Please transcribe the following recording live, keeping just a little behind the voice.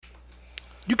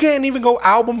You can't even go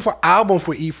album for album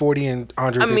for E40 and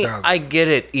Andre I mean, 3000. I get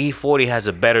it. E40 has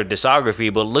a better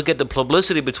discography, but look at the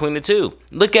publicity between the two.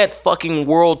 Look at fucking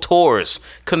world tours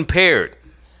compared.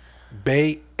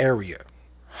 Bay Area.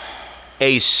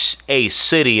 A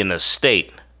city and a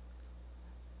state.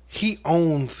 He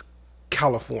owns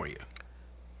California.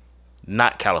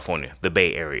 Not California, the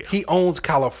Bay Area. He owns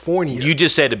California. You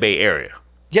just said the Bay Area.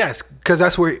 Yes, because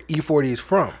that's where E40 is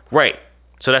from. Right.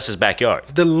 So that's his backyard.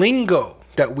 The lingo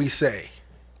that we say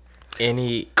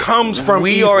comes from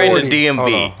We E40. are in the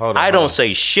DMV. Hold on, I don't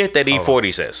say shit that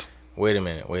E40 says. Wait a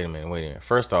minute.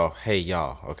 First off, hey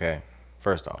y'all, okay?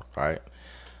 First off, all right?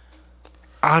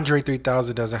 Andre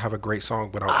 3000 doesn't have a great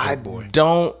song without Big Boy.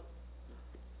 Don't.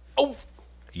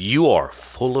 You are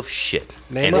full of shit.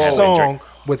 Name And a have song drink.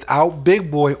 without Big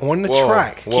Boy on the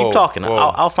track. Keep talking.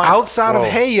 I'll find Outside of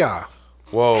Hey Ya.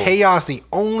 Whoa. Hey Ya's the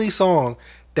only song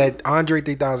that Andre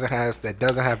 3000 has that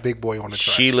doesn't have Big Boy on the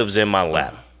track. She Lives in My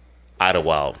Lap.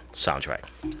 Idlewild soundtrack.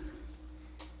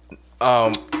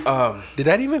 Did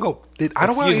that even go? Did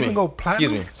Idlewild even go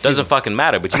platinum? Excuse me. Doesn't fucking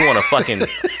matter, but you want to fucking.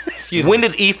 When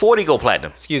did E40 go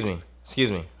platinum? Excuse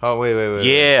me. Oh, wait.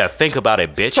 Yeah, think about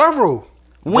it, bitch. Several.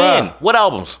 When? Bruh. What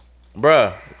albums?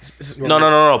 Bruh.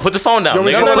 No. Put the phone down, You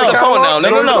want me nigga. to go Put to the the phone catalog?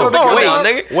 down, nigga. No, Put the phone wait. down,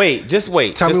 nigga. Wait, just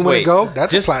wait. Tell me just when wait. to go.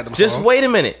 That's a platinum Just song. wait a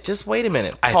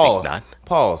minute. I Pause. think not.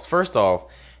 Pause. First off,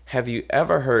 have you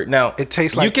ever heard? Now, It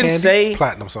tastes like you can candy. say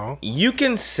Platinum song. You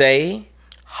can say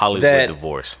Hollywood That-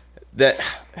 divorce. that.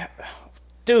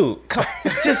 Dude, come,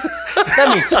 just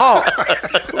let me talk,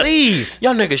 please.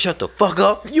 Y'all niggas shut the fuck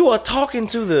up. You are talking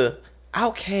to the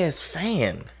Outkast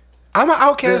fan. I'm an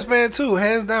Outkast fan too,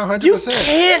 hands down, 100%. You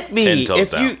can't be 10 toes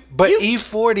if down. you. But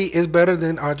E40 is better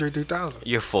than Andre 3000.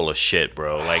 You're full of shit,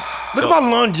 bro. Like, Look about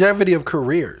longevity of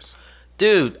careers.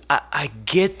 dude, I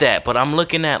get that, but I'm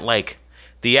looking at like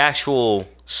the actual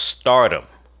stardom,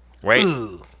 right?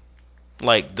 Ugh.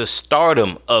 Like the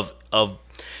stardom of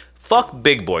fuck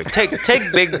Big Boy. Take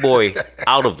Big Boy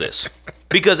out of this,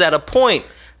 because at a point,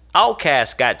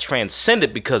 Outkast got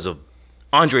transcended because of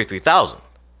Andre 3000.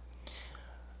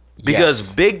 Because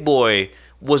Yes. Big Boy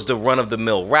was the run of the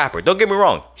mill rapper. Don't get me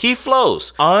wrong, he flows.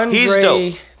 He's dope.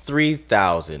 Andre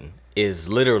 3000 is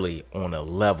literally on a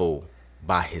level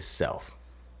by himself.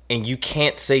 And you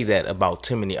can't say that about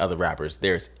too many other rappers.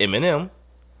 There's Eminem.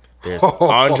 There's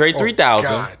Andre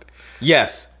 3000. God.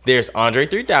 Yes, there's Andre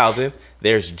 3000.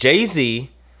 There's Jay-Z.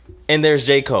 And there's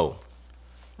J. Cole.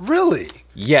 Really?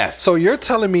 Yes. So you're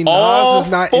telling me All Nas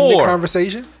is not in the four.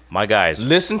 conversation? My guys,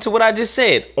 listen to what I just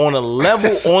said. On a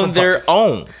level on their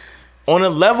own. On a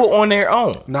level on their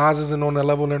own. Nas isn't on the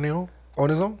level on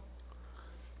his own?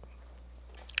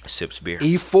 sips beer.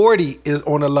 E40 is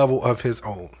on a level of his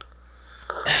own.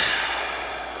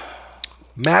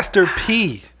 Master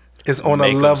P is on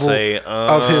Make a 'em level say,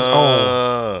 of his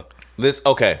own.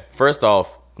 Okay, first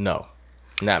off, no.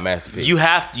 Not Master P. You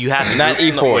have to Not no,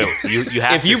 E40. wait, you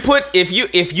have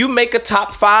if you make a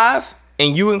top 5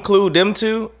 and you include them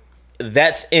two,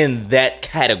 that's in that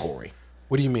category.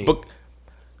 What do you mean? But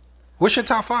What's your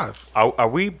top 5? Are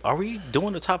we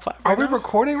doing the top 5? Are we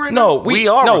recording right no, now? we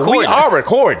are no, we recording. are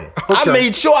recording. I Okay.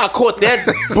 made sure I caught that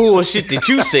bullshit that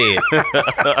you said.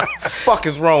 Fuck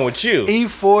is wrong with you?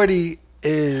 E40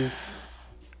 is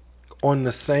on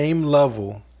the same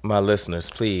level My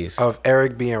listeners, please. of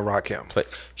Eric B. and Rakim.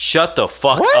 Shut the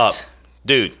fuck What? up,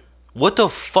 dude. What the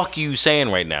fuck are you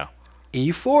saying right now?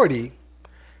 E40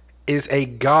 is a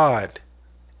god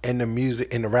in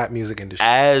the rap music industry.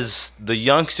 As the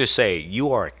youngsters say,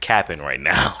 you are capping right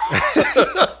now.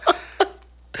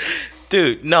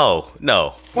 Dude, no.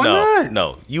 Why not?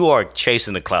 No. You are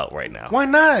chasing the clout right now. Why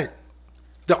not?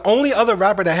 The only other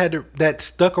rapper that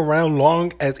stuck around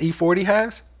long as E40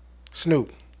 has,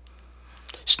 Snoop.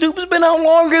 Snoop's been out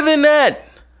longer than that.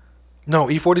 No,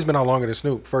 E40's been out longer than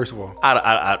Snoop, first of all.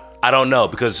 I don't know,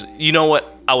 because you know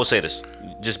what? I will say this.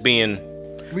 Just being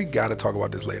We got to talk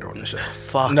about this later on the show.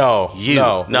 fuck No, you.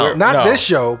 no, No. Not No. this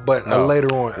show, but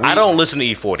later on. I don't listen to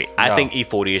E40. I No. think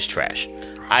E40 is trash.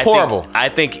 Horrible. I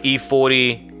think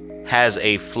E40 has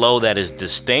a flow that is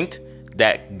distinct,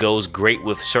 that goes great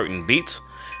with certain beats,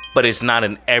 but it's not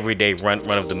an everyday run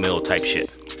of the mill type shit.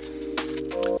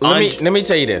 Let me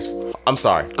tell you this. I'm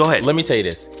sorry. Go ahead. Let me tell you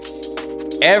this.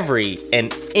 Every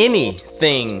and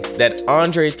anything that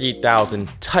Andre 3000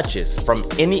 touches from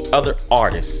any other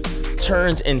artist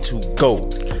turns into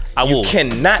gold. You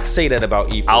cannot say that about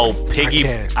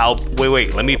E40.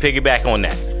 Wait. Let me piggyback on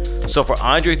that. So for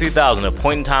Andre 3000, a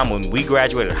point in time when we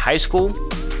graduated high school,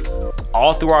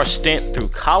 all through our stint through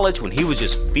college, when he was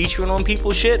just featuring on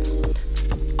people's shit,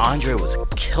 Andre was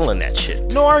killing that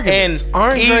shit. No arguments. And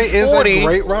Andre is a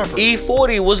great rapper.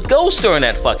 E40 was Ghost during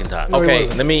that fucking time. No, he Okay,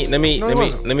 wasn't.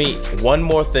 let me. One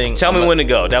more thing. Tell me when to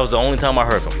go. That was the only time I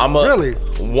heard from him. Really?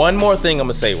 One more thing I'm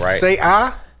gonna say. Right. Say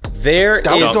I. There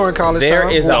That was is during college there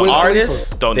time. is Well, an Wiz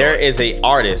artist. Don't know There it. is a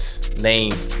artist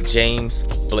named James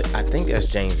Blake. I think that's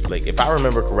James Blake. If I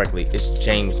remember correctly, it's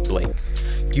James Blake.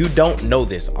 You don't know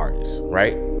this artist,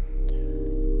 right?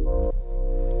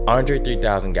 Andre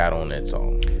 3000 got on that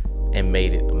song and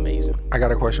made it amazing. I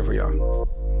got a question for y'all.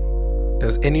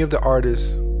 Does any of the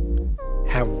artists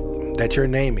have that you're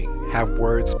naming have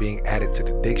words being added to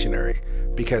the dictionary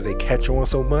because they catch on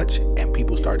so much and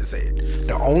people start to say it?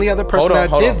 The only other person that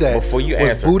hold did on. that Before you was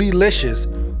answer. Bootylicious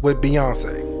with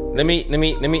Beyonce. Let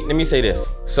me say this.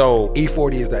 So,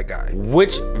 E40 is that guy.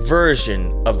 which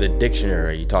version of the dictionary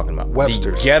are you talking about?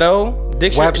 Webster's. The ghetto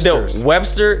dictionary? Webster's. The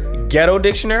Webster ghetto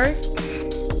dictionary?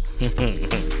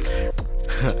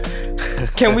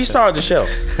 Can we start the show?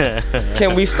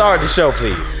 Can we start the show,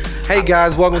 please? Hey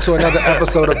guys, welcome to another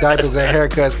episode of Diapers and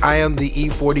Haircuts. I am the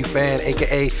E40 fan,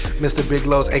 aka Mr. Big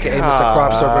Los, aka Mr.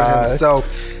 Crop Server himself.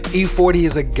 E40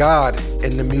 is a god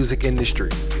in the music industry.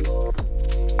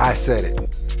 I said it.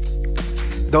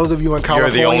 Those of you in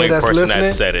California the only that's person that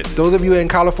listening, said it. those of you in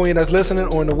California that's listening,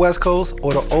 or in the West Coast,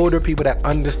 or the older people that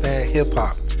understand hip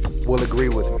hop will agree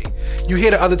with me. You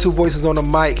hear the other two voices on the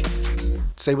mic.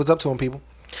 Say what's up to them, people.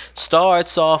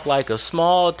 Starts off like a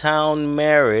small town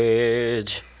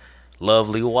marriage.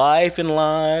 Lovely wife and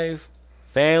life.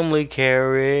 Family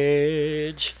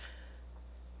carriage.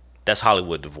 That's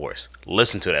Hollywood Divorce.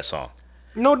 Listen to that song.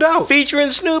 No doubt. Featuring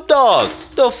Snoop Dogg.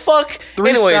 The fuck?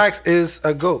 Three Anyways, Stacks is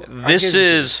a GOAT. I this give it to you.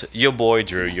 is your boy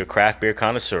Drew, your craft beer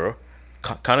connoisseur.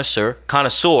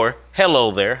 Connoisseur.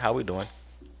 Hello there. How we doing?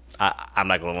 I'm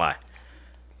not gonna lie.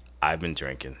 I've been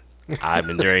drinking.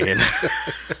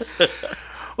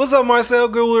 What's up, Marcel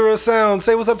Gurira Sound?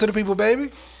 Say what's up to the people, baby.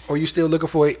 Or you still looking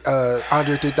for a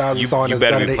Andre 3000 song You that's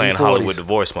better better be than playing E40's? Hollywood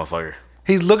Divorce, motherfucker.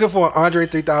 He's looking for an Andre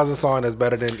 3000 song that's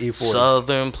better than E40's.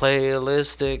 Southern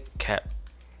playalistic cat.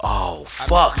 Oh I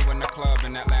fuck! met you in the club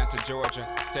in Atlanta, Georgia.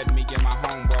 Said me and my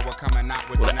homeboy were coming out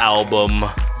with With an an album.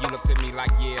 You looked at me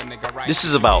like, yeah, nigga, right. This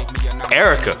is You about gave me your number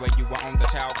Erica. anyway, you were on the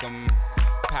talcum.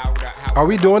 Powder house. Are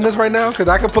we doing this right now? Because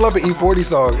I could pull up an E40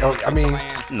 song. I mean,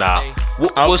 Nah,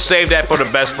 we'll save that for the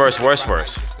best verse, worst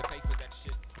verse.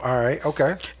 all right,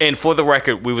 okay. And for the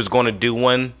record, we was going to do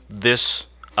one this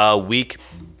week,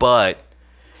 but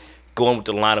going with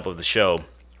the lineup of the show,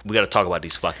 we got to talk about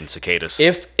these fucking cicadas.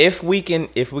 If we can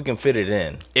fit it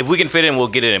in. If we can fit in, we'll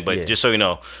get it in. But Yeah. just so you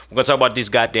know, we're gonna talk about these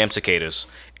goddamn cicadas,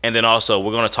 and then also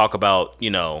we're gonna talk about, you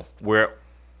know, we're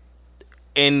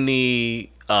in the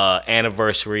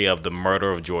anniversary of the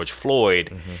murder of George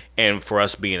Floyd, and for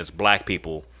us being as black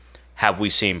people, have we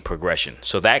seen progression?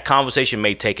 So that conversation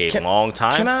may take a long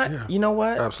time. Can I? You know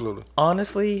what? Absolutely.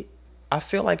 Honestly, I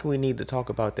feel like we need to talk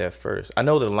about that first. I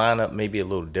know the lineup may be a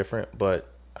little different, but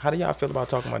how do y'all feel about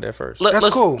talking about that first? Let- That's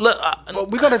let's- cool. let- Well,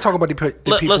 we're going to talk about the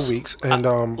people let's- weeks.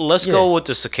 And Let's Yeah. go with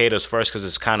the cicadas first because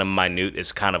it's kind of minute.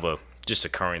 It's kind of just a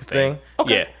current thing.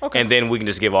 Okay, Yeah. okay. And then we can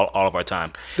just give all of our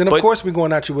time. then, of But course, we're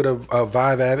going at you with a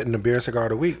Vive Avid and the Beer and Cigar of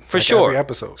the Week. for like sure. Every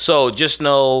episode. So just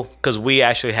know, because we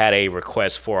actually had a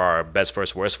request for our best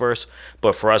verse, worst verse.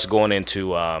 But for us going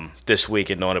into this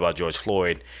week and knowing about George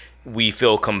Floyd, we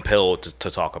feel compelled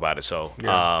to talk about it. So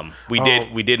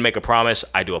we did make a promise.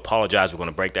 I do apologize. We're going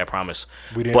to break that promise.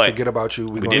 We didn't But forget about you.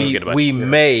 we didn't forget about we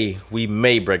you.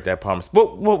 may break that promise,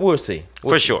 but we'll see.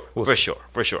 We'll For see. sure. We'll For see. sure.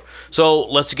 For sure. So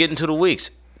let's get into the weeks.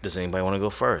 Does anybody want to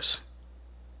go first?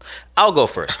 I'll go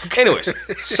first. Anyways,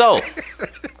 so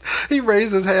He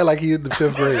raised his hand like he in the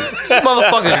 5th grade.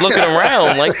 motherfuckers looking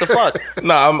around like the fuck.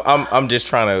 No, I'm just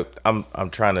trying to I'm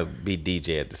trying to be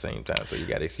DJ at the same time, so you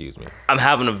gotta excuse me. I'm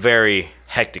having a very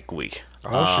hectic week.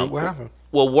 Oh, shoot. What happened?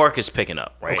 Well, work is picking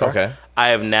up, right? Okay. I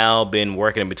have now been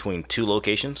working in between two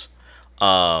locations.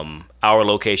 Our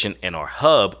location and our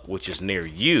hub, which is near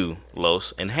you,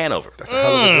 Los, in Hanover. That's a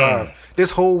hell of a drive. This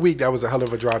whole week, that was a hell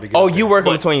of a drive to get Oh, up you there.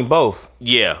 working between both?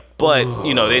 Yeah, but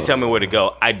you know they tell me where to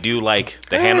go. I do like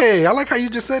the Hanover. Hey, I like how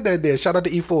you just said that there. Shout out to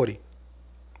E40.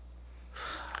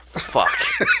 Fuck.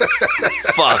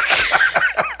 Fuck.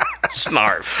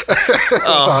 Snarf.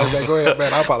 Sorry, man. Go ahead,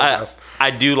 man. I apologize.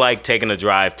 I do like taking a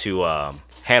drive to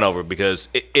Hanover because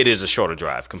it is a shorter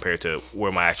drive compared to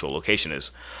where my actual location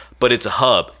is. But it's a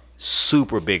hub,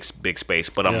 super big space.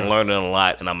 But I'm learning a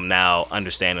lot, and I'm now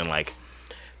understanding like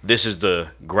this is the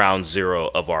ground zero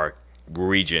of our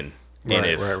region. And Right,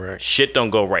 if right. shit don't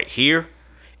go right here,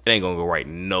 it ain't gonna go right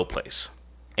no place.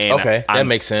 And Okay, that I'm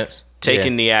makes sense.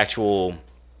 taking Yeah. the actual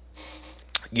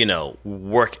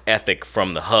work ethic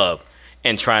from the hub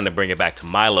and trying to bring it back to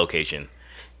my location.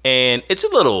 And it's a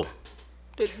little,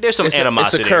 there's some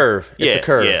animosity. It's a curve. Yeah, it's a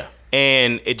curve. Yeah.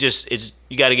 And it's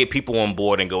you got to get people on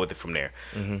board and go with it from there.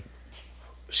 Mm-hmm.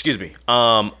 Excuse me.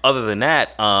 Other than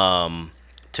that,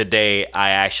 today I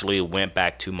actually went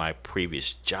back to my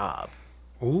previous job.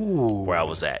 Ooh. Where I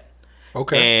was at.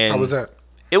 Okay. And how was that?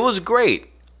 It was great.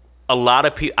 A lot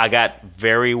of people. I got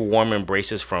very warm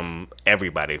embraces from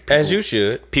everybody. People, as you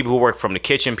should. People who work from the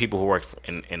kitchen, people who work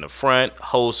in the front,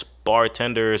 hosts,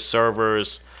 bartenders,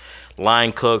 servers,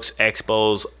 line cooks,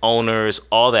 expos, owners,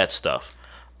 all that stuff.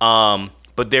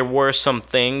 But there were some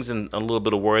things and a little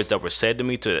bit of words that were said to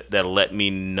me that let me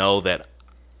know that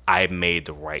I made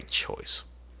the right choice.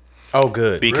 Oh,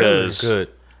 good. Because really?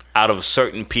 Good. Out of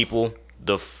certain people,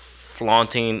 the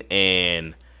flaunting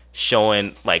and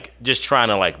showing, like, just trying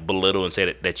to, like, belittle and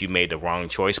say that you made the wrong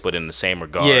choice, but in the same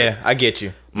regard. Yeah, I get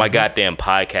you. My goddamn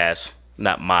podcast,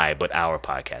 not my, but our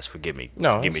podcast. Forgive me.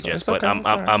 No, forgive me, Jess. Okay,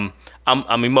 but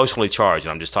I'm emotionally charged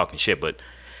and I'm just talking shit, but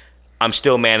I'm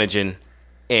still managing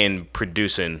and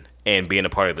producing and being a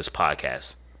part of this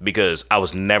podcast because I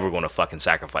was never going to fucking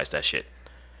sacrifice that shit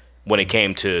when it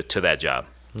came to that job.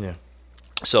 Yeah.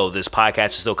 So this podcast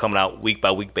is still coming out week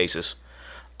by week basis.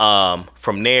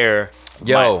 From there,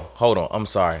 hold on. I'm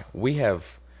sorry.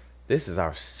 This is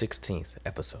our 16th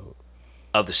episode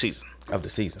of the season.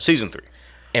 Season 3.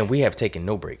 And we have taken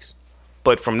no breaks.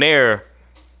 But from there,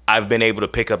 I've been able to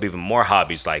pick up even more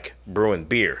hobbies like brewing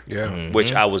beer. Yeah. Mm-hmm.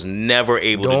 Which I was never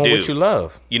able Doing to do. what you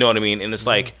love. You know what I mean? And it's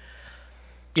like,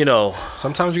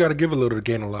 sometimes you got to give a little to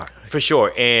gain a lot. For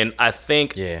sure. And I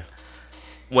think Yeah.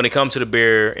 when it comes to the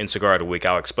beer and cigar of the week,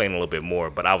 I'll explain a little bit more.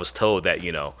 But I was told that,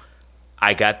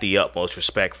 I got the utmost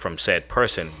respect from said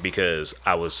person because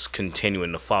I was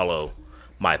continuing to follow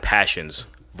my passions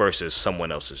versus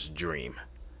someone else's dream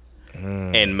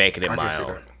and making it my own.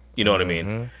 That. You know what I mean?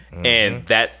 Mm-hmm. And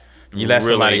that you let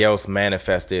somebody else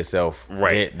manifest itself,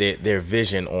 right? Their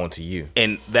vision onto you,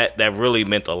 and that really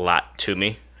meant a lot to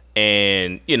me.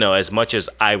 And as much as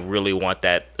I really want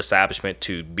that establishment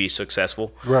to be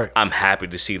successful, right? I'm happy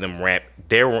to see them ramp.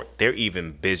 They're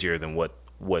even busier than what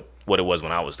it was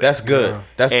when I was there. That's good. Yeah.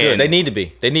 That's good. They need to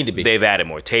be. They've added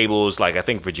more tables. Like I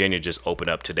think Virginia just opened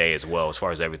up today as well, as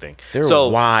far as everything. They're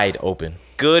wide open.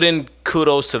 Good, and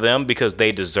kudos to them because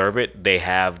they deserve it. They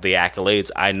have the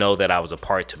accolades. I know that I was a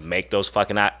part to make those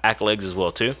fucking accolades as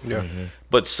well too. Yeah. Mm-hmm.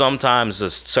 But sometimes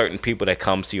there's certain people that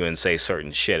comes to you and say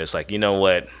certain shit. It's like, you know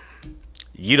what?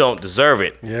 You don't deserve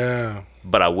it. Yeah.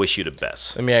 But I wish you the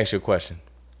best. Let me ask you a question.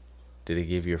 Did he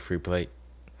give you a free plate?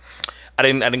 I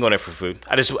didn't go there for food.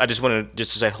 I just wanted to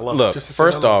say hello. Look,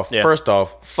 first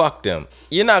off, fuck them.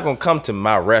 You're not gonna come to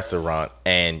my restaurant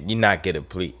and you not get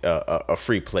a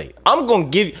free plate. I'm gonna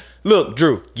give you. Look,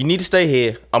 Drew, you need to stay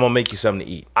here. I'm gonna make you something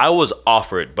to eat. I was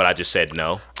offered, but I just said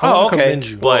no. Oh, okay.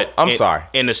 But I'm sorry.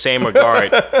 In the same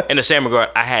regard,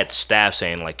 I had staff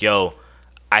saying like, "Yo,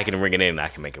 I can ring it in and I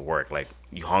can make it work. Like,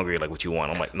 you hungry? Like, what you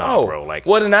want?" I'm like, "Nah, bro. Like,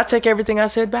 well, then I take everything I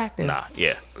said back then." Nah,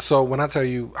 yeah. So when I tell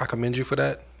you, I commend you for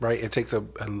that. Right, it takes a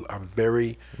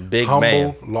very big humble,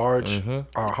 man, large,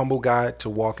 humble guy to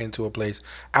walk into a place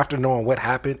after knowing what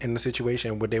happened in the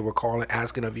situation, what they were calling,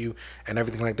 asking of you, and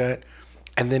everything like that,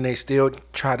 and then they still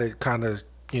try to kind of,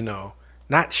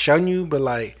 not shun you, but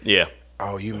like, yeah,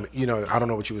 oh, I don't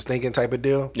know what you was thinking, type of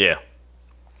deal. Yeah.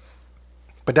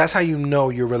 But that's how you know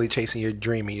you're really chasing your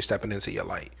dream and you're stepping into your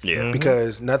light. Yeah. Mm-hmm.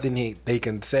 Because nothing they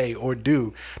can say or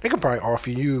do, they can probably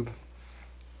offer you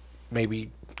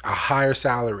maybe a higher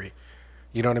salary.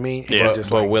 You know what I mean? Yeah.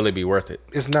 But will it be worth it?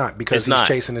 It's not, because he's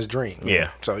chasing his dream. Yeah.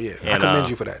 So yeah, and, I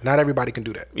commend you for that. Not everybody can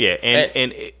do that. Yeah,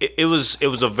 and it was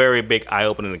a very big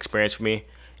eye-opening experience for me,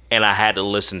 and I had to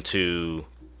listen to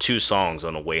 2 songs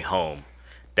on the way home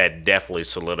that definitely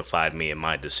solidified me in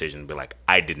my decision. Be like,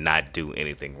 I did not do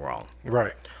anything wrong.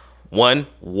 Right. 1,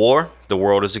 War, The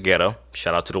World is a Ghetto.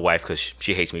 Shout out to the wife because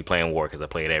she hates me playing War because I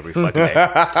play it every fucking day.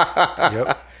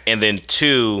 Yep. And then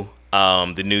 2,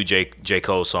 the new J.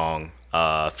 Cole song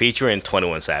featuring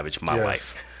 21 Savage, My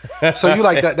Life. So you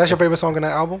like that? That's your favorite song on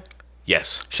that album?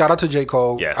 Yes. Shout out to J.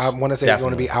 Cole. Yes. I want to say it's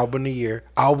going to be album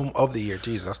of the year.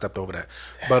 Jesus, I stepped over that.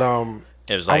 But I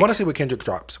want to see what Kendrick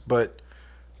drops. But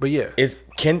yeah. Is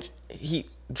he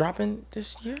dropping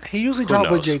this year? He usually drops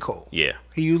with J. Cole. Yeah.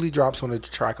 He usually drops on the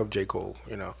track of J. Cole,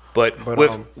 But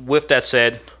with that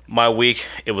said, my week,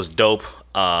 it was dope.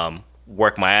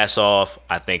 Work my ass off.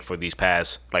 I think for these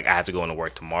past, I have to go into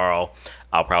work tomorrow.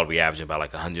 I'll probably be averaging about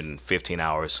 115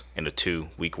 hours in a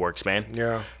 2-week work span.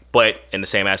 Yeah. But in the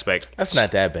same aspect, that's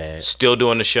not that bad. Still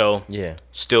doing the show. Yeah.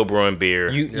 Still brewing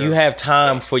beer. You have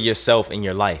time for yourself in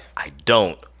your life. I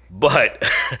don't. but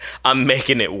I'm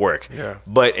making it work. Yeah.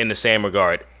 But in the same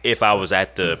regard, if I was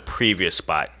at the previous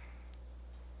spot,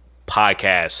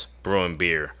 podcast, brewing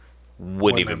beer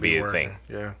wouldn't even be a thing.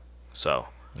 Yeah. So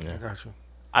I got you.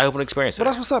 I hope an experience. But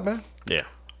that's what's up, man. Yeah.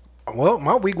 Well,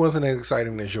 my week wasn't as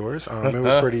exciting as yours. It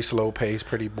was pretty slow paced,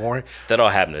 pretty boring. That all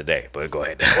happened today, but go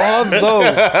ahead.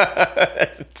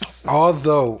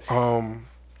 Although,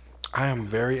 I am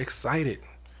very excited.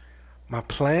 My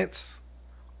plants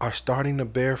are starting to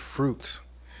bear fruit.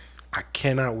 I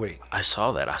cannot wait. I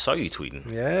saw that. I saw you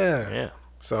tweeting. Yeah. Yeah.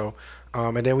 So,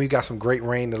 and then we got some great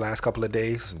rain the last couple of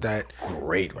days that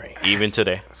Great rain. Even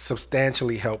today.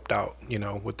 substantially helped out,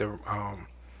 with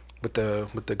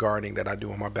the gardening that I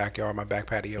do in my backyard, my back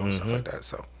patio and stuff like that.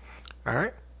 So, all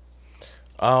right.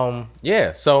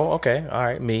 Yeah. So okay. All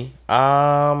right. Me.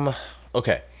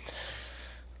 Okay.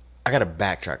 I gotta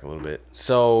backtrack a little bit.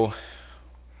 So,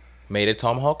 made a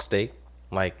tomahawk steak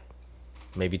like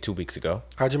maybe 2 weeks ago.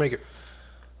 How'd you make it?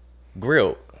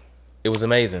 Grilled. It was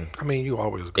amazing. I mean, you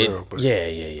always grill, but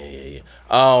Yeah.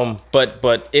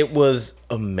 But it was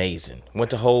amazing.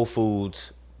 Went to Whole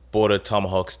Foods, bought a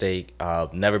tomahawk steak.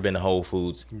 Never been to Whole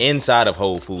Foods. Inside of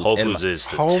Whole Foods. Whole Foods is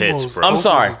the Homos- tits, bro. I'm Whole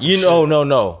sorry. Foods is the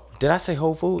No. Did I say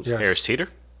Whole Foods? Yes. Harris Teeter?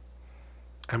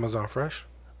 Amazon Fresh.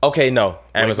 Okay, no.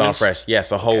 Amazon Wegmans? Fresh. Yes,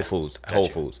 so Whole Foods. Whole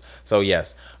Foods. So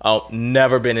yes.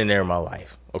 Never been in there in my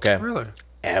life. Okay. Really?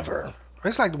 Ever.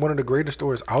 It's like one of the greatest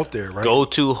stores out there, right? Go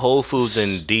to Whole Foods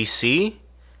in DC.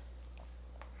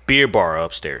 Beer bar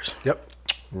upstairs Yep.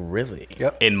 Really?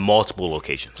 Yep. in multiple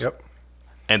locations. Yep.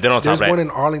 And then on top There's of that, one in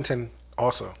Arlington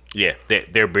also. yeah,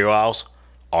 their beer aisles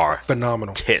are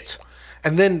Phenomenal. tits.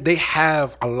 And then they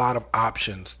have a lot of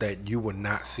options that you would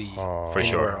not see For anywhere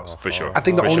sure. else. For sure. I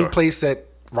think the For only sure. place that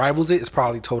rivals it is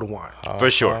probably Total Wine. For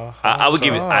sure. I would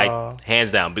give it hands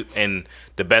down. And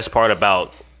the best part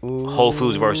about Whole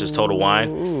Foods versus Total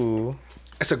Wine,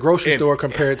 It's a grocery store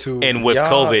compared to. and with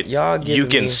Y'all COVID, giving you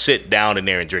can me- sit down in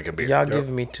there and drink a beer. Y'all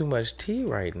giving me too much tea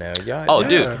right now. Y'all. Oh, Yeah,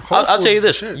 dude, Whole I'll Foods tell you is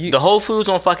the this: shit. the Whole Foods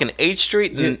on fucking 8th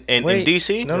Street in Wait,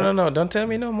 DC, No. Don't tell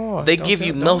me no more. they Don't give tell-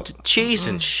 you don't- melted cheese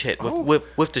and shit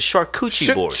with the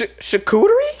charcuterie board.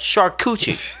 Charcuterie?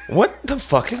 Charcuterie, What the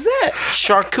fuck is that?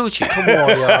 charcuterie. Come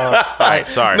on, y'all. All right,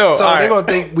 sorry. No. So all they're right.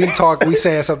 gonna think we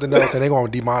saying something else, and they're gonna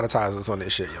demonetize us on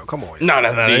this shit, yo. Come on, yo. No.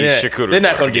 The charcuterie They're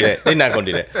not board. gonna do that. They're not gonna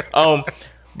do that.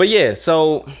 But yeah,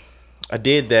 so I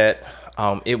did that.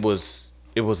 It was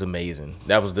amazing.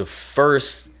 That was the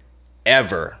first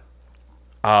ever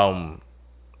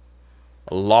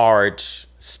large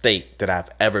steak that I've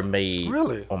ever made.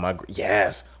 Really? On my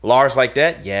yes, large like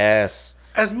that. Yes,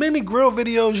 As many grill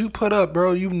videos you put up,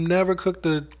 bro, you never cooked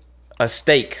a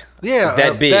steak.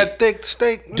 that big. that thick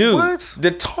steak, Dude, What?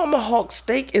 the tomahawk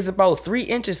steak is about 3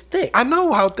 inches thick. I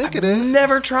know how thick it is.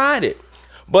 Never tried it.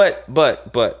 But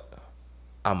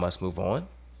I must move on.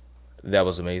 That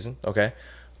was amazing. Okay.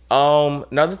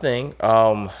 Another thing.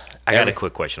 I got a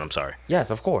quick question. I'm sorry. Yes,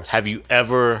 of course. Have you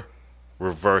ever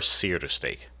reverse seared a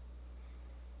steak?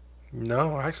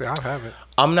 No, actually, I haven't.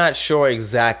 I'm not sure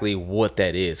exactly what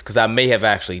that is because I may have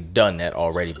actually done that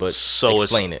already. But So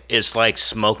explain it. It's like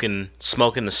smoking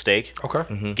the steak, Okay.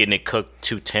 Mm-hmm. getting it cooked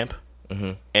to temp,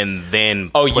 and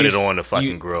then Oh, put you- it on the fucking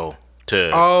you- grill to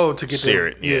To get sear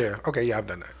it. Yeah. Yeah. Okay. Yeah, I've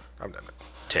done that.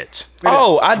 Tits.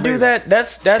 Oh, I do Amazing. that.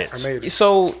 That's Amazing.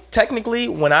 so technically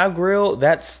when I grill,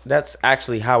 that's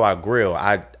actually how I grill.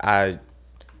 I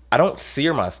don't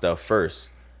sear my stuff first.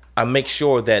 I make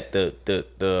sure that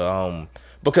the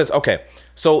because okay,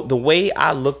 so the way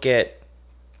I look at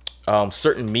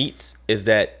certain meats is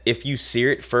that if you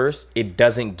sear it first, it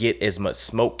doesn't get as much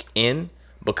smoke in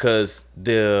because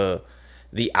the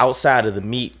outside of the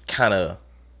meat kind of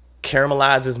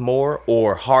caramelizes more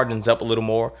or hardens up a little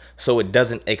more, so it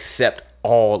doesn't accept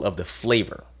all of the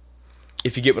flavor.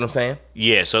 If you get what I'm saying?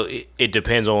 Yeah, so it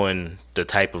depends on the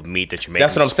type of meat that you make.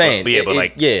 That's what I'm saying. But yeah, but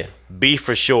like yeah. beef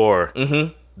for sure.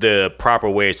 Mm-hmm. The proper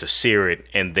way is to sear it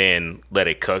and then let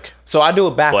it cook. So I do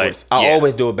it backwards. But, yeah. I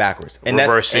always do it backwards. And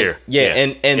Reverse that's, sear. And, yeah, Yeah.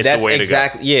 and It's the that's way to go.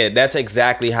 exactly that's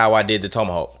exactly how I did the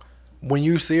tomahawk. When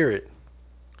you sear it,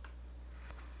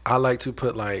 I like to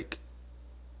put like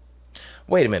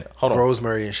Wait a minute. Hold on.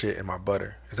 rosemary and shit in my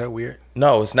butter. Is that weird?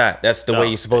 No, it's not. That's the No, way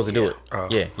you're supposed to do yeah. it. Oh,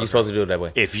 Yeah, you're supposed to do it that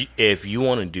way. If you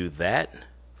want to do that,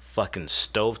 fucking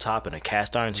stovetop in a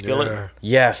cast iron skillet Yeah.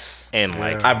 Yes. and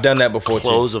like I've done that before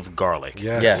cloves of garlic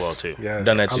Yes. Yes. as well too. Yes.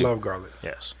 Done that I too. love garlic.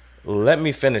 Yes. too. Let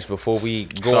me finish before we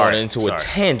go Sorry, on into a sorry.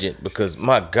 tangent because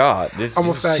my God, this I'm a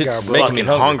this fat shit's guy, bro. making Fucking me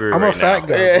hungry. hungry I'm a right fat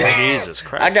now. guy, bro. Jesus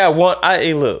Christ. I got one.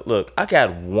 Hey, look. I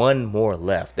got one more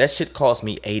left. That shit cost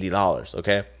me $80.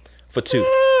 Okay, for 2.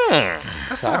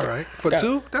 That's all right. For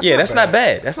 2? That's not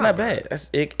bad. That's not bad.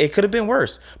 It could have been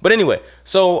worse. But anyway,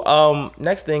 so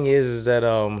next thing is that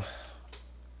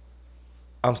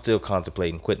I'm still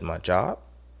contemplating quitting my job.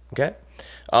 Okay.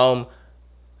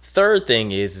 Third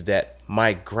thing is that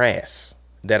my grass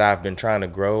that I've been trying to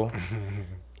grow,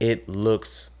 it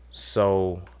looks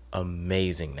so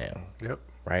amazing now. Yep.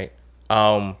 Right.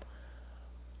 I'm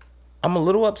a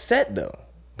little upset though,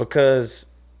 because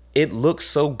it looks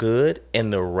so good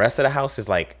and the rest of the house is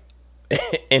like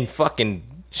in fucking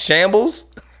shambles.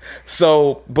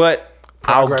 So, but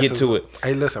I'll get to it.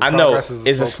 Hey, listen, I know it's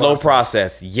a slow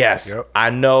process. Yes, yep. I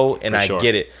know, and I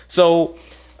get it. So,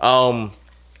 I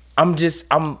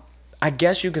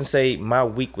guess you can say my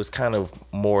week was kind of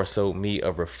more so me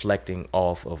of reflecting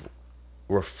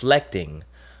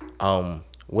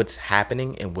what's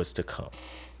happening and what's to come.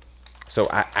 So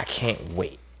I can't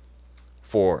wait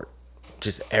for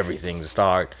just everything to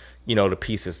start, the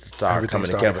pieces to start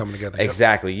coming together.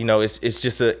 Exactly. Yep.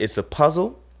 It's a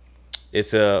puzzle.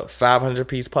 It's a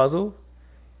 500-piece puzzle,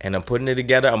 and I'm putting it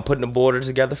together. I'm putting the border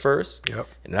together first. Yep.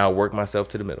 And I'll work myself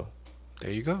to the middle.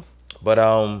 There you go. But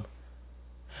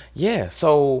yeah.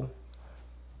 So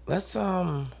let's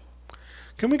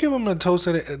Can we give them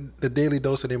the daily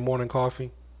dose of their morning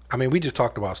coffee? I mean, we just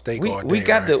talked about steak all day.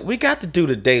 We got to do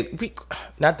the daily,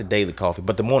 not the daily coffee,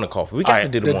 but the morning coffee. We got to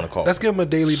do the morning coffee. Let's give them a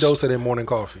daily dose of their morning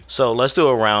coffee. So let's do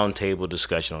a round table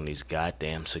discussion on these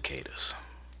goddamn cicadas.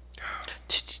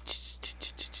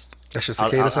 That's your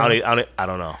cicada sound? I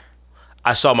don't know.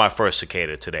 I saw my first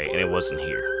cicada today, and it wasn't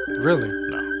here. Really?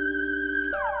 No.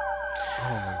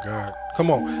 Oh my God!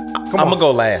 Come on. I'm gonna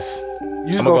go last.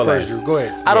 You go first. Drew. Go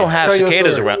ahead. I don't have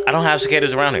cicadas around. I don't have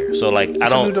cicadas around here. So like,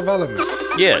 it's a new development.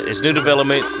 Yeah, it's new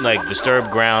development. Like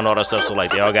disturbed ground, all that stuff. So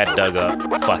like, they all got dug up.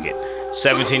 Fuck it.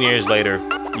 17 years later,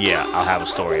 yeah, I'll have a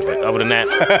story. But other than that,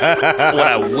 what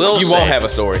I will say, you won't have a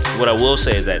story. What I will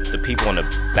say is that the people in the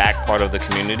back part of the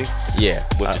community,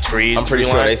 with the trees, I'm pretty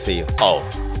sure they see you. Oh,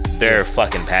 their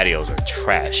fucking patios are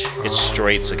trash. It's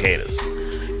straight cicadas,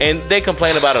 and they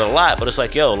complain about it a lot. But it's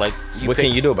like, yo, like, what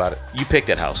can you do about it? You picked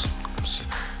that house.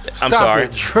 I'm Stop sorry.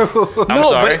 It, Drew. I'm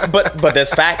sorry. But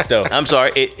that's facts though. I'm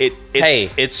sorry.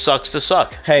 It sucks to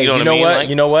suck. Hey, you know what? Like,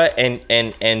 you know what?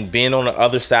 And being on the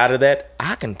other side of that,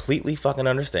 I completely fucking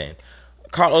understand.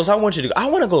 Carlos, I want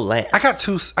to go last. I got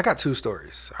two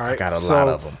stories. All right. I got a lot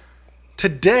of them.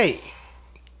 Today,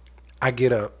 I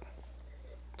get up.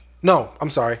 No, I'm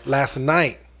sorry. Last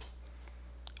night,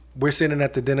 we're sitting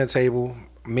at the dinner table.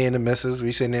 Me and the missus,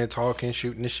 we sitting there talking,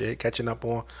 shooting the shit, catching up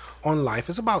on life.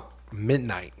 It's about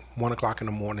midnight, 1 o'clock in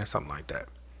the morning, something like that.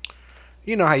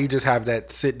 You know how you just have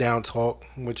that sit down talk,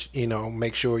 which,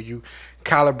 make sure you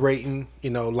calibrating,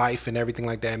 life and everything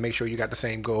like that, and make sure you got the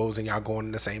same goals and y'all going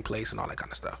in the same place and all that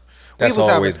kind of stuff. That's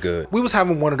always good. We was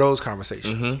having one of those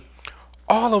conversations. Mm-hmm.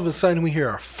 All of a sudden we hear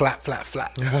a flap, flap,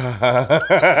 flap.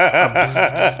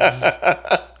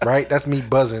 Right? That's me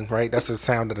buzzing, right? That's the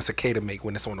sound that a cicada make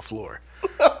when it's on the floor.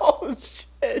 Oh,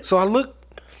 shit. So I look,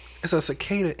 it's a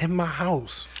cicada in my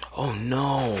house. Oh,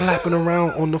 no. Flapping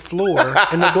around on the floor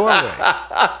in the doorway.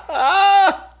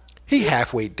 He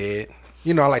halfway dead.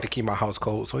 I like to keep my house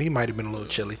cold, so he might have been a little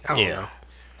chilly. I don't know.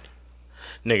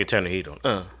 Nigga, turn the heat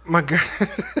on. My girl,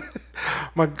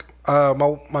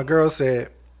 my girl said,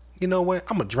 you know what?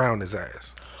 I'm going to drown his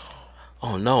ass.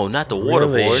 Oh no, not the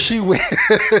waterboard. She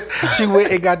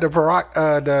went and got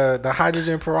the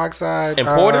hydrogen peroxide and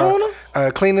poured it on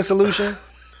him, cleaning solution,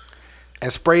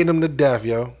 and sprayed him to death,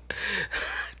 yo.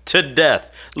 To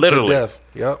death, literally. To death,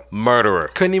 yep. Murderer.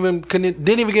 Didn't even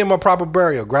give him a proper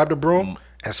burial. Grabbed a broom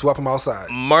and swept him outside.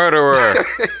 Murderer.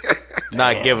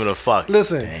 Not giving a fuck.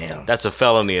 Listen, damn. That's a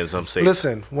felony in some states.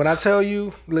 Listen, when I tell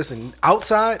you,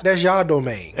 outside, that's y'all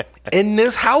domain. In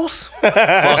this house, this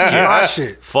is my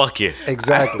shit. Fuck you.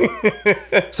 Exactly.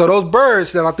 So those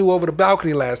birds that I threw over the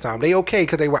balcony last time, they okay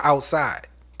because they were outside.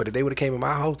 But if they would have came in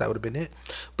my house, that would have been it.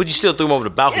 But you still threw them over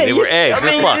the balcony. They were eggs.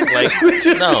 Fuck.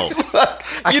 No.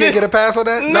 I can't get a pass on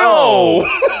that? No.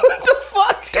 What the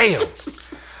fuck? Damn.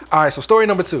 All right, so story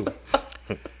number 2.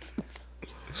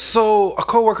 So a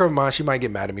coworker of mine, she might get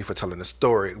mad at me for telling the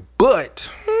story,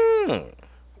 but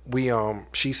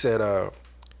she said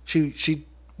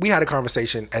we had a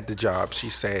conversation at the job. She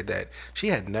said that she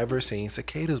had never seen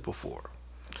cicadas before.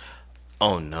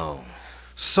 Oh no.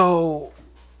 So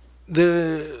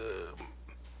another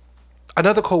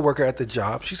coworker at the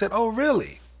job, she said, "Oh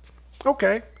really?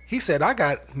 Okay." He said, "I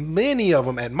got many of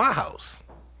them at my house."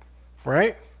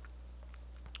 Right?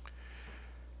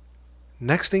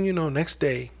 Next thing you know, next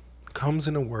day, comes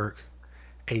into work,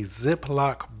 a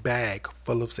Ziploc bag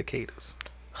full of cicadas.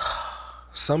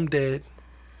 Some dead,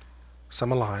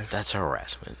 some alive. That's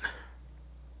harassment.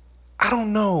 I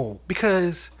don't know,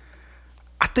 because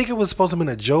I think it was supposed to have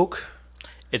been a joke.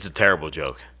 It's a terrible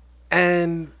joke.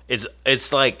 And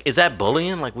it's like, is that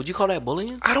bullying? Like, would you call that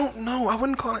bullying? I don't know. I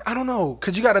wouldn't call it. I don't know,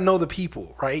 because you got to know the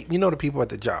people, right? You know the people at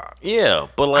the job. Yeah,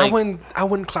 but like, I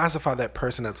wouldn't classify that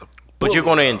person as a. But you're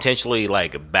bully, going to though. intentionally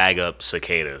like bag up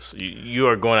cicadas. You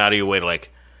are going out of your way to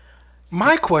like.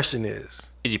 My question is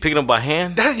you picking them by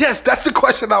hand, yes, that's the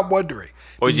question I'm wondering.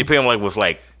 or is you picking them like with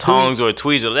like tongs or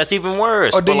tweezers? That's even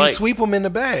worse. Or do But, you like, sweep them in the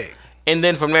bag? and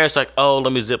then from there it's like, oh,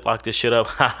 let me ziplock this shit up.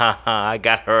 Ha ha ha! I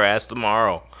got her ass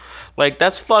tomorrow. Like,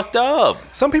 that's fucked up.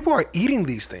 Some people are eating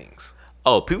these things.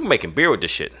 Oh, people making beer with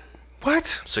this shit.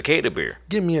 What? Cicada beer.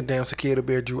 Give me a damn cicada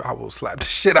bear, Drew. I will slap the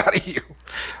shit out of you.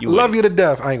 You Love wouldn't. you to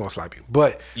death. I ain't gonna slap you,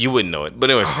 but You wouldn't know it. But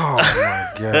anyways, oh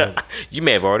my god, you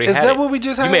may have already is had that it. what we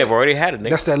just had? You may have already had it, nigga.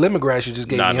 That's that lemongrass you just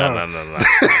gave me.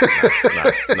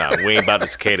 No. We ain't about the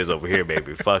cicadas over here,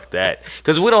 baby. Fuck that.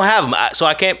 Because we don't have them. So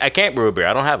I can't brew a beer.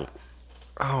 I don't have them.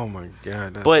 Oh my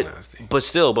god, that's But nasty. but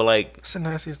still, but like, It's the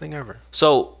nastiest thing ever.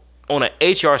 so on an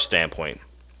HR standpoint,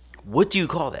 what do you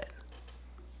call that?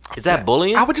 Is that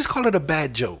bullying? I would just call it a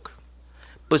bad joke.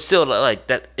 But still, like,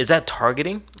 that is that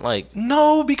targeting? Like,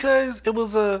 No, because it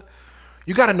was a.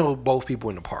 You got to know both people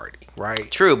in the party, right?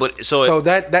 true, but So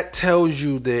that tells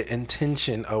you the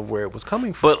intention of where it was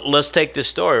coming from. but let's take this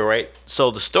story, right?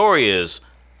 So the story is,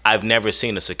 I've never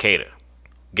seen a cicada.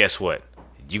 Guess what?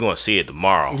 You're gonna see it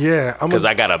tomorrow. Yeah, because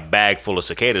I got a bag full of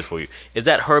cicadas for you. Is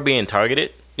that her being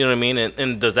targeted? You know what I mean?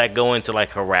 And does that go into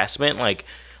like harassment? Like,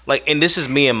 and this is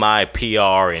me and my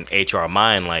PR and HR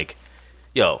mind. Like,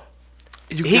 yo,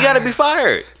 he got to be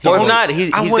fired. Or if not,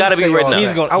 he's got to be written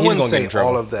up. I wouldn't gonna get say in trouble.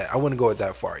 all of that. I wouldn't go it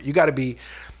that far. You got to be.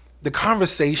 The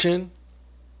conversation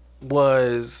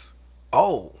was,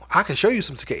 oh, I can show you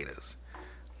some cicadas.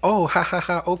 Oh, ha ha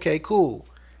ha. Okay, cool.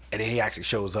 And then he actually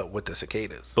shows up with the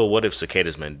cicadas. But what if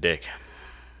cicadas meant dick?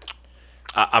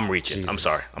 I'm reaching. I'm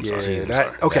sorry. I'm sorry. Yeah, I'm that,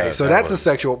 sorry. okay, so that's a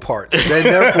sexual part. So then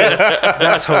therefore,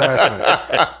 that's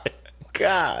harassment.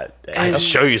 God damn. I'll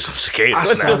show you some cicadas. I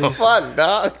What saw the these- fuck,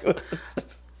 dog?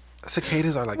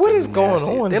 Cicadas are like What the is going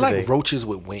nasty- on They're today? like roaches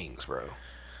with wings, bro.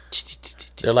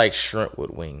 They're like shrimp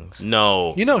with wings.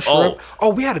 No. You know shrimp. Oh,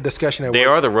 we had a discussion at They work.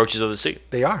 are the roaches of the sea.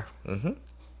 They are. Mm-hmm.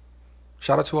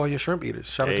 Shout out to all your shrimp eaters.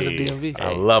 Shout out to the Hey. DMV.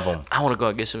 I love them. I want to go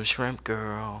and get some shrimp,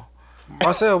 girl.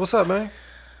 Marcel, what's up, man?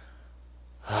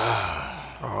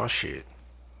 Oh shit.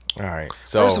 All right.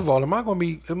 So First of all, am I gonna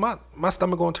be? Am my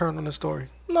stomach gonna turn on this story?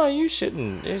 no, you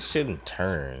shouldn't. It shouldn't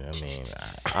turn. I mean,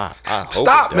 I hope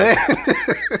Stop, it man.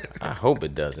 doesn't. I hope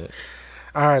it doesn't.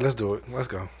 All right, let's do it. Let's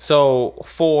go. So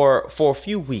for a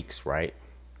few weeks, right?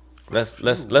 Let's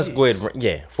go ahead.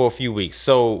 Yeah, for a few weeks.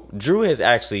 So Drew has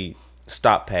actually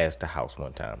stopped past the house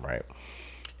one time, right?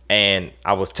 And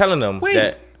I was telling him Wait,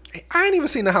 that. I ain't even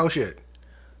seen the house yet.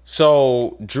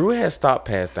 So Drew has stopped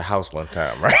past the house one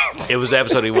time, right? It was the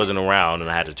episode he wasn't around, and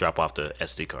I had to drop off the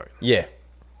SD card. Yeah,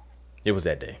 it was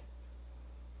that day.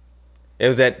 It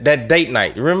was that date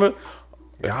night. You remember?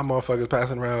 Y'all motherfuckers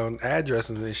passing around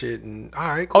addresses and shit. And all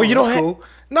right, cool. Oh, you don't that's have- cool.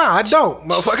 Nah, I don't,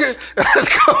 motherfucker. Let's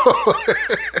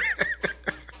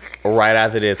go. Right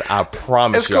after this, I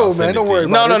promise It's you. I'll cool, send man. it Don't to worry you.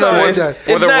 about it. It's No. already It's, done. it's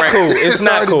For the not record- cool. It's it's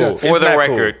not already cool. done.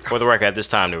 It's For the not record, at this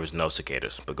time there was no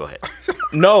cicadas. But go ahead.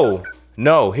 cool.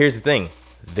 No. Here's the thing.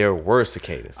 There were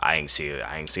cicadas. I ain't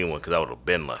seen one because I would have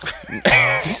been left.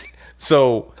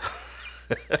 So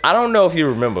I don't know if you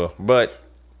remember, but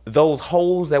those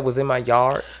holes that was in my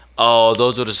yard, Oh,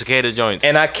 those were the cicada joints.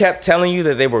 and I kept telling you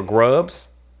that they were grubs,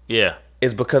 yeah.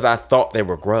 is because I thought they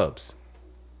were grubs.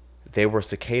 They were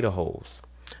cicada holes.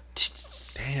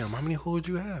 Damn, how many holes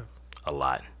you have? A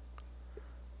lot.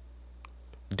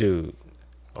 Dude,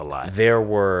 A lot. there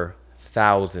were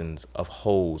thousands of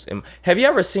holes. Have you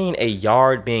ever seen a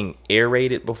yard being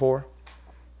aerated before?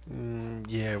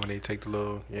 Yeah, when they take the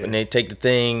little. Yeah. When they take the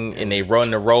thing and they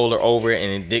run the roller over it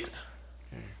and it digs.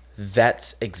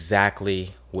 That's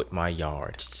exactly what my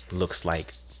yard looks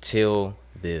like till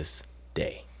this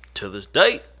day. To this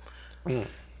day.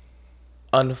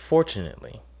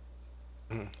 Unfortunately,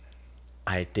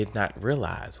 I did not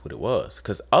realize what it was.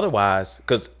 Because otherwise,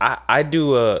 because I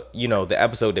do the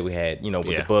episode that we had, with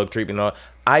Yeah. the bug treatment and all,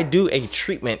 I do a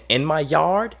treatment in my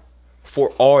yard for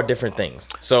all different things.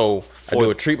 So I do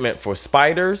a treatment for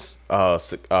spiders,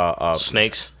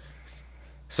 Snakes.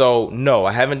 So no,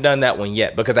 I haven't done that one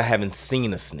yet because I haven't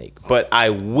seen a snake. But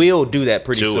I will do that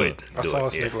pretty Do soon. it. I Do saw it,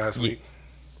 a snake yeah. last week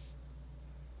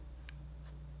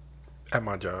at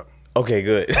my job. Okay,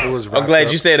 good. It was I'm wrapped glad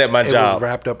up- you said at my It job. was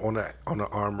wrapped up on the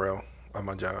arm rail at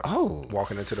my job. Oh.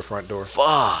 Walking into the front door.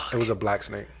 Fuck. It was a black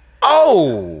snake.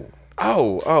 Oh,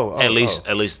 At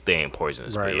least they ain't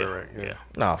poisonous. Right, but right. Yeah.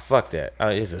 Nah, fuck that.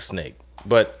 It's a snake.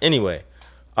 But anyway,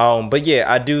 but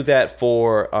yeah, I do that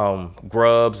for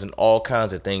grubs and all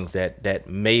kinds of things that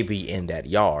may be in that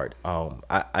yard.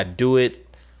 I do it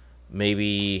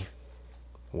maybe.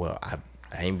 Well, I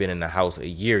ain't been in the house a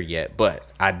year yet, but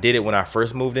I did it when I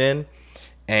first moved in,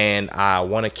 and I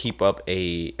want to keep up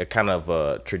a kind of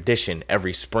a tradition.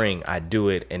 Every spring I do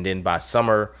it, and then by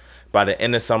the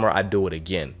end of summer I do it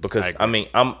again, because I mean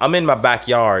I'm in my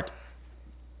backyard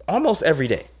almost every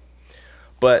day.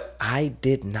 But I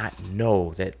did not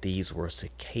know that these were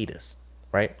cicadas,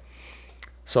 right?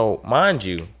 So mind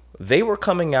you, they were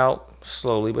coming out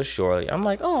slowly but surely. I'm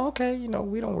like, oh, okay,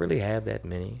 we don't really have that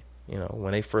many.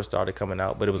 When they first started coming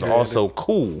out, but it was also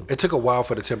cool. It took a while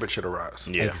for the temperature to rise.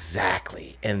 Yeah.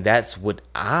 Exactly. And that's what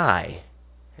I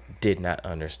did not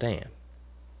understand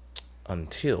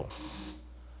until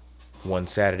one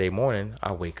Saturday morning,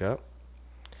 I wake up,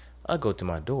 I go to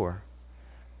my door,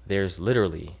 there's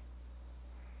literally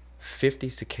 50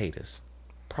 cicadas,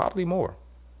 probably more,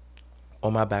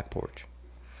 on my back porch.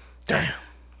 Damn.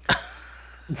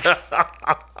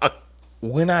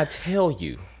 When I tell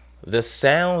you, the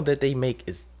sound that they make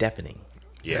is deafening.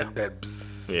 Yeah. That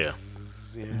bzzz,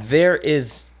 Yeah. There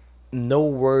is no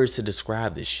words to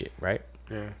describe this shit, right?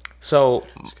 Yeah. So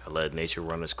Just gotta let nature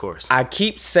run its course. I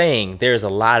keep saying there's a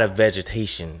lot of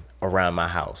vegetation around my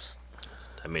house.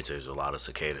 That means there's a lot of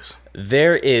cicadas.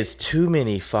 There is too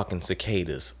many fucking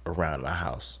cicadas around my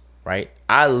house, right?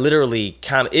 I literally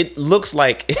it looks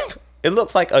like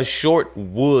a short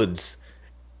woods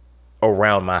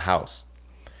around my house.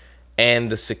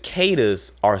 And the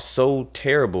cicadas are so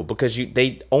terrible because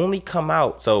they only come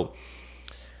out, so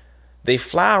they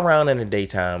fly around in the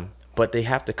daytime, but they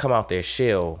have to come out their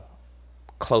shell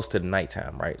close to the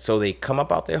nighttime, right? So they come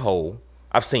up out their hole.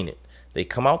 I've seen it. They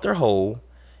come out their hole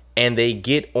and they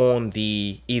get on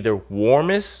the either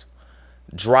warmest,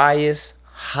 driest,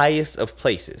 highest of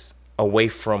places away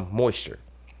from moisture.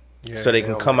 Yeah, so they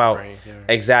can come out. Rain, yeah.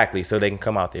 Exactly. So they can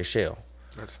come out their shell.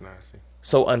 That's nasty.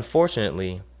 So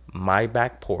unfortunately, my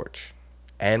back porch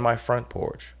and my front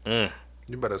porch,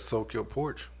 You better soak your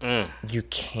porch. you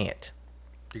can't.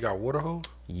 You got water hose?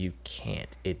 You can't.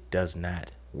 It does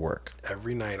not work.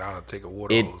 Every night I'll take a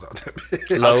water hose out that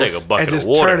bitch. I'll take a bucket and just of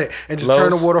water. turn it and just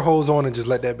turn the water hose on and just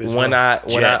let that bitch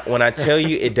run. When I tell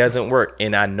you it doesn't work,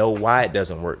 and I know why it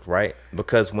doesn't work, right?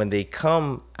 Because when they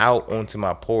come out onto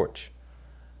my porch,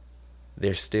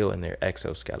 they're still in their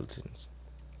exoskeletons.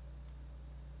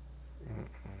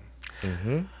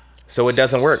 So it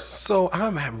doesn't work. So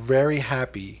I'm very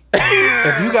happy.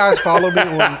 If you guys follow me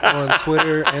on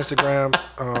Twitter, Instagram,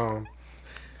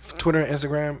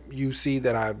 you see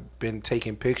that I've been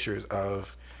taking pictures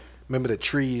of, remember the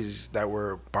trees that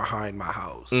were behind my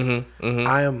house.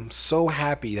 I am so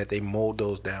happy that they mowed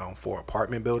those down for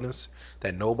apartment buildings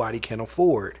that nobody can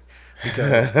afford,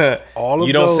 because all of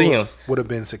You don't see those 'em. would have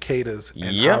been cicadas, and I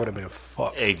Yep. would have been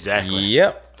fucked. Exactly.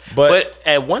 Yep. But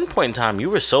at one point in time, you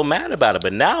were so mad about it,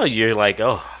 but now you're like,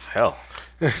 oh hell,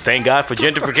 thank God for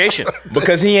gentrification.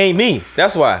 Because he ain't me.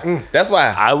 That's why. That's why.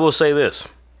 I will say this: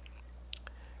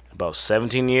 about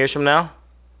 17 years from now,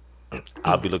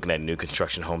 I'll be looking at new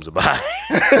construction homes to buy.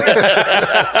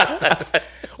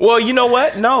 Well, you know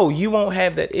what? No, you won't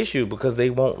have that issue because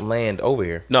they won't land over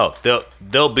here. No,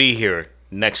 they'll be here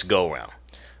next go round.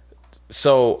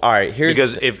 So, all right, here's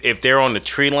Because if they're on the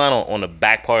tree line on the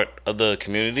back part of the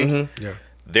community, Yeah.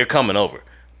 they're coming over.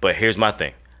 But here's my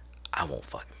thing: I won't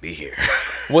fucking be here.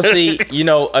 what's the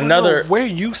another. No, where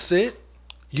you sit,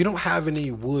 you don't have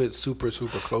any wood super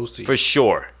close to you. For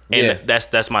sure. And Yeah.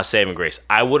 that's my saving grace.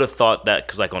 I would have thought that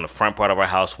because like on the front part of our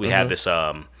house, we have this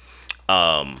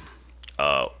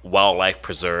wildlife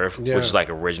preserve, Yeah. which is like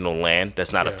original land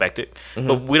that's not affected.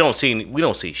 But we don't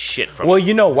see shit from Well, it.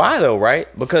 you know why though, right?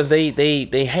 Because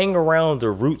they hang around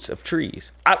the roots of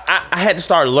trees. I had to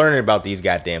start learning about these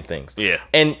goddamn things. Yeah.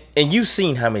 And you've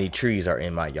seen how many trees are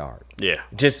in my yard. Yeah.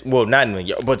 Just not in the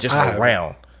yard, but just I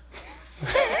around.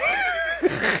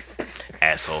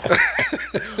 Asshole.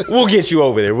 We'll get you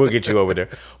over there.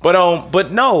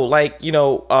 But no, like,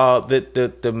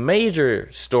 the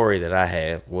major story that I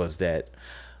had was that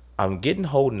I'm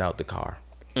holding out the car.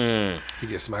 You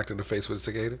get smacked in the face with a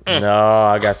cicada. No,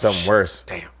 I got something worse.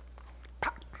 Damn.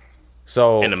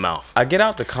 So In the mouth. I get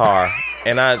out the car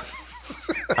and I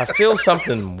feel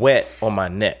something wet on my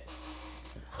neck.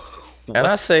 And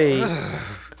I say,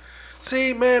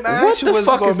 See, man, I What actually the was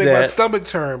fuck gonna is make my that? stomach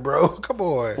turn, bro. Come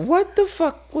on. what the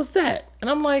fuck was that? And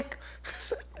I'm like,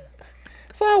 so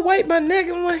I wipe my neck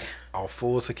and I'm like, All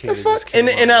full the cicada. fuck? just came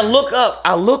And out.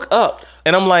 I look up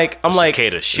And I'm like,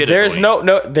 Cicada shit there's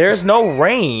there's no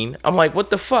rain. I'm like, what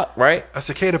the fuck, right? A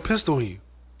cicada pissed on you.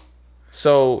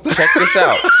 So check this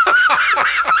out.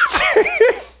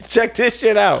 Check this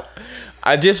shit out.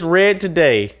 I just read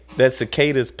today that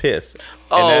cicadas piss.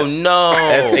 Oh no!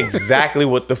 That's exactly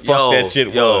what the fuck that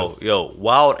shit was. Yo,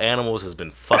 wild animals has been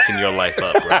fucking your life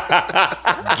up,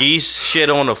 bro. Geese shit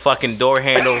on the fucking door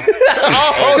handle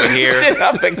over here. Shit,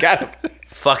 I forgot.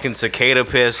 Fucking cicada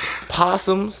piss.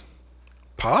 Possums.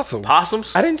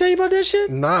 Possums? I didn't tell you about that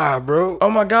shit? Nah, bro. Oh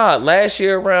my God. Last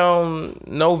year around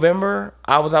November,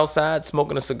 I was outside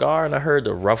smoking a cigar and I heard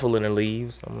the ruffle in the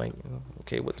leaves. I'm like,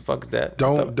 okay, what the fuck is that?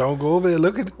 Don't go over there.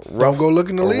 Don't go look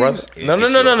in the leaves.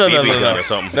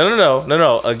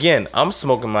 No. Again, I'm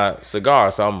smoking my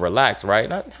cigar, so I'm relaxed, right?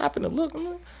 And I happen to look. I'm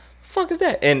like, the fuck is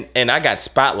that? And I got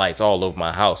spotlights all over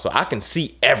my house, so I can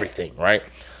see everything, right?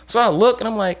 So I look and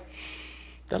I'm like,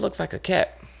 that looks like a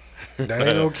cat. That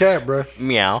ain't no cat, bro.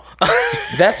 Meow.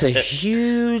 That's a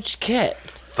huge cat.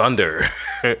 Thunder.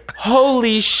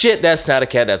 Holy shit, that's not a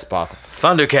cat, that's a possum.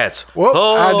 Thundercats. Well,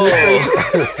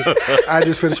 I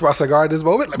just finished my cigar at this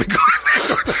moment. Let me go.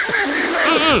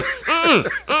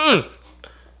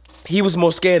 He was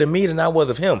more scared of me than I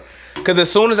was of him. Because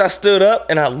as soon as I stood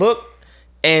up and I looked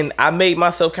and I made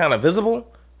myself kind of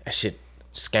visible, that shit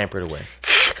scampered away.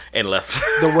 And left.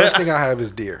 The worst thing I have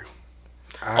is deer.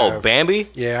 Bambi?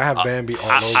 Yeah, I have Bambi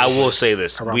all over. I will say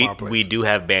this. We do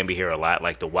have Bambi here a lot.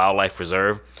 Like the wildlife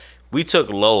preserve. We took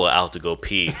Lola out to go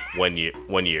pee one year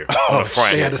on the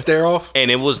front. They had to stare off? And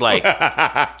it was like,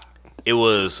 it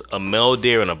was a male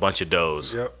deer and a bunch of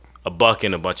does. Yep. A buck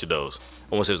and a bunch of does.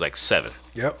 Almost it was like 7.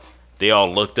 Yep. They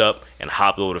all looked up and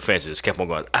hopped over the fence and just kept on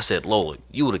going. I said, Lola,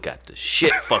 you would have got the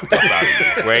shit fucked up out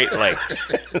of you, right? Like,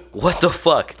 what the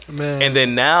fuck? Man. And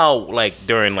then now, like,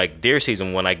 during, like, deer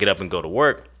season, when I get up and go to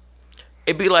work,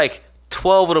 it'd be like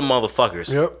 12 of them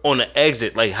motherfuckers on the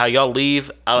exit, like how y'all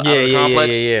leave out of the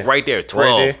complex, right there, 12,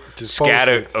 right there. Just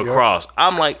scattered across.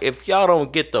 I'm like, if y'all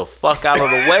don't get the fuck out of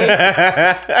the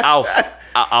way,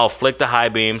 I'll flick the high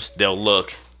beams. They'll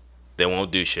look. They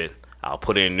won't do shit. I'll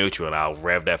put it in neutral and I'll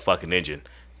rev that fucking engine,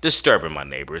 disturbing my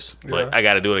neighbors. But I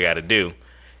got to do what I got to do.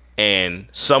 And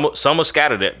some are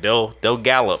scattered. They'll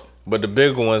gallop. But the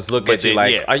big ones look at you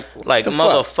like, like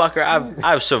motherfucker,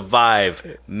 I've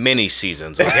survived many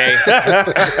seasons, okay?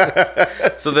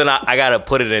 So then I gotta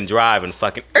put it in drive and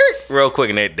fucking real quick,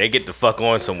 and they get the fuck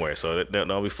on somewhere, so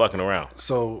they'll be fucking around.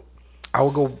 So I will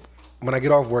go when I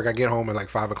get off work. I get home at like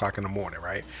 5 o'clock in the morning,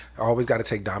 right? I always got to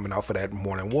take Diamond out for that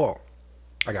morning walk.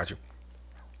 I got you.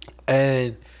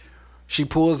 And she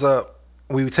pulls up.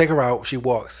 We take her out. She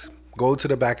walks, go to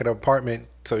the back of the apartment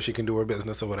so she can do her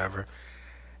business or whatever.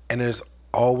 And there's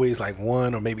always like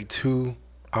 1 or maybe 2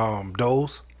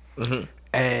 does. Mm-hmm.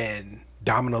 And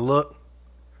Domina look,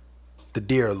 the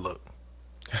deer look.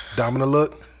 Domina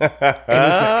look, and it's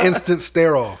an instant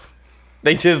stare off.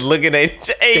 They just looking at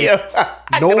you.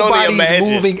 Nobody's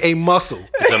moving a muscle.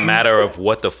 It's a matter of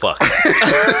what the fuck.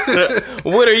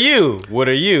 What are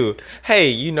you? Hey,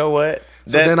 you know what?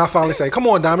 So then I finally say, come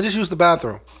on, Diamond, just use the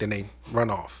bathroom. Then they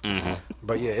run off. Mm-hmm.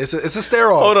 But yeah, it's a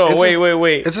stare off. Hold on,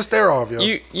 wait. It's a stare off, yo.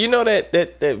 You know that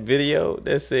video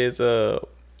that says,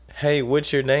 hey,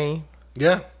 what's your name?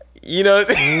 Yeah. You know,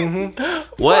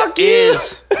 what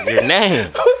is your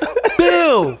name?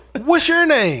 Bill, what's your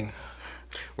name?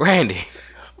 Randy.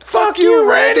 Fuck you,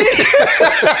 Randy.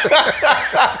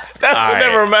 That's what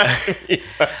never reminds me.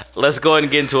 Let's go ahead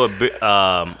and get into a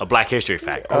Black History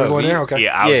fact. Are we going there? Okay.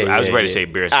 Yeah, I was ready to say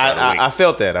beers. I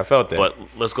felt that. But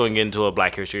let's go and get into a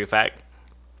Black History fact,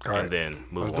 and then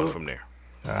move on from there.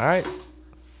 All right.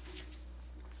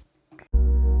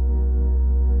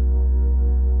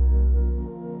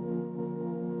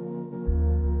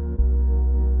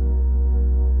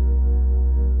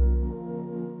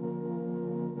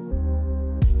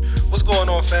 What's going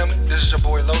on, family? This is your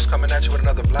boy Los coming at you with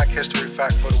another Black History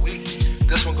fact for the week.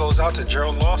 This one goes out to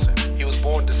Gerald Lawson. He was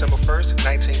born December 1st,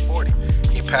 1940.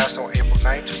 He passed on April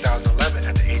 9, 2011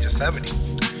 at the age of 70.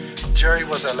 Jerry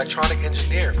was an electronic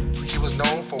engineer. He was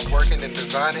known for working and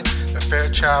designing the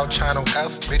Fairchild Channel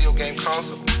F video game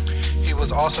console. He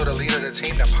was also the leader of the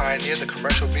team that pioneered the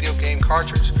commercial video game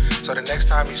cartridge. So the next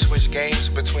time you switch games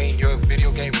between your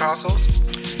video game consoles,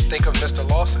 think of Mr.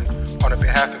 Lawson. On the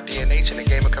behalf of DNH and the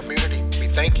gaming community, we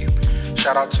thank you.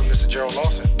 Shout out to Mr. Gerald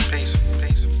Lawson. Peace.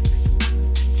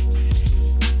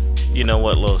 You know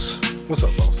what, Los? What's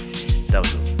up, Los? That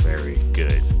was a very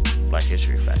good Black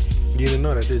History fact. You didn't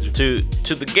know that, did you? To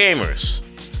the gamers,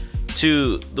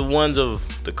 to the ones of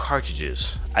the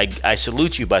cartridges I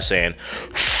salute you by saying,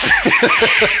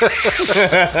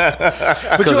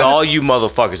 because all you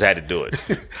motherfuckers had to do it.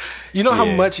 You know how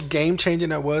much game changing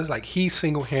that was? Like, he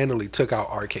single handedly took out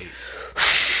arcades.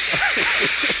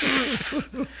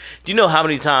 Do you know how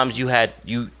many times you had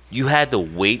to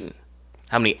wait?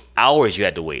 How many hours you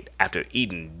had to wait after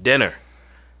eating dinner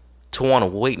to want to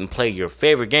wait and play your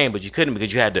favorite game, but you couldn't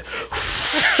because you had to.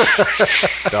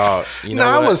 Dog, you know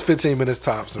Nah, what? I was 15 minutes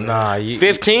tops. Man. Nah,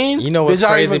 15? You know what's Did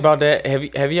y'all crazy even- about that?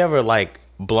 Have you ever like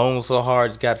blown so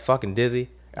hard you got fucking dizzy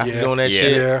after doing that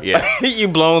shit? Yeah. You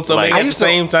blown so Like- many I at the used to-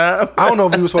 same time. I don't know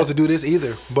if we were supposed to do this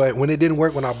either, but when it didn't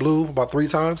work, when I blew about 3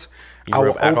 times, I would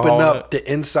rub alcohol open in up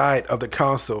the inside of the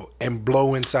console and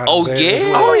blow inside. Oh of there yeah, as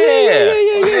well. oh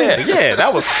yeah. Yeah,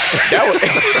 that was that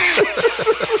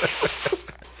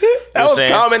was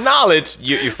saying? common knowledge.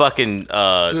 Your fucking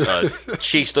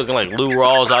cheeks looking like Lou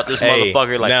Rawls out this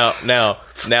motherfucker. Like now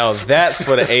that's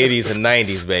for the 80s and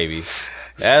 90s, baby.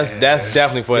 That's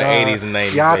definitely for the 80s and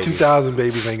 90s. Y'all baby. 2000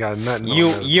 babies ain't got nothing. on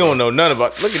us. You don't know nothing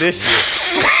about. Look at this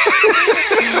shit.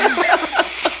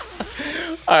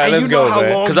 All right, And let's you know go, how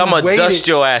man. long- because I'm gonna waited- dust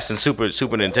your ass in Super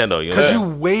Nintendo. You know? Because you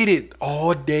waited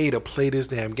all day to play this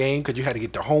damn game because you had to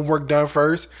get the homework done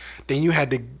first. Then you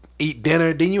had to eat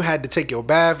dinner. Then you had to take your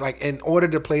bath, like, in order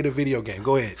to play the video game.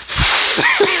 Go ahead.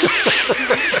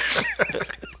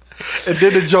 And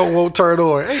then the joke won't turn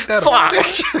on. Ain't that a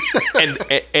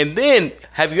bitch? and then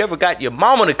have you ever got your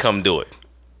mama to come do it?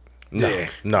 Yeah.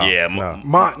 No, Yeah, no.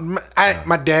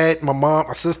 My dad, my mom,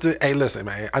 my sister. Hey, listen,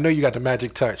 man. I know you got the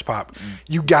magic touch, Pop.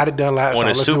 You got it done last On time. a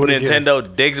Let's Super do it again.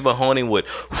 Nintendo, Diggs Mahoney would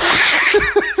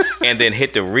and then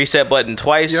hit the reset button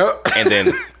twice, Yep. and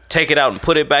then take it out and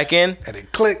put it back in, And then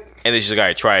click. and then she's like, "All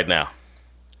right, try it now."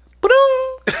 Ba-dum.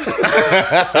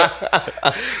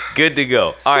 Good to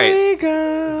go. All right.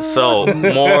 So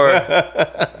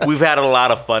we've had a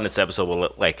lot of fun this episode.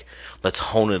 But like, let's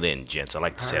hone it in, gents. I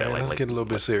like to say All that. right, Like, let's get a little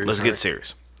bit serious. let's all get right?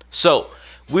 serious. So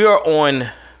we are on,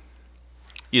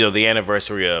 the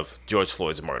anniversary of George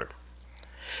Floyd's murder.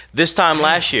 This time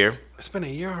last year, It's been a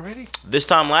year already.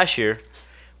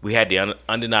 we had the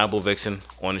undeniable Vixen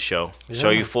on the show. Show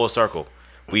you full circle.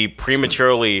 We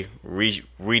prematurely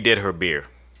redid her beer,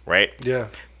 right? Yeah.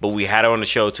 But we had her on the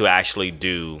show to actually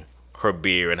do her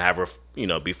beer and have her,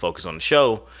 be focused on the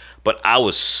show. But I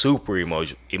was super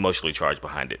emotionally charged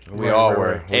behind it. We all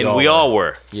were. We all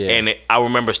were. Yeah. And I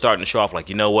remember starting the show off like,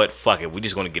 you know what? Fuck it. We're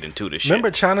just going to get into this shit. Remember,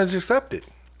 challenge accepted.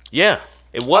 Yeah.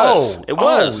 It was. It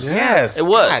was. Yes. It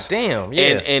was. God damn.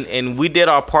 Yeah. And we did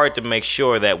our part to make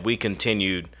sure that we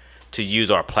continued to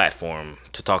use our platform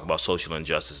to talk about social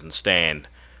injustice and stand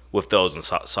with those in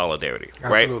solidarity.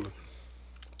 Right? Absolutely.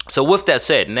 So with that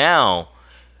said, now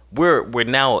we're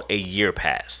now a year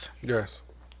past. Yes.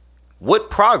 What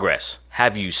progress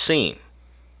have you seen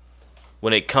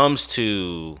when it comes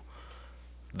to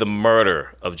the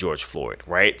murder of George Floyd,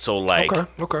 right? So like,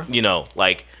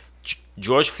 Okay.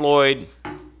 George Floyd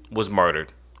was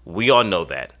murdered. We all know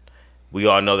that. We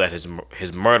all know that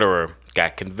his murderer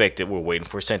got convicted. We're waiting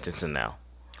for sentencing now.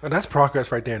 And that's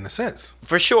progress right there in a sense.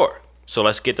 For sure. So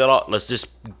let's get that off. Let's just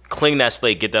clean that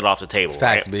slate, get that off the table.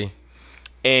 Facts, right? B.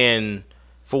 And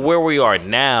for where we are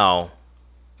now,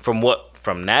 from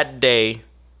that day,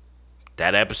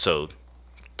 that episode,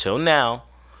 till now,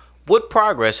 what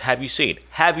progress have you seen?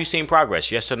 Have you seen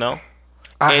progress? Yes or no?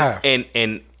 I have.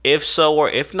 And if so or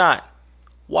if not,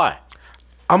 why?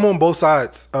 I'm on both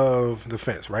sides of the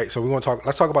fence, right? So let's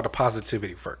talk about the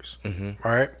positivity first.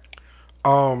 All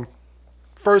right.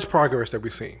 First progress that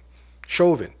we've seen.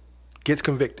 Chauvin gets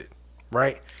convicted,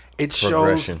 right? It shows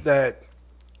Progression. that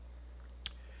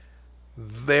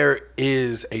there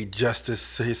is a justice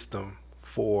system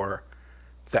for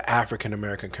the African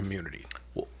American community.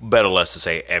 Well, better less to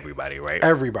say everybody, right?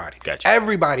 Everybody. Gotcha.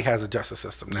 Everybody has a justice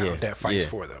system now Yeah, that fights yeah,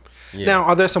 for them. yeah. Now,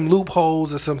 are there some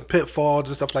loopholes and some pitfalls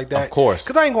and stuff like that? Of course.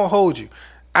 Because I ain't going to hold you.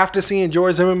 After seeing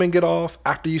George Zimmerman get off,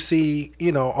 after you see,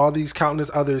 all these countless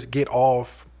others get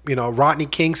off, Rodney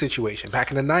King situation back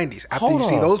in the 90s, after Hold you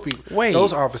see on. those people, Wait.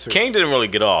 those officers. King didn't really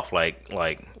get off,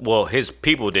 well, his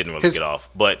people didn't really get off,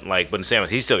 but in San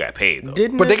he still got paid though.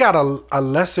 Didn't but they it- got a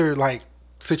lesser,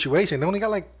 situation. They only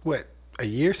got, a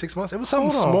year, 6 months? It was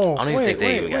something Hold on. small. I don't even think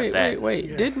they even got that.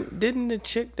 Wait. Didn't the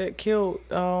chick that killed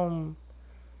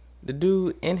the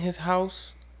dude in his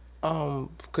house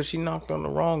because she knocked on the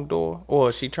wrong door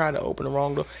or she tried to open the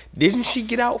wrong door? Didn't she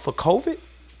get out for COVID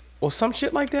or some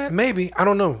shit like that? Maybe. I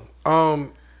don't know.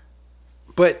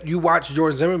 But you watch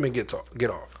George Zimmerman get off.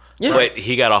 Yeah. But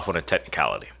he got off on a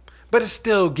technicality. But it's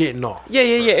still getting off. Yeah.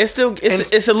 It's still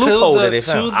it's a to loophole the- that they to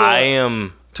found. the- I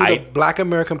am. To the I black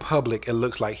American public, it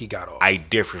looks like he got off. I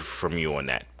differ from you on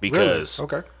that because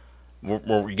okay,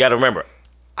 you got to remember,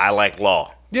 I like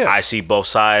law. Yeah. I see both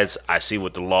sides. I see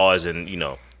what the law is in,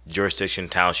 jurisdiction,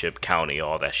 township, county,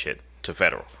 all that shit to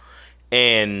federal.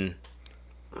 And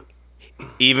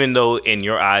even though in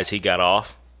your eyes he got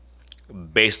off,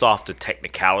 based off the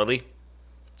technicality,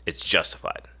 it's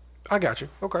justified. I got you.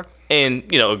 Okay. And,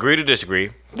 agree to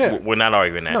disagree. Yeah. We're not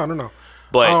arguing that. No.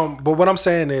 But but what I'm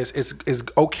saying is it's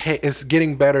okay. It's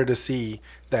getting better to see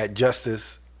that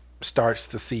justice starts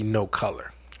to see no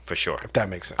color. For sure. If that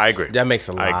makes sense. I agree. That makes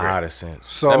a lot of sense.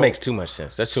 So, that makes too much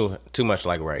sense. That's too much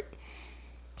like right.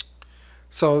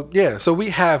 So, yeah. So we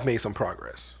have made some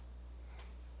progress.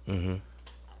 Mm-hmm.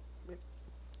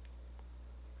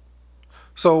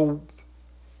 So...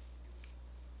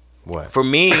 What? For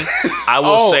me, I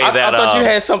will say that. I thought you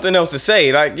had something else to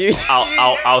say. Like you.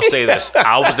 I'll say this.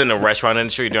 I was in the restaurant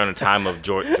industry during the time of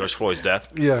George Floyd's death.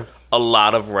 Yeah. A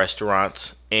lot of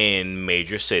restaurants in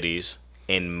major cities,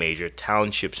 in major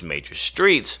townships, major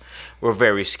streets were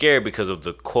very scared because of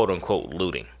the quote unquote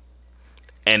looting,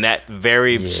 and that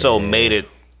so made it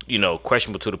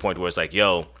questionable to the point where it's like,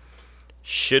 yo,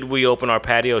 should we open our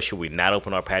patio? Should we not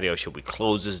open our patio? Should we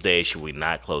close this day? Should we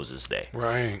not close this day?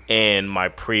 Right. And my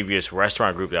previous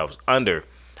restaurant group that I was under,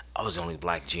 I was the only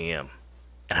black GM.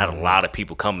 And I had a lot of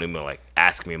people coming to me like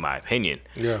asking me my opinion.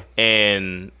 Yeah.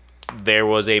 And there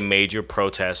was a major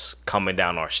protest coming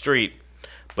down our street,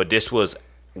 but this was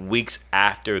weeks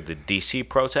after the DC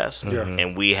protest. Yeah.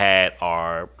 And we had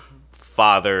our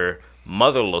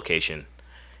mother location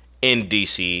in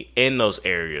DC in those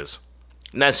areas.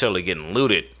 Not necessarily getting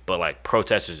looted, but like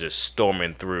protesters just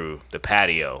storming through the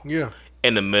patio. Yeah.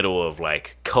 In the middle of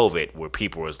like COVID, where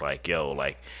people was like, yo,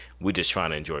 like, we just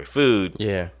trying to enjoy food.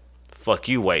 Yeah. Fuck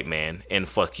you, white man, and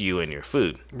fuck you and your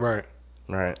food. Right.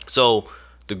 So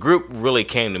the group really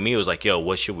came to me, was like, yo,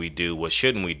 what should we do? What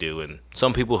shouldn't we do? And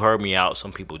some people heard me out,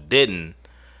 some people didn't.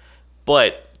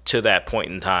 But to that point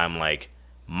in time, like,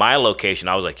 my location,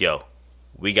 I was like, yo,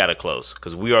 we got to close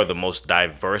because we are the most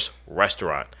diverse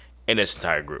restaurant in this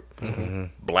entire group. Mm-hmm.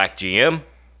 Black GM,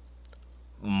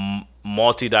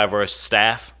 multi-diverse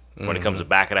staff when it comes to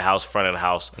back of the house, front of the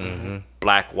house,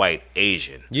 black, white,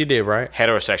 Asian. You did right.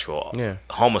 Heterosexual,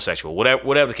 homosexual,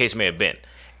 whatever the case may have been.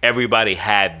 Everybody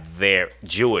had their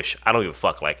Jewish. I don't give a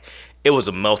fuck. Like, it was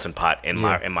a melting pot in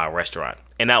my restaurant,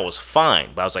 and that was fine.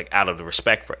 But I was like, out of the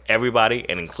respect for everybody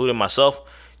and including myself,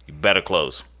 you better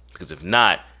close because if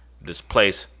not, this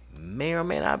place may or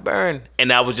may not burn.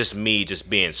 And that was just me just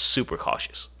being super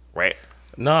cautious, right?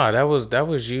 Nah, that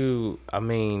was you, I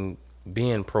mean,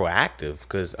 being proactive.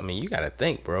 Because, I mean, you got to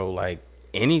think, bro. Like,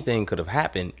 anything could have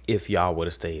happened if y'all would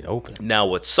have stayed open. Now,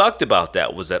 what sucked about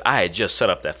that was that I had just set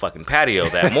up that fucking patio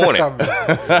that morning. And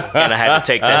I had to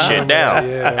take that shit down.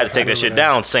 I had to take that shit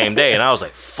down same day. And I was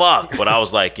like, fuck. But I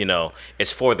was like,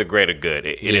 it's for the greater good.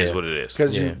 It is what it is.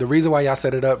 Because the reason why y'all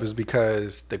set it up is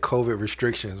because the COVID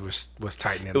restrictions was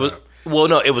tightening up. Well,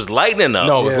 no, it was lightening up.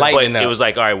 No, it was lightening up. It was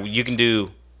like, all right, you can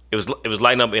do. It was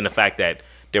lightening up in the fact that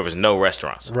there was no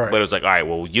restaurants. Right. But it was like, all right,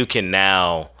 well, you can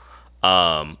now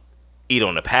eat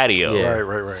on the patio. Yeah.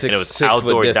 Right. And it was 6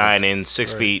 outdoor foot dining,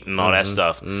 6 feet, and all that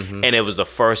stuff. And it was the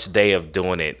first day of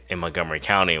doing it in Montgomery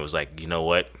County. It was like, you know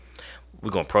what? We're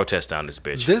gonna protest down this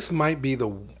bitch. This might be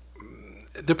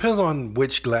it depends on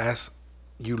which glass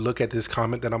you look at this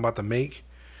comment that I'm about to make.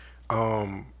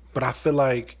 But I feel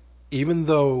like even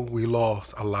though we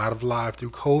lost a lot of lives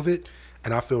through COVID,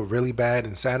 and I feel really bad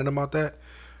and saddened about that,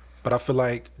 but I feel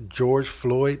like George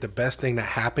Floyd, the best thing that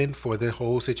happened for this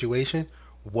whole situation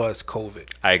was COVID.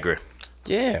 I agree.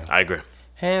 Yeah. I agree.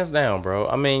 Hands down, bro.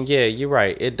 I mean, yeah, you're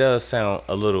right. It does sound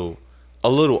a little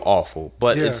awful,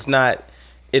 but it's not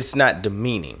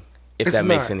demeaning, if that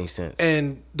makes any sense.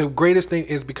 And the greatest thing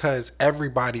is because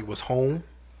everybody was home.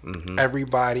 Mm-hmm.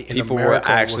 Everybody in People America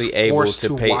were actually was able forced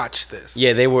to watch this.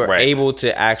 Yeah, they were able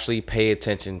to actually pay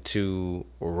attention to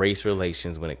race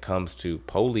relations when it comes to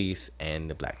police and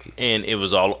the black people. And it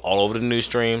was all over the news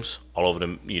streams, all over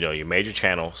the your major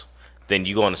channels. Then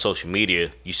you go on to social media,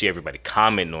 you see everybody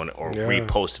commenting on it or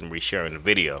reposting, resharing the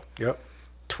video. Yep.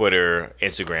 Twitter,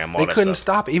 Instagram, all that stuff. They couldn't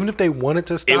stop it. Even if they wanted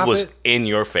to stop it. It was in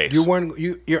your face.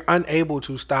 You're unable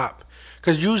to stop.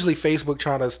 Because usually Facebook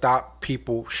trying to stop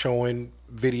people showing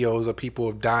videos of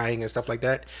people dying and stuff like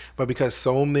that. But because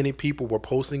so many people were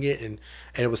posting it and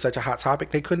it was such a hot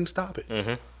topic, they couldn't stop it.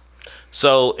 Mm-hmm.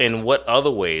 So in what other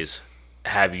ways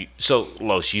have you... So,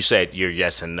 Los, you said your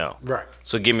yes and no. Right.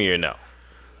 So give me your no.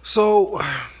 So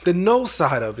the no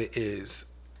side of it is...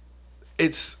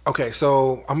 It's... Okay,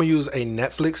 so I'm going to use a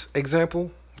Netflix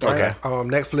example. Right? Okay.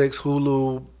 Netflix,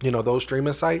 Hulu, those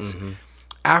streaming sites. Mm-hmm.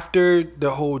 after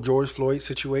the whole George Floyd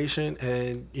situation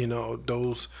and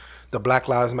the Black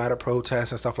Lives Matter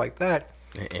protests and stuff like that,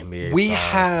 NBA we stars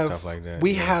have and stuff like that.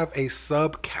 we have a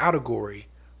subcategory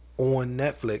on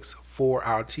Netflix for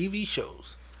our TV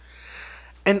shows.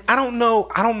 And I don't know,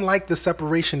 I don't like the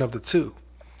separation of the two.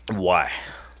 Why?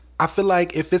 I feel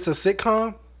like if it's a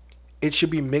sitcom, it should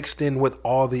be mixed in with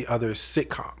all the other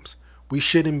sitcoms. We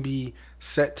shouldn't be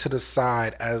set to the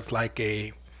side as like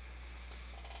a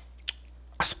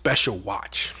special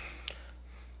watch.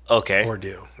 Okay.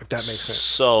 Ordeal, if that makes sense.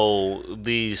 So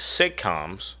these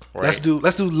sitcoms, right?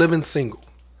 Let's do Living Single,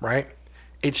 right?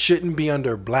 It shouldn't be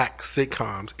under black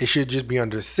sitcoms. It should just be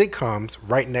under sitcoms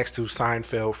right next to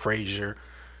Seinfeld, Frasier,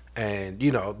 and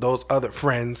those other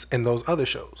Friends and those other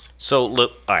shows. So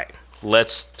look, all right.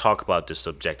 Let's talk about this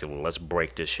subjectively. Let's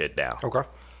break this shit down. Okay.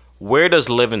 Where does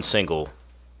Living Single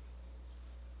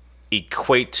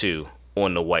equate to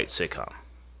on the white sitcom?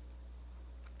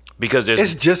 Because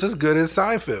it's just as good as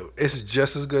Seinfeld. It's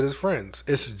just as good as Friends.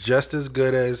 It's just as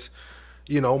good as,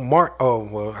 Martin. Oh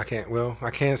well,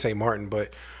 I can't say Martin,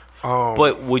 but.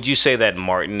 But would you say that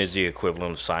Martin is the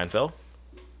equivalent of Seinfeld?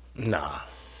 Nah.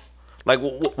 Like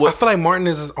I feel like Martin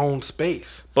is his own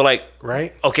space. But like,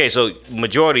 right? Okay, so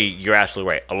majority, you're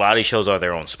absolutely right. A lot of these shows are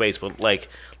their own space, but like,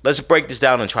 let's break this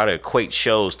down and try to equate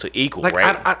shows to equal, like,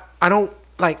 right? I don't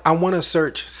like. I want to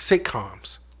search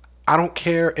sitcoms. I don't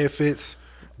care if it's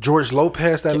George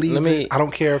Lopez that leads it. I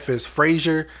don't care if it's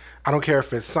Frasier. I don't care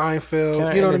if it's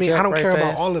Seinfeld. You know what I mean? I don't care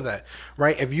about all of that,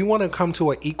 right? If you want to come to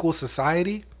an equal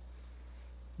society,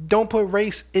 don't put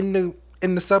race in the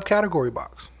subcategory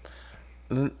box.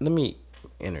 Let me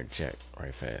interject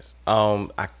right fast. I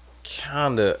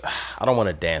don't want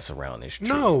to dance around this. Tree,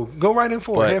 no, go right in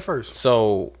for it head first.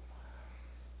 So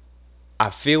I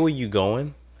feel where you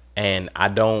going, and I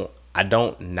don't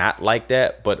not like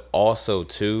that, but also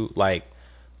too, like,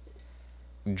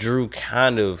 Drew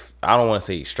kind of, I don't want to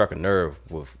say he struck a nerve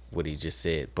with what he just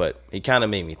said, but he kind of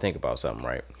made me think about something,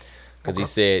 right? Because he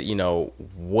said,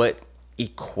 what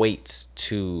equates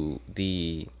to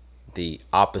the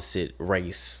opposite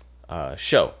race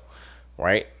show,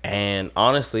 right? And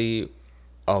honestly,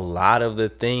 a lot of the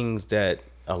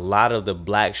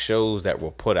black shows that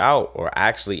were put out are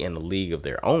actually in a league of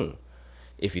their own,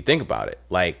 if you think about it.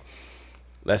 Like,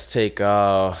 let's take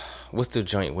what's the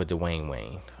joint with Dwayne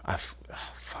Wayne?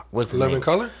 What's the Living name?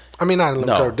 Color? I mean, not Living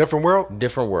Color. Different World.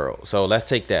 Different World. So let's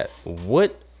take that.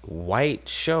 What white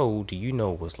show do you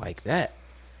know was like that?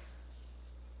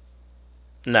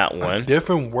 Not one. A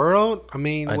Different World. I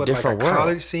mean, A what, Different like a World.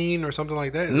 college scene or something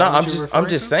like that? Is No, that I'm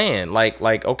just saying,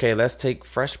 like, okay, let's take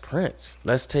Fresh Prince.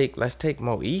 Let's take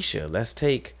Moesha. Let's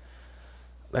take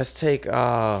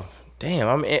damn,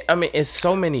 I mean it's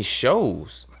so many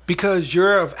shows. Because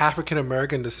you're of African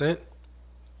American descent,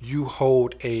 you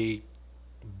hold a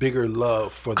bigger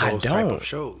love for those type of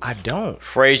shows. I don't.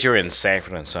 Frasier and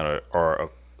Sanford and Son are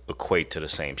equate to the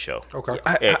same show. Okay.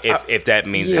 If that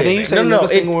means And then you say No, Living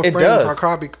Single and Friends does.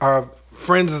 are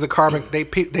Friends is a carbon.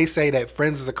 They say that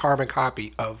Friends is a carbon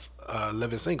copy of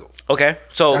Living Single. Okay,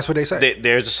 so that's what they say.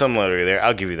 There's a similarity there.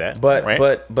 I'll give you that. But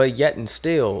right? but yet and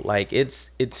still, like,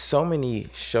 it's so many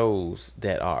shows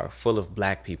that are full of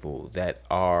black people that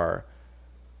are,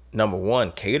 number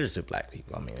one, caters to black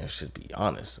people. I mean, let's just be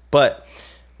honest. But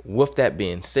with that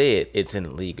being said, it's in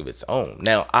a league of its own.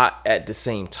 Now, at the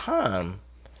same time,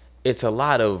 it's a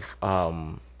lot of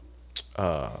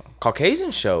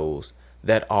Caucasian shows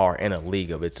that are in a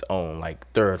league of its own, like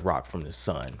Third Rock from the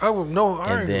Sun. Oh no,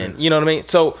 and then you know what I mean.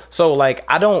 So like,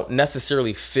 I don't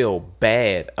necessarily feel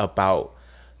bad about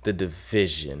the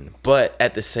division, but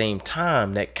at the same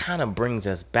time, that kind of brings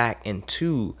us back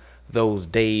into those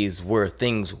days where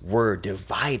things were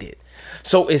divided.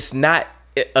 So it's not,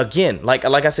 again, like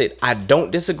I said, I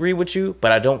don't disagree with you,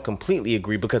 but I don't completely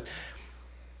agree, because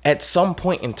at some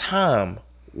point in time,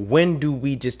 when do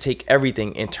we just take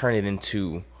everything and turn it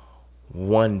into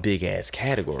one big ass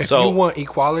category? If you want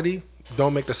equality,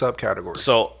 don't make the subcategory.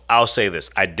 So I'll say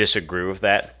this: I disagree with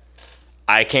that.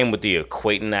 I came with the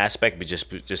equating aspect, but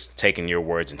just taking your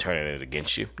words and turning it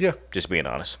against you. Yeah, just being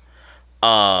honest.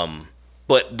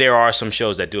 But there are some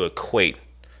shows that do equate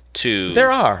to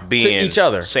being to each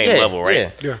other, same level,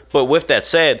 right? Yeah. But with that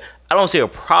said, I don't see a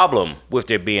problem with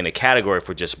there being a category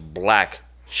for just black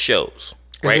shows.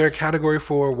 Right? Is there a category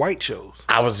for white shows?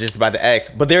 I was just about to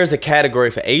ask, but there is a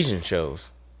category for Asian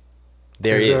shows.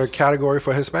 Is there a category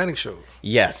for Hispanic shows?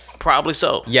 Yes, probably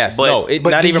so. Yes, but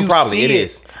not even probably. It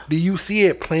is. Do you see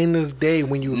it plain as day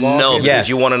when you log in? No, because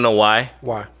you want to know why?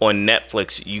 Why? On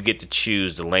Netflix, you get to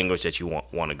choose the language that you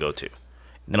want to go to.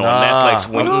 And on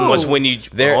Netflix, when you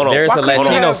there's a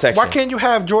Latino section. Why can't you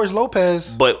have George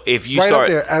Lopez? But if you right start up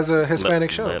there as a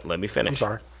Hispanic show, let me finish. I'm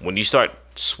sorry. When you start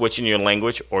switching your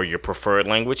language or your preferred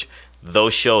language,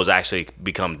 those shows actually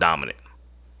become dominant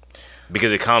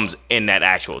because it comes in that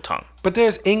actual tongue. But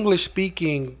there's English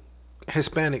speaking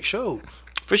Hispanic shows,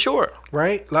 For sure.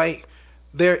 right? Like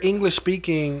they're English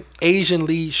speaking Asian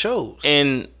lead shows.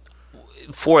 And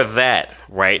for that,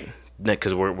 right?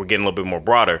 Because we're getting a little bit more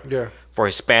broader. Yeah. For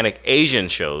Hispanic Asian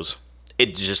shows,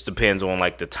 it just depends on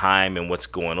like the time and what's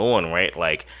going on, right?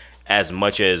 Like as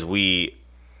much as we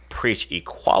preach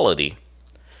equality,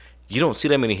 you don't see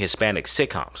that many Hispanic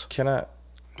sitcoms. Can I?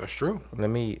 That's true. Let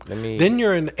me. Then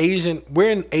you're in Asian.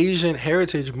 We're in Asian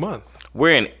Heritage Month.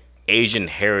 We're in Asian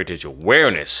Heritage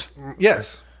Awareness,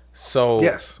 Yes. So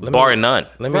Yes. bar none.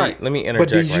 Let me Right. let me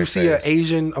interject. But did you right see an fast.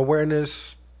 Asian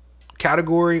awareness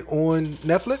category on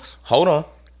Netflix? Hold on.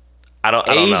 I don't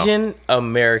know. Asian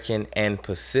American and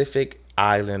Pacific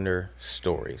Islander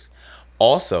stories.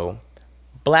 Also,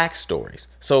 black stories.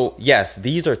 So, yes,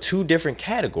 these are two different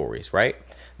categories, right?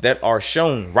 That are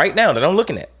shown right now that I'm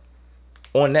looking at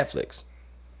on Netflix.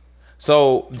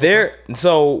 So there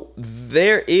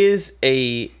is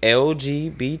a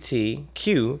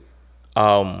LGBTQ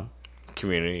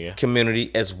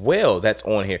community as well that's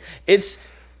on here. It's,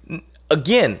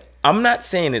 again, I'm not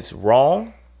saying it's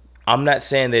wrong. I'm not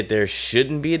saying that there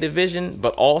shouldn't be a division,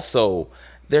 but also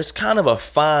there's kind of a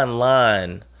fine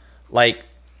line. Like,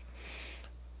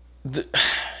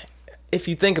 if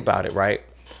you think about it, right?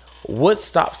 What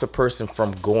stops a person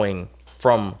from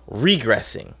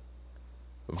regressing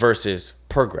versus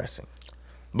progressing?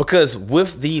 Because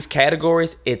with these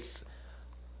categories, it's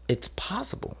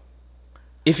possible.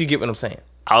 If you get what I'm saying.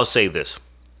 I'll say this.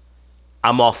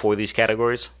 I'm all for these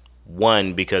categories.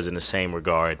 One, because in the same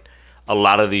regard, a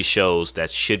lot of these shows that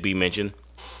should be mentioned,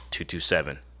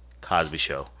 227, Cosby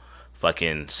Show,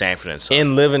 fucking Sanford and Son,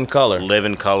 In Living Color.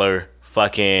 Living Color,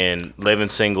 fucking Living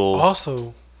Single,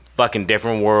 Also, fucking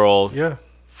Different World, yeah,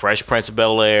 Fresh Prince of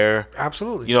Bel-Air,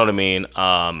 absolutely. you know what I mean?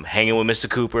 Hanging with Mr.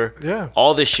 Cooper, Yeah.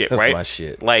 all this shit, That's right? my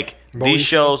shit. Like Moesha, these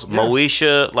shows, yeah.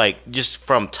 Moesha, like just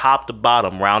from top to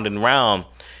bottom, round and round,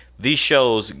 these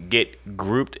shows get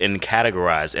grouped and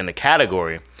categorized in a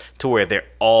category to where they're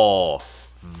all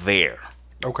there.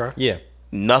 Okay. Yeah.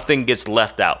 Nothing gets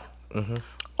left out.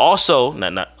 Also,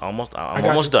 I'm almost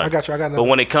done. I got you. I got But another.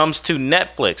 when it comes to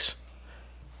Netflix,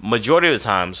 majority of the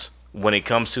times, when it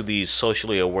comes to these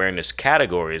socially awareness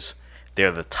categories,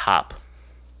 they're the top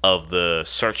of the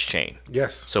search chain.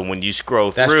 Yes. So when you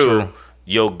scroll That's through, true.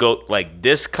 you'll go like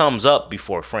this comes up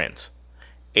before Friends.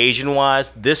 Asian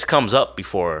wise, this comes up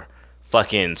before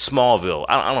fucking Smallville.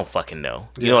 I don't fucking know.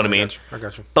 You know what I mean? I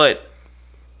got you. But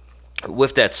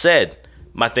with that said,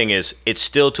 my thing is, it's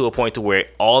still to a point to where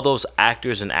all those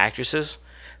actors and actresses,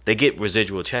 they get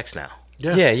residual checks now.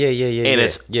 Yeah. Yeah. And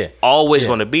it's always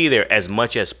going to be there as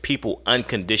much as people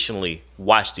unconditionally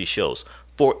watch these shows.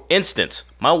 For instance,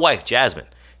 my wife, Jasmine,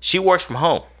 she works from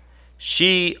home.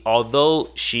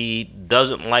 Although she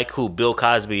doesn't like who Bill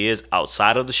Cosby is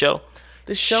outside of the show,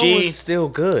 The show is still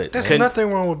good. There's man.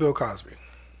 nothing wrong with Bill Cosby.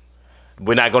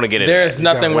 we're not going to get into There's that.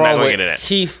 nothing We're not wrong gonna with get into that.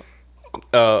 Heath.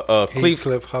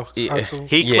 Heathcliff Huxtable.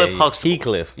 Heathcliff Huxtable.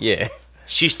 Heathcliff, yeah.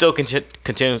 She still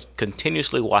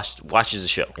continuously watches the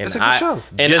show. It's a good show.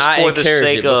 And Just I for the encourage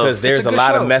sake it of- because there's It's a a good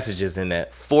lot show. of messages in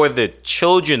that. For the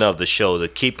children of the show to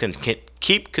keep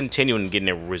continuing getting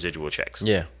their residual checks.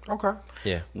 Yeah, Okay.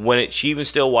 yeah. She even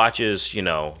still watches,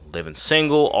 Living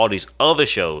Single, all these other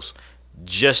shows,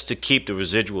 just to keep the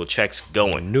residual checks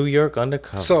going. New York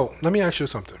Undercover. So let me ask you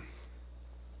something.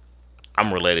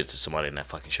 I'm related to somebody in that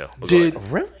fucking show. But go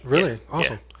ahead. Really? Yeah,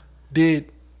 Awesome.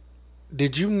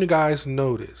 Did you guys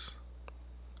notice?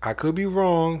 I could be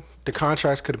wrong. The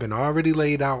contracts could have been already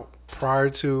laid out prior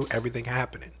to everything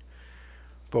happening.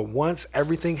 But once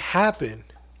everything happened,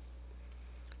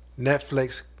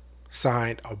 Netflix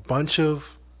signed a bunch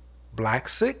of black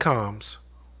sitcoms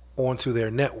onto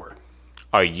their network.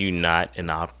 Are you not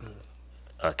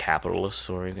a capitalist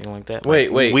or anything like that?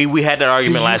 Wait. We had that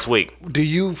argument last week. Do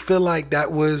you feel like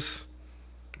that was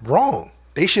wrong?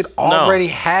 They should already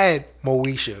had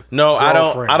Moesha. No, I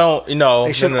Girlfriends. don't. No,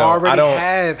 They should no, already I don't.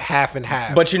 have half and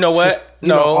half. But you know what? It's just,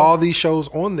 No. all these shows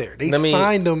on there. They Let me-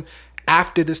 signed them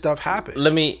after this stuff happened.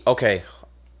 Let me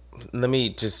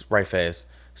just write fast.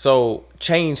 So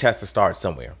change has to start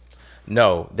somewhere.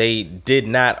 No, they did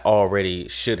not already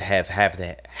should have had.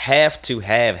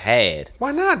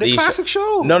 Why not? They're these classic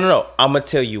shows. No. I'm gonna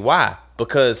tell you why.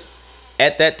 Because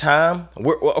at that time,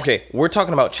 we're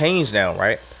talking about change now,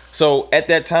 right? So at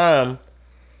that time,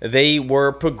 they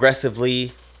were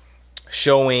progressively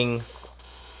showing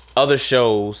other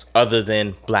shows other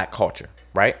than black culture,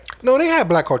 right? No, they had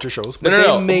black culture shows, but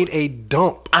No. they made a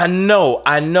dump. I know,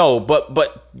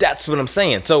 but that's what I'm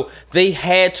saying. So they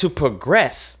had to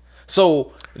progress.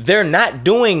 So they're not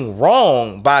doing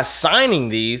wrong by signing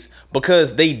these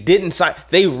because they didn't sign.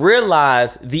 They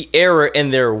realized the error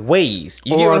in their ways.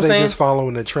 You get Or what are I'm they saying? just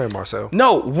following the trend, Marcel?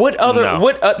 No. What other?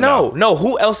 No. No.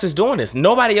 Who else is doing this?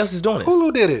 Nobody else is doing this.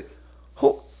 Hulu did it.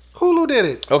 Who? Hulu did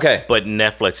it. Okay. But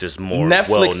Netflix is more Netflix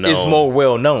well-known is more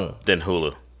well known. than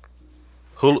Hulu.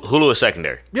 Hulu is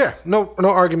secondary. Yeah, no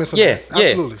arguments on Yeah, that.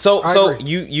 Absolutely. So I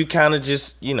agree. you kind of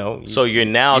just So you're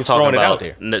now you're talking throwing it about.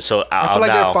 out there. So I I'll feel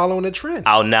like now, they're following the trend.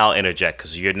 I'll now interject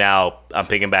because you're now. I'm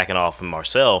piggybacking off from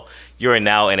Marcel. You're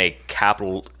now in a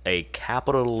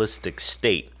capitalistic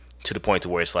state to the point to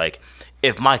where it's like,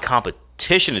 if my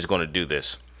competition is going to do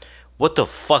this, what the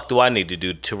fuck do I need to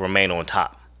do to remain on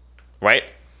top, right?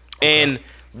 Okay. And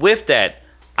with that,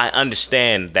 I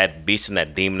understand that beast and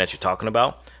that demon that you're talking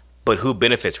about, but who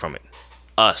benefits from it?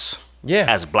 Us. Yeah.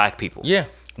 As black people. Yeah.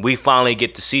 We finally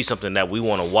get to see something that we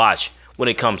want to watch when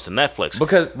it comes to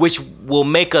Netflix, which will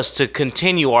make us to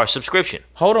continue our subscription.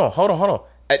 Hold on.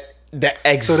 That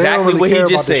exactly So they don't really what care he about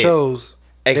just the said. shows.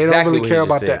 They don't Exactly really what care he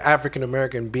just about said. the African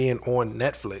American being on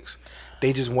Netflix.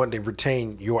 They just want to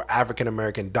retain your African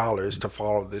American dollars to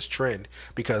follow this trend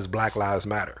because Black Lives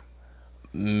Matter.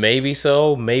 Maybe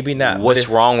so, maybe not. What's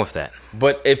wrong with that?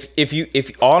 But if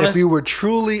honest, If you were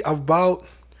truly about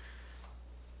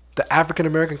the African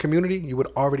American community, you would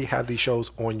already have these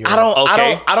shows on your. I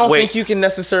don't Wait. think you can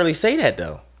necessarily say that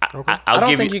though. I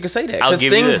don't think you can say that I'll because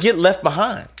give you things this. get left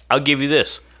behind. I'll give you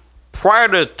this.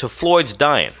 Prior to Floyd's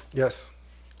dying, Yes.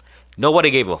 nobody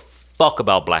gave a fuck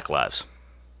about Black lives.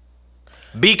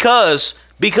 Because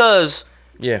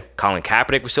Yeah. Colin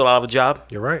Kaepernick was still out of a job.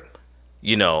 You're right.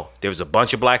 You know, there was a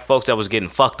bunch of black folks that was getting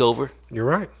fucked over. You're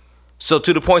right. So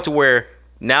to the point to where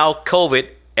now COVID,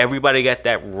 everybody got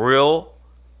that real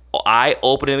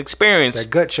eye-opening experience. That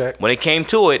gut check. When it came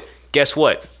to it, guess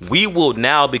what? We will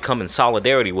now become in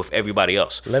solidarity with everybody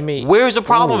else. Where's the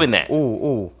problem in that?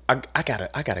 I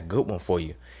got a good one for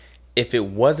you. If it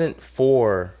wasn't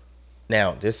for,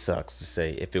 now this sucks to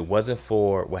say, if it wasn't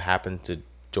for what happened to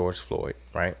George Floyd,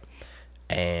 right?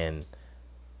 And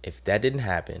if that didn't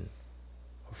happen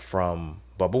from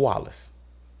Bubba Wallace,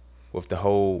 with the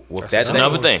whole That's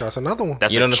another thing. That's another one.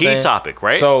 That's You know a what I'm key saying? topic,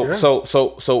 right? So Yeah.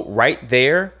 so right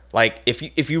there, like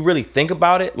if you really think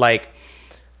about it, like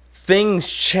things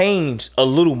changed a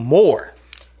little more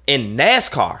in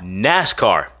NASCAR.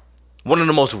 NASCAR, one of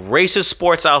the most racist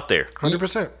sports out there.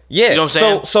 100%. Yeah. You know what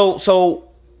I'm saying? So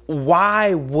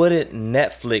why wouldn't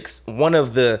Netflix, one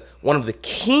of the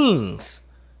kings,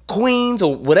 queens,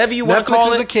 or whatever you want to call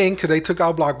Netflix is a it? king because they took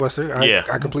out Blockbuster.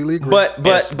 I completely agree. But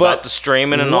It's about the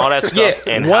streaming and all that stuff.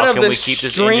 Yeah, and one how of can the we keep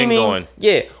this streaming, engine going?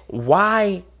 Yeah,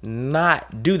 why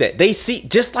not do that? They see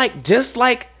just like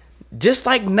NASCAR.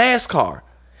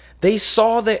 They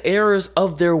saw the errors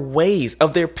of their ways,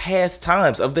 of their past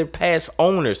times, of their past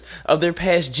owners, of their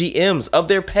past GMs, of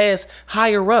their past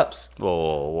higher ups.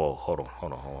 Whoa, hold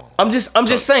on. I'm just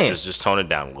saying. Just tone it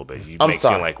down a little bit. You I'm make it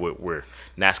sorry. seem like we're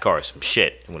NASCAR is some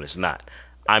shit when it's not.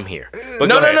 I'm here. But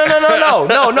No. go ahead.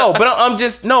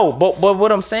 But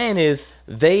what I'm saying is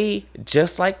they,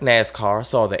 just like NASCAR,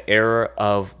 saw the error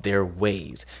of their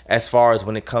ways as far as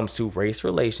when it comes to race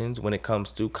relations, when it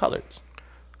comes to colors.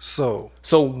 So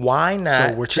why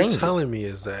not? So what you're change it? telling me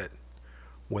is that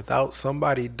without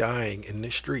somebody dying in the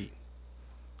street,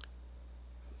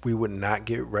 we would not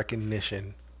get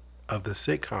recognition of the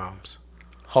sitcoms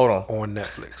Hold on. on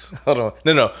Netflix. Hold on.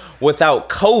 No. Without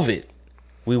COVID,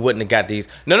 we wouldn't have got these.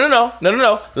 No.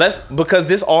 Because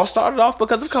this all started off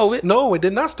because of COVID. No, it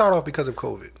did not start off because of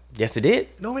COVID. Yes, it did.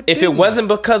 No, it If it didn't. wasn't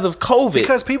because of COVID,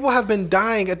 Because people have been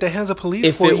dying at the hands of police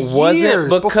if for it wasn't years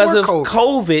because of before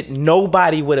COVID,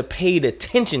 nobody would have paid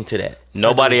attention to that.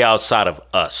 Nobody outside of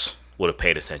us would have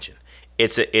paid attention.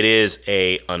 It is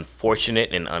a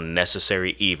unfortunate and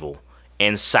unnecessary evil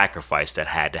and sacrifice that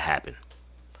had to happen.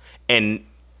 And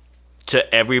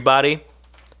to everybody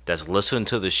that's listening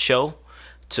to the show,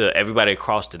 to everybody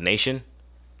across the nation,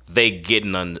 they get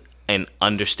and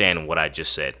understand what I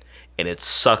just said. And it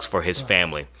sucks for his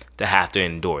family to have to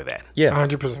endure that. Yeah.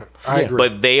 100%. I agree.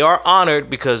 But they are honored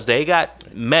because they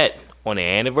got met on the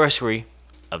anniversary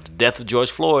of the death of George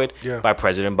Floyd by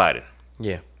President Biden.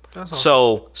 Yeah. That's all.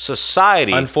 So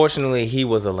society, Unfortunately, he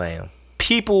was a lamb.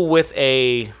 people with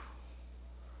a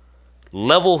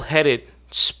level-headed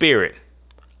spirit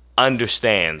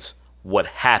understands what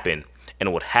happened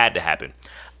and what had to happen.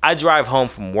 I drive home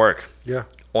from work Yeah.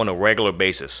 on a regular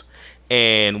basis,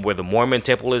 and where the Mormon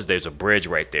temple is, there's a bridge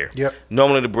right there. Yep.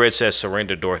 Normally the bridge says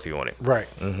 "Surrender Dorothy" on it. Right.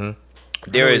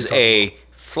 There is a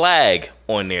flag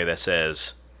on there that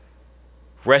says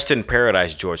 "Rest in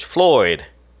Paradise, George Floyd.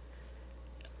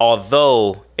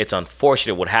 Although it's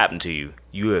unfortunate what happened to you,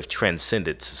 you have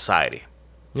transcended society."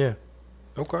 Yeah.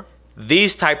 Okay.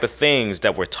 These type of things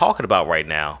that we're talking about right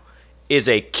now is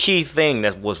a key thing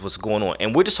that was what's going on,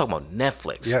 and we're just talking about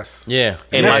Netflix. Yes. Yeah.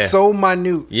 And And that's so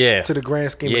minute Yeah. to the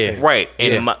grand scheme Yeah. of things. Right.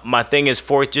 And Yeah. my thing is,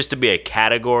 for it just to be a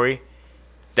category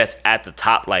that's at the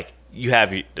top, like you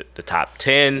have the top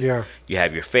 10, Yeah. you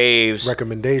have your faves,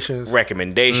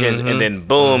 Recommendations. and then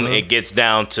boom, it gets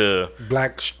down to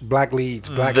Black leads.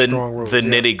 Black the strong rules. the Yeah.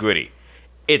 nitty gritty.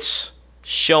 It's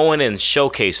showing and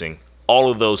showcasing all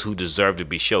of those who deserve to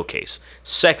be showcased.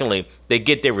 Secondly, they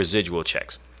get their residual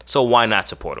checks. So why not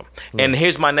support them? And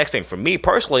here's my next thing. For me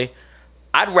personally,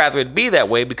 I'd rather it be that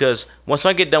way because once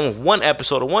I get done with one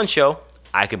episode of one show,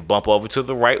 I can bump over to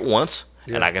the right once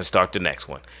and I can start the next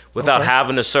one without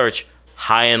having to search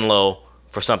high and low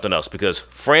for something else. Because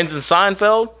Friends and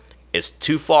Seinfeld is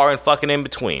too far and fucking in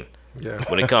between. Yeah.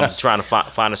 When it comes to trying to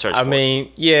find a search. I for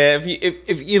mean, yeah,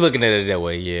 if you're looking at it that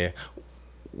way, yeah,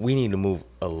 we need to move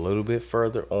a little bit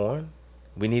further on.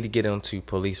 We need to get into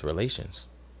police relations.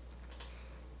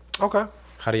 Okay.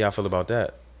 How do y'all feel about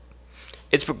that?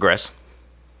 it's progressed.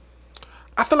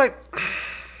 I feel like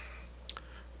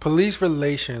police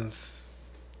relations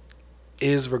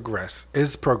is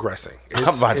progressing. I'm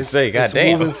about to say, goddamn.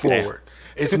 It's moving forward.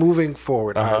 It's moving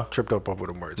forward. I tripped up over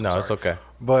the words. I'm No, sorry. it's okay.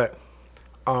 But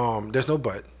there's no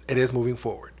but. It is moving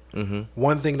forward.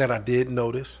 One thing that I did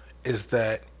notice is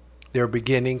that they're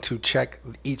beginning to check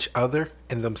each other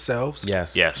and themselves.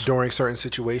 Yes. Yes. During certain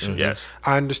situations. Yes.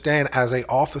 I understand as a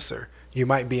officer, you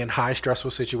might be in high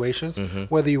stressful situations,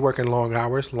 whether you work in long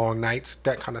hours, long nights,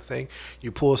 that kind of thing.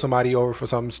 You pull somebody over for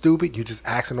something stupid, you just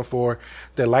asking them for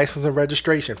their license and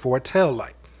registration for a tail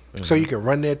light, so you can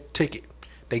run their ticket.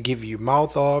 They give you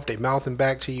mouth off, they mouthing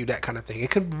back to you, that kind of thing. It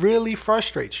can really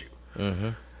frustrate you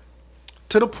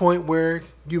to the point where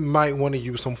you might want to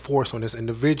use some force on this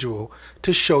individual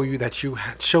to show you that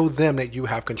show them that you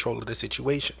have control of the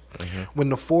situation. When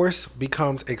the force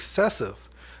becomes excessive,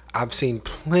 I've seen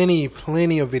plenty of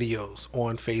videos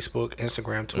on Facebook,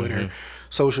 Instagram, Twitter,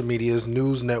 social medias,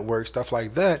 news networks, stuff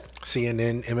like that,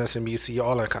 CNN, MSNBC,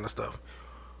 all that kind of stuff,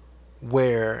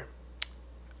 where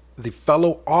the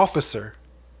fellow officer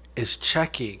is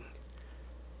checking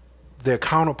their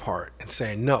counterpart and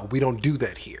saying, no, we don't do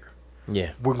that here.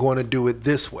 Yeah. We're going to do it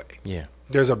this way. Yeah.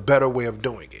 There's a better way of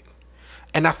doing it.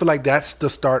 And I feel like that's the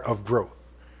start of growth,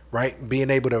 right? Being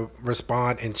able to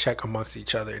respond and check amongst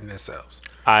each other and themselves.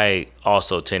 I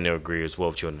also tend to agree as well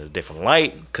with you in a different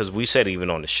light because we said even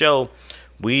on the show,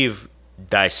 we've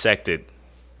dissected,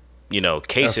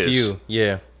 cases A few.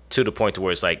 Yeah. to the point to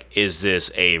where it's like, is this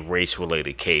a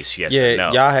race-related case? Yes Yeah. or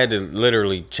no? Y'all had to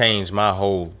literally change my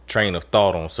whole train of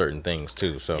thought on certain things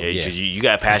too. So Yeah, yeah. because you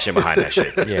got passion behind that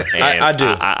shit. Yeah. And I do.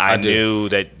 I I do. knew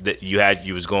that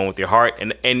you was going with your heart,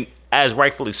 and as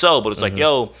rightfully so. But it's like,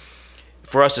 yo,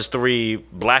 for us as three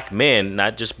black men,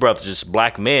 not just brothers, just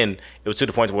black men, it was to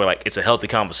the point where like it's a healthy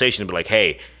conversation to be like,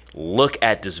 hey, look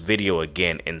at this video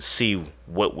again and see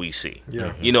what we see.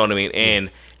 Yeah. You know what I mean?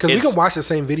 And Because we it's- can watch the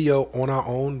same video on our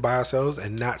own by ourselves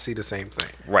and not see the same thing.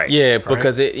 right. Yeah,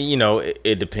 because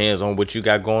it depends on what you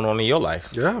got going on in your life.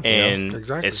 Yeah. And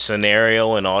exactly. it's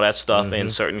scenario and all that stuff in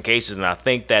certain cases. And I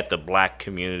think that the black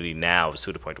community now is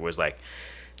to the point where it's like,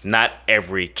 not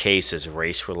every case is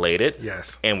race related.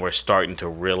 Yes. And we're starting to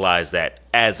realize that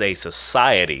as a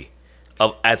society,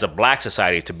 as a black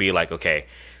society, to be like, okay,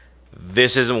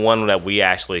 this isn't one that we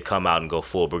actually come out and go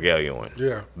full Brigalia on.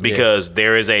 Yeah. Because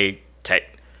there is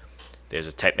there's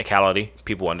a technicality.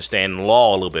 People understand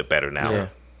law a little bit better now. Yeah.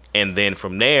 And then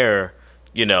from there,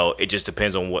 it just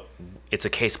depends on it's a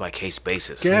case by case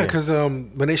basis. Yeah, because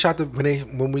when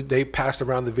they passed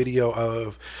around the video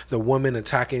of the woman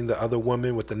attacking the other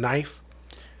woman with the knife,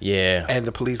 Yeah. and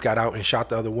the police got out and shot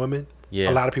the other woman, Yeah.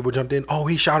 a lot of people jumped in. Oh,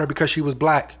 he shot her because she was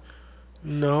black.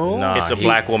 No, Nah. It's a he-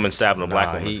 black woman stabbing a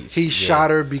black woman. he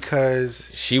shot her because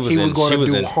She was he was in- going she to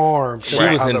was do in- harm to She the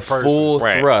was other in person. full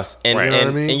Right. thrust, and Right. and, You know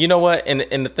what I mean? and you know what?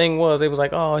 And the thing was, it was like,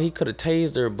 oh, he could have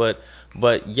tased her, but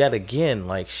yet again,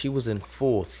 like she was in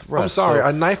full thrust. I'm sorry, So-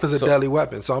 a knife is a so- deadly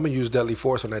weapon, so I'm gonna use deadly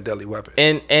force on that deadly weapon.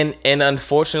 And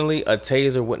unfortunately, a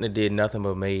taser wouldn't have did nothing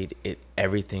but made it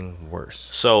everything worse.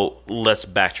 So let's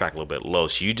backtrack a little bit.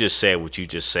 Los, you just said what you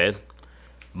just said.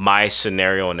 My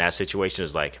scenario in that situation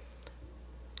is like,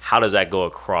 how does that go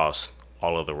across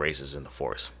all of the races in the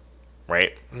force?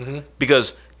 Right?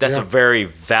 Because that's a Yeah. very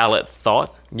valid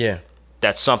thought. Yeah.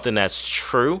 That's something that's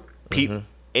true.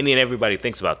 Any and everybody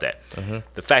thinks about that.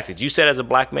 The fact that you said as a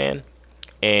black man,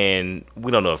 and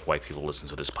we don't know if white people listen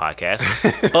to this podcast,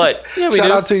 but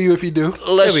shout out to you if you do.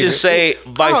 Let's just say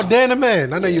Oh, Dan the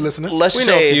man, I know you listening. Let's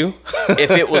say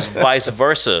if it was vice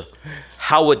versa,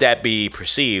 how would that be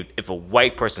perceived if a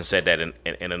white person said that in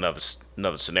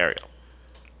another scenario?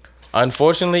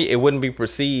 Unfortunately, it wouldn't be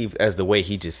perceived as the way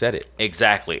he just said it.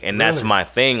 Exactly, and that's my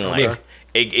thing. Like,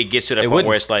 it gets to that point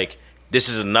where it's like, this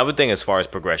is another thing as far as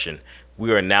progression.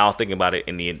 We are now thinking about it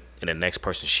in the next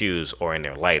person's shoes or in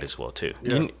their light as well too.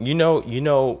 Yeah. You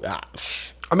know.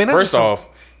 I mean, first off,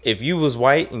 if you was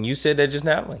white and you said that just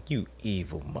now, like, you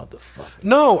evil motherfucker.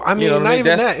 No, I mean, not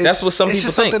even that. That's what some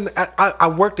people think. I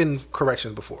worked in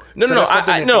corrections before.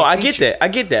 I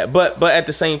get that. But at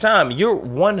the same time, you're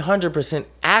 100%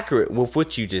 accurate with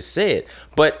what you just said.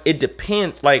 But it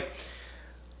depends. Like,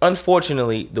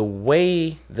 unfortunately, the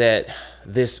way that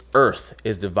this earth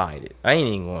is divided, I ain't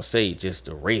even gonna say just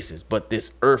the races, but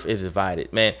this earth is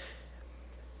divided, man.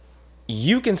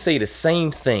 You can say the same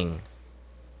thing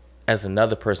as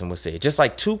another person would say it. Just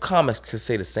like two comics could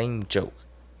say the same joke,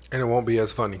 and it won't be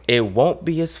as funny. It won't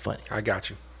be as funny. I got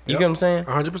you. You get what I'm saying?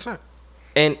 100%.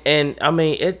 And I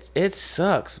mean, it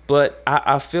sucks, but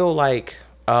I feel like,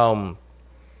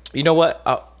 you know what?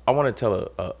 I want to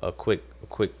tell a quick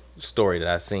story that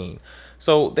I seen.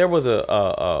 So there was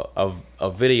a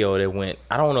video that went,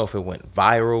 I don't know if it went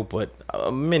viral, but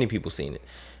many people seen it.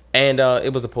 And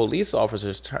it was a police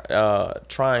officer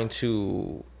trying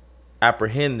to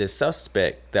apprehend this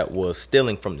suspect that was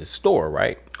stealing from this store,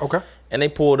 right? Okay. And they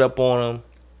pulled up on him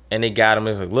and they got him.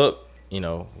 It's like, look, you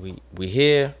know, we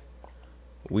here.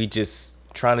 We just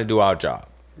trying to do our job.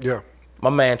 Yeah.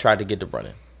 My man tried to get to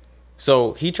running.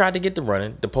 So he tried to get to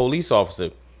running. The police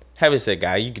officer, having said,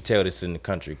 guy, you could tell this in the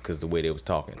country because the way they was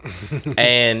talking.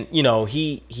 And, you know,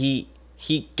 he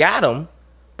got him,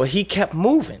 but he kept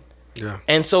moving. Yeah.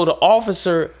 And so the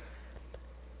officer,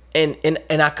 and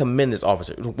I commend this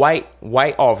officer, white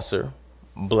officer,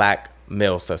 black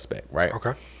male suspect, right?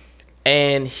 Okay.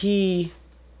 And he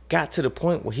got to the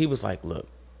point where he was like, look,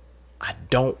 I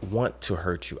don't want to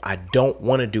hurt you. I don't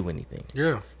want to do anything.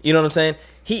 Yeah. You know what I'm saying?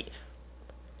 He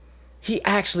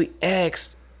actually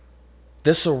asked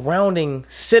the surrounding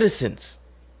citizens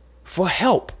for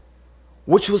help,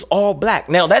 which was all black.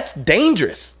 Now, that's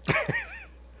dangerous.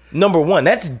 Number one,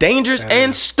 that's dangerous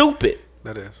and stupid.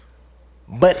 That is.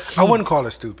 But I wouldn't call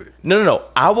it stupid. No.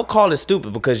 I would call it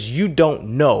stupid because you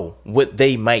don't know what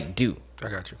they might do. I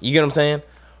got you. You get what I'm saying?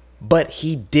 But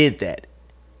he did that,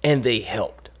 and they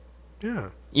helped. Yeah.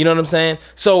 You know what I'm saying?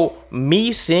 So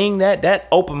me seeing that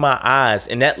opened my eyes,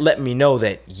 and that let me know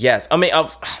that, yes. I mean,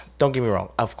 don't get me wrong.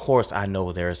 Of course, I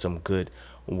know there are some good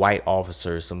white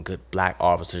officers, some good black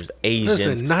officers,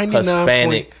 Asians,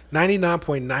 Hispanic.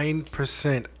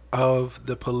 99.9% of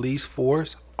the police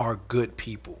force are good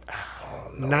people.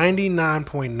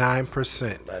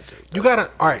 99.9%. You gotta.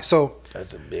 All right. So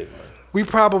that's a big one. We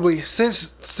probably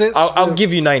since I'll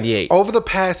give you 98 over the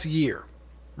past year,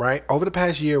 right? Over the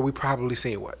past year, we probably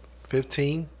seen what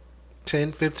 15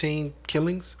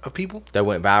 killings of people that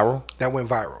went viral.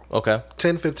 Okay.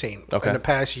 10, 15 in the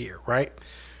past year, right?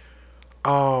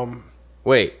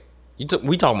 Wait,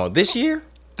 we talking about this year?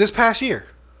 This past year.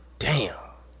 Damn.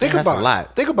 Think about it.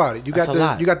 Lot. Think about it. You got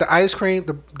the ice cream.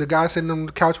 The guy sitting on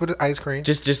the couch with the ice cream.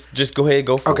 Just go ahead,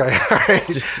 go for it. Okay. All right.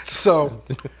 So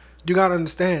you got to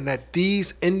understand that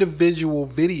these individual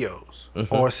videos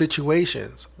or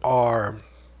situations are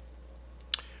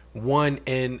one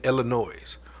in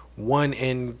Illinois, one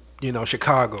in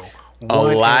Chicago, one a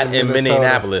lot in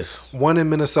Minneapolis, one in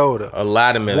Minnesota, a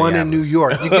lot in Minneapolis, one in New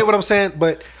York. You get what I'm saying?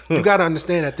 But you got to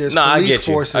understand that there's police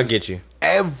forces. I get you.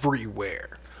 Everywhere.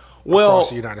 Well, across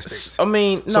the United States. I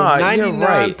mean, so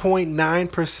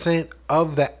 99.9%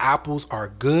 of the apples are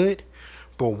good,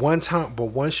 but once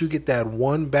you get that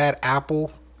one bad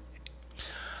apple,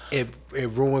 it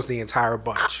ruins the entire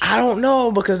bunch. I don't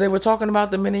know, because they were talking about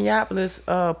the Minneapolis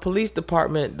police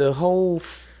department. The whole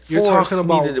You're talking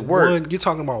about needed to work. You're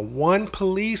talking about one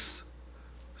police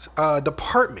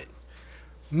department.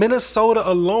 Minnesota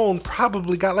alone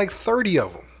probably got like 30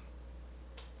 of them.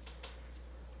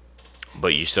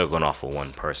 But you're still going off of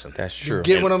one person. That's true. You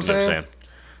get what I'm saying?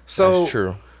 So that's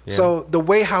true. Yeah. So the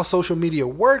way how social media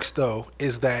works, though,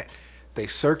 is that they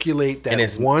circulate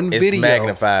that one video,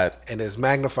 magnified, and it's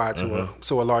magnified to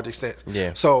a large extent.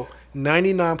 Yeah. So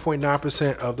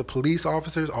 99.9% of the police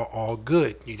officers are all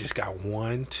good. You just got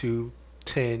 1, 2,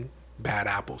 10 bad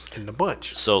apples in the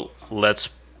bunch. So let's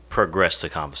progress the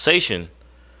conversation.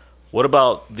 What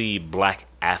about the black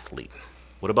athlete?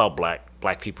 What about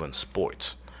black people in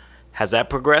sports? Has that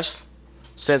progressed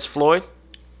since Floyd?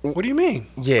 What do you mean?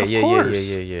 Yeah, Of yeah, course.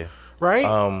 yeah. Right?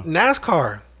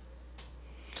 NASCAR.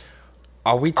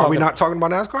 Are we Are we not talking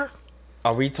about NASCAR?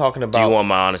 Are we talking about? Do you want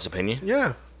my honest opinion?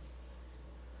 Yeah.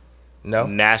 No.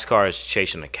 NASCAR is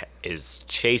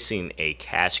chasing a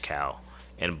cash cow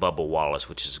in Bubba Wallace,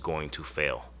 which is going to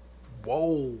fail.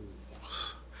 Whoa.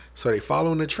 So they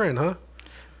following the trend, huh?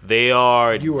 They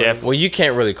are You are- definitely. Well, you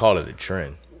can't really call it a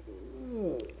trend.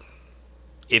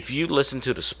 If you listen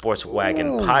to the Sports Wagon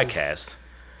podcast,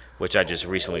 which I just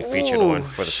recently featured on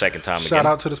for the second time Shout again.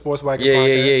 out to the Sports Wagon Yeah,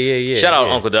 podcast. yeah. Shout out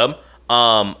yeah. Uncle Dub.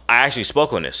 I actually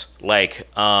spoke on this. Like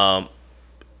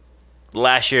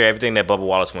last year, everything that Bubba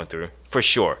Wallace went through, for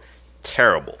sure,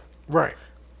 terrible. Right.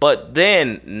 But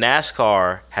then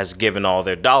NASCAR has given all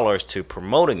their dollars to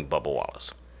promoting Bubba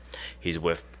Wallace. He's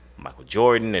with Michael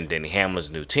Jordan and Denny Hamlin's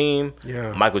new team.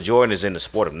 Yeah. Michael Jordan is in the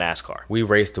sport of NASCAR. We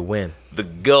race to win. The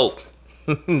GOAT.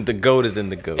 The goat is in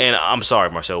the goat. And I'm sorry,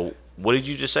 Marcel. What did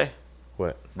you just say?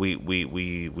 What? We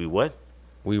what?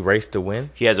 We race to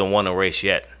win. He hasn't won a race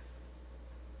yet.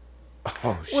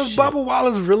 Oh Was shit. Bubba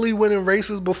Wallace really winning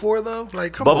races before, though?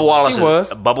 Like, come on.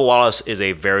 Bubba Wallace is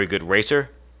a very good racer.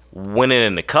 Winning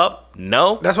in the Cup,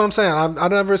 no. That's what I'm saying.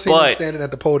 I've never seen him But- standing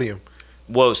at the podium.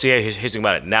 Well, see, here's the thing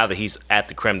about it. Now that he's at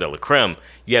the creme de la creme,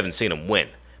 you haven't seen him win.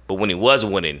 But when he was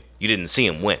winning, you didn't see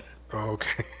him win. Oh,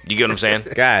 okay. You get what I'm saying?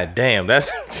 God damn.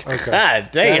 That's. Okay. God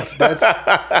damn.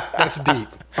 That's deep.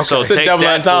 Okay. So It's a take double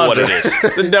that for what entendre. it is.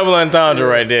 It's a double entendre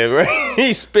right there, bro.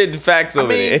 He's spitting facts I over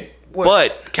mean, what,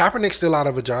 But- Kaepernick's still out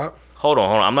of a job. Hold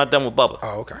on. I'm not done with Bubba.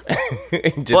 Oh, okay. there.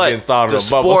 Just But getting started the on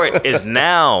Bubba. sport is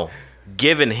now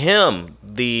giving him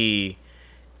the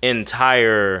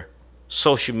entire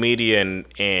social media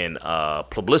and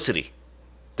publicity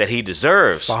that he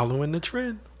deserves. Following the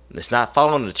trend. It's not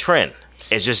following the trend.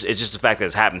 It's just the fact that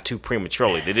it's happened too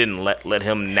prematurely. They didn't let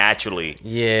him naturally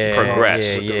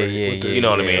progress. Yeah. You know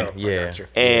what I mean? Yeah. got you.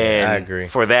 And I agree.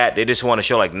 for that, they just want to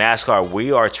show like NASCAR,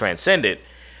 we are transcendent.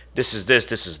 This is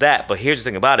this is that. But here's the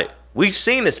thing about it. We've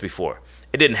seen this before.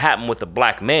 It didn't happen with a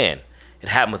black man. It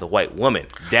happened with a white woman,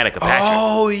 Danica Patrick.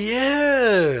 Oh,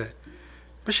 yeah.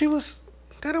 But she was,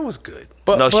 that was good.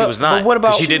 No, she was not. But what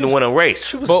about? She didn't win a race.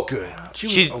 She was But- good. She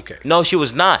was She okay. No, she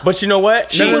was not. But you know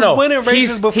what? She was winning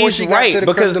races before she got to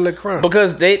the creme de la creme.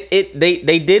 Because they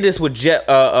did this with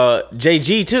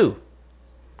JG too,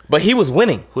 but he was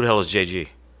winning. Who the hell is JG?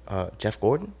 Jeff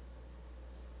Gordon.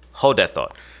 Hold that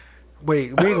thought.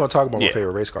 Wait, we ain't gonna talk about my Yeah.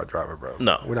 favorite race car driver, bro.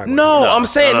 No. We're not. Gonna No, do that. I'm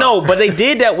saying no, but they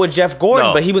did that with Jeff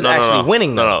Gordon, but he was actually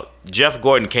winning though. No. Jeff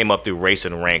Gordon came up through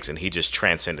racing ranks and he just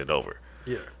transcended over.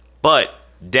 Yeah. But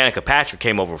Danica Patrick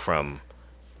came over from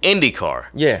IndyCar.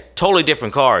 Yeah. Totally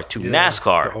different car to Yeah,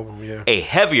 NASCAR. the open, yeah. A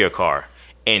heavier car.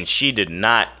 And she did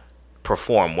not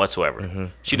perform whatsoever. Mm-hmm.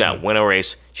 She did not win a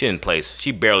race. She didn't place.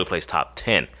 She barely placed top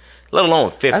 10, let alone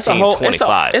 15, That's a whole.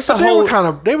 25. It's a But they whole.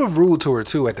 were they were rude to her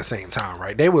too at the same time,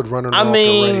 right? They would run her I off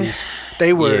mean, the race.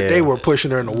 They were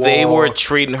pushing her in the wall. They were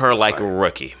treating her like a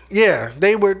rookie. yeah,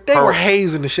 they were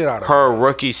hazing the shit out of her. Her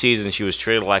rookie season, she was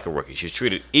treated like a rookie. She was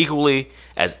treated equally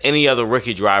as any other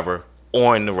rookie driver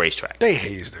on the racetrack. They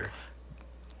hazed her.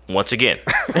 Once again,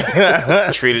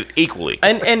 treated equally.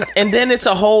 and then it's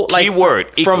a whole like Keyword,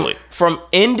 equally. from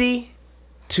Indy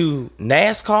to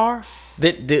NASCAR.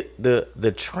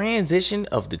 The transition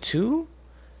of the two,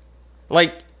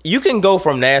 like you can go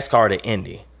from NASCAR to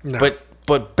Indy, No.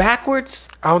 but backwards.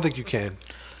 I don't think you can.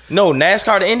 No,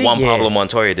 NASCAR to Indy. Juan yeah. Pablo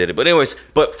Montoya did it, but anyways,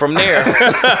 but from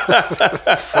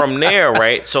there,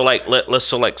 right? So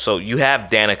like, so you have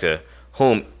Danica,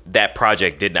 whom that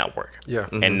project did not work. Yeah.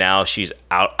 and now she's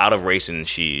out of racing and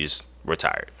she's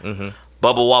retired.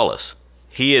 Bubba Wallace,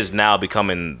 he is now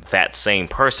becoming that same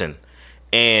person,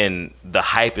 and the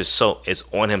hype is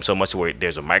on him so much where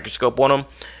there's a microscope on him,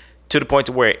 to the point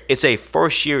to where it's a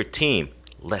first year team.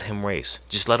 Let him race.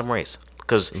 Just let him race.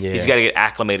 Because he's got to get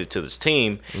acclimated to this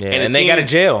team. Yeah, and they got a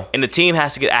jail. And the team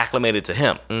has to get acclimated to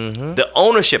him. The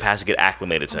ownership has to get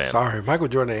acclimated to him. Sorry, Michael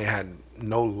Jordan ain't had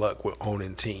no luck with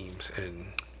owning teams,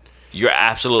 and You're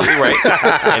absolutely right.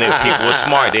 And if people were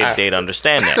smart, they'd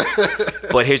understand that.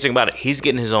 But here's the thing about it. He's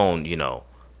getting his own,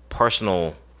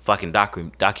 personal fucking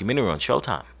documentary on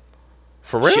Showtime.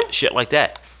 For real? Shit like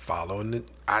that.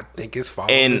 I think it's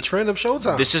following the trend of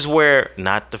Showtime. This is where,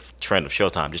 not the trend of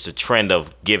Showtime, just the trend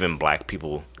of giving black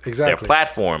people their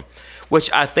platform, which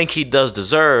I think he does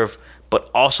deserve, but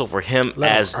also for him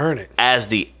Let him earn it. as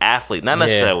the athlete, not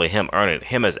necessarily him earn it,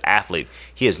 him as athlete,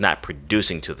 he is not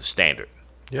producing to the standard.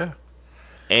 yeah.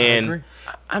 And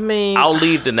I mean, I'll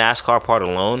leave the NASCAR part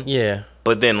alone. yeah.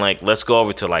 But then, let's go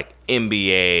over to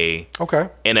NBA, Okay.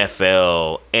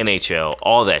 NFL, NHL,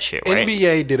 all that shit, right?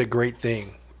 NBA did a great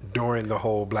thing during the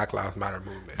whole Black Lives Matter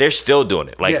movement. They're still doing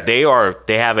it. Like Yeah.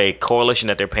 they have a coalition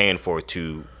that they're paying for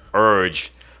to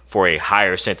urge for a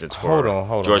higher sentence for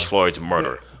George Floyd's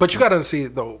murder. Yeah. But you got to see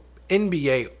though,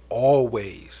 NBA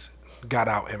always got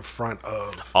out in front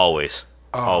of Always.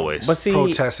 But see,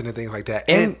 protesting and things like that.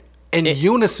 And in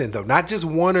unison though, not just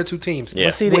one or two teams. Yeah.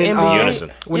 But see, the NBA,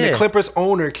 unison. When the Clippers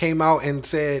owner came out and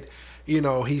said,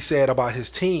 he said about his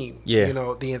team,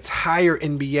 the entire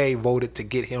NBA voted to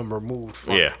get him removed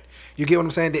from it. You get what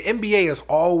I'm saying? The NBA has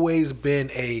always been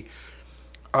a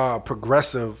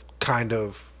progressive kind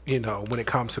of, when it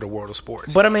comes to the world of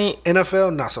sports. But I mean,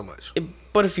 NFL, not so much.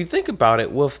 But if you think about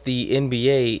it, with the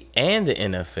NBA and the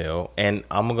NFL, and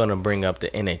I'm going to bring up the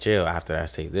NHL after I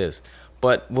say this,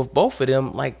 but with both of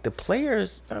them, like the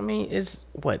players, I mean, it's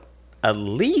at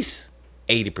least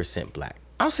 80% black.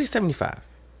 I'll say 75.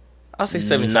 I'll say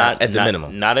 75 at the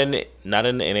minimum. Not in the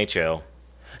NHL.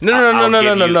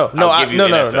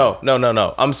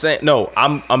 No. I'm saying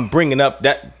I'm bringing up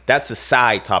that's a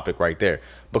side topic right there,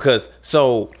 because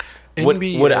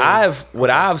what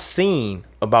I've seen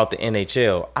about the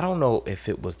NHL, I don't know if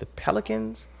it was the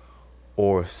Pelicans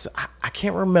or I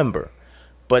can't remember,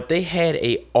 but they had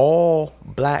a all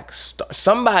black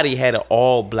somebody had an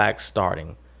all black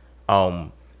starting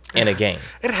in a game.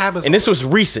 It happens, and this was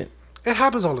recent. It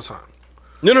happens all the time.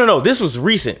 No. This was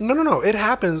recent. No. It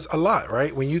happens a lot,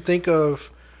 right? When you think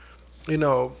of,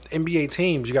 NBA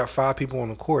teams, you got 5 people on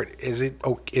the court. Is it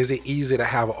easy to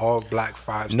have an all black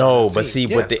 5? No, but see,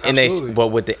 with the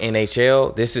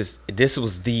NHL, this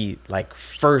was the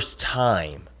first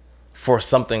time for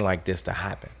something like this to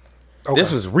happen. Okay.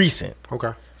 This was recent.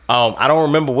 Okay. I don't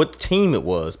remember what team it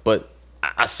was, but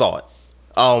I saw it.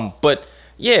 But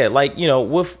yeah,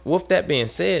 with that being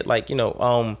said,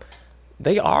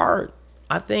 they are.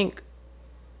 I think,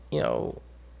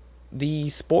 the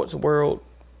sports world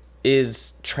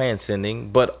is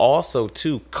transcending, but also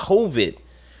too COVID.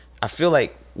 I feel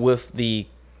like with the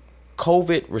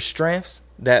COVID restraints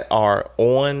that are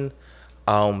on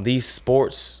these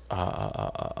sports,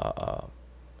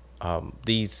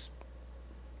 these,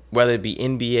 whether it be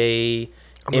NBA,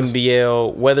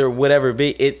 NBL, whatever it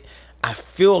be, I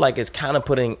feel like it's kind of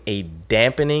putting a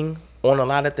dampening on a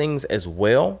lot of things as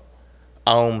well.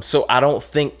 So I don't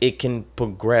think it can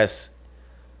progress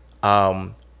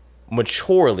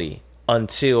maturely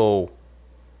until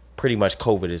pretty much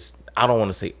COVID is, I don't want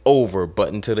to say over,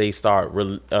 but until they start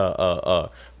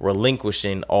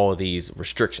relinquishing all these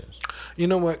restrictions. You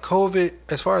know what? COVID,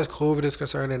 as far as COVID is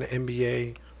concerned in the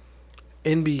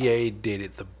NBA did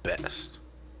it the best.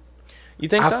 You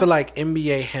think so? I feel like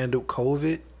NBA handled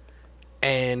COVID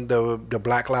and the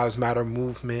Black Lives Matter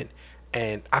movement,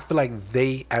 and I feel like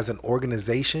they, as an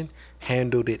organization,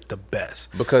 handled it the best.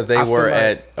 Because they were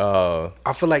at...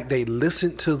 I feel like they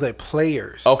listened to the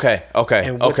players. Okay.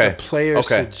 And what the players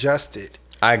suggested.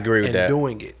 I agree with that. And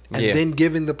doing it. And then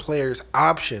giving the players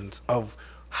options of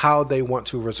how they want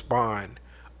to respond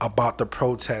about the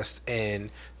protest and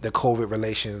the COVID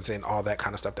relations and all that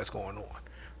kind of stuff that's going on.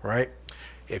 Right?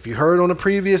 If you heard on a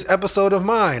previous episode of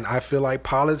mine, I feel like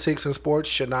politics and sports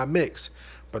should not mix.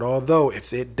 But although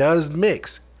if it does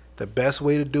mix, the best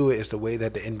way to do it is the way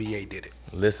that the NBA did it.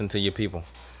 Listen to your people.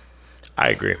 I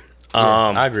agree.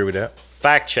 I agree with that.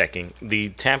 Fact checking: the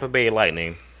Tampa Bay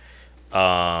Lightning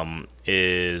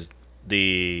is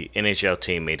the NHL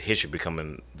team made history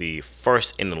becoming the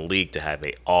first in the league to have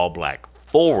a all-black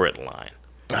forward line.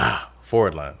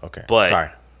 Forward line. Okay. But sorry,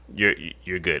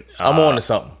 you're good. I'm on to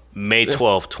something. May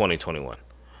 12th, 2021.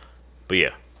 But yeah.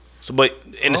 So, but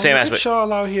in the same aspect,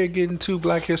 y'all out here getting 2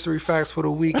 Black History facts for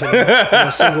the week in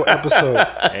a single episode.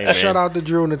 Hey, shout out to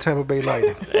Drew and the Tampa Bay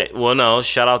Lightning. Well, no,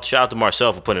 shout out to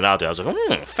Marcel for putting it out there. I was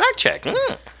like, fact check.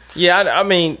 Yeah, I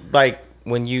mean,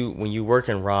 when you work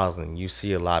in Roslyn, you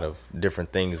see a lot of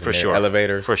different things in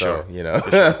elevators. For sure.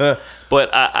 For sure.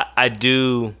 But I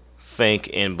do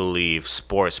think and believe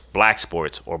black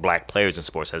sports or black players in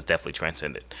sports has definitely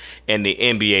transcended, and the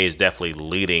NBA is definitely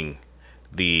leading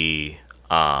the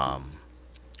realm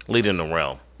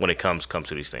when it comes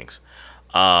to these things.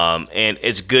 And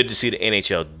it's good to see the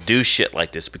NHL do shit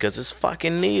like this because it's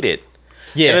fucking needed.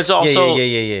 Yeah, and it's also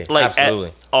like,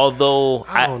 absolutely. Although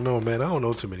I don't know, man. I don't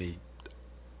know too many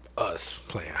us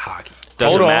playing hockey.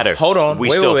 Doesn't matter. Hold on. We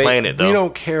still playing it though. We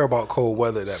don't care about cold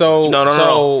weather that much. No.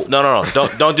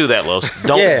 Don't do that, Los.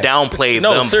 Don't downplay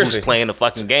them seriously. who's playing the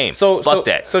fucking game. Fuck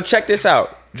that. So check this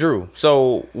out, Drew.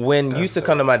 So when you used to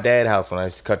come to my dad's house when I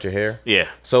used to cut your hair. Yeah.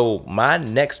 So my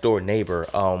next door neighbor,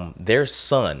 their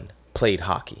son played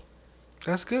hockey.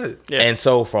 That's good. Yeah. And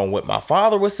so from what my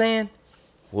father was saying,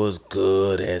 was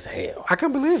good as hell. I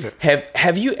can't believe it.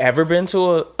 Have you ever been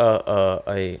to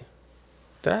a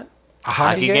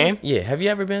hockey game? Yeah, have you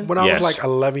ever been? When I Yes. was like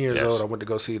 11 years Yes. old, I went to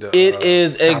go see the. It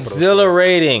is Capitals.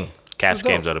 exhilarating. Caps Let's go.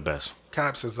 games are the best.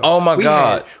 Caps is. Oh my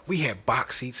God. We had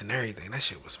box seats and everything. That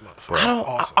shit was motherfucking I don't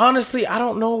awesome. honestly. I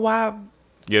don't know why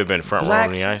You ever been front row on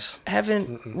blacks the ice?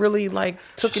 haven't really like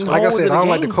taken Like I hold said, of I the don't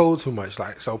like game. the cold too much.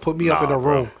 Like, so put me up Nah, in a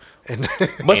bro. room and.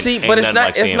 But see, Ain't but it's nothing not. like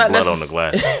It's seeing not blood on the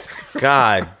glass.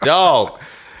 God, dog.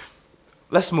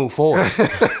 Let's move forward.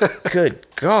 Good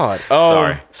God.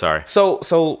 Sorry.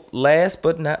 So last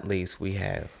but not least, we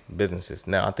have businesses.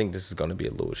 Now I think this is going to be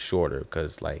a little shorter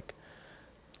because, like,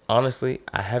 honestly,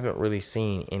 I haven't really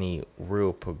seen any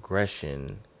real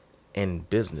progression in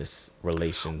business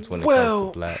relations when it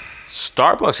comes to black.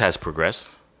 Starbucks has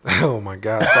progressed, Oh my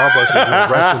God! Starbucks was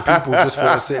arresting people just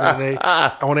for sitting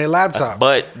on their laptop.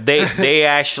 but they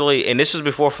actually, and this was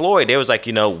before Floyd. They was like,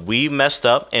 we messed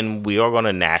up, and we are going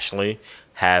to nationally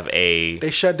have They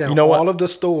shut down You know what? all of the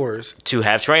stores to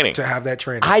have training. to have that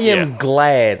training. I am Yeah.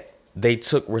 glad they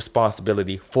took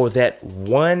responsibility for that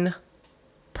one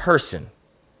person.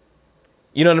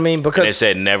 You know what I mean? And Because they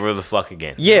said never the fuck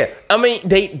again. yeah, I mean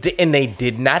they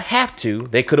did not have to.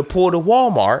 They could have pulled a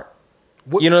Walmart.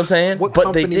 You know what I'm saying? What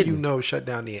But they company didn't. shut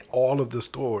down all of the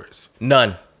stores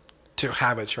None. to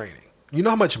have a training? You know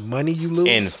how much money you lose?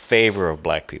 In favor of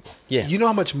black people. Yeah. You know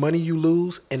how much money you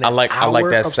lose in an I like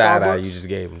hour that of side eye Starbucks? you just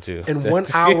gave him too. In 1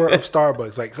 hour of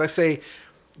Starbucks. Like, let's say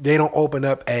they don't open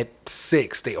up at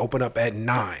 6, they open up at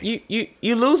 9.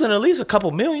 you losing at least a couple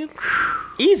million.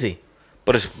 Easy.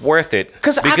 But it's worth it.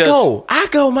 Cause I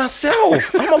go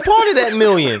myself. I'm a part of that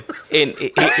million. And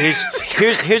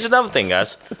here's another thing,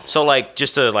 guys. So, like,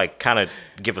 just to, like, kind of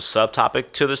give a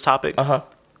subtopic to this topic. Uh-huh.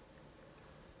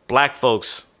 Black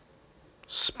folks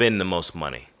spend the most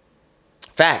money.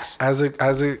 Facts. As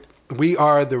a we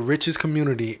are the richest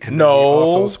community, and we No,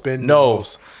 also spend the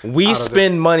most We out of the-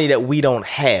 spend money that we don't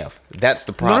have. That's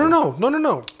the problem.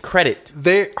 No. Credit.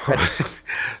 They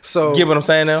so Get what I'm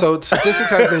saying now? So statistics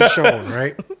have been shown,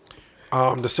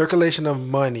 right? The circulation of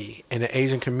money in the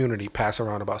Asian community pass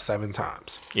around about 7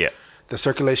 times. Yeah. The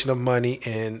circulation of money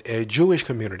in a Jewish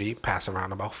community pass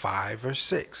around about 5 or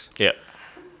 6. Yeah.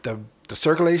 The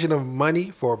circulation of money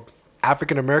for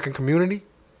African American community,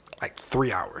 like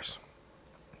 3 hours.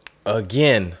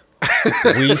 Again,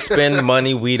 we spend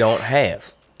money we don't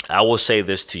have. I will say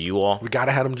this to you all. We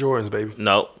gotta have them Jordans, baby.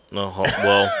 No.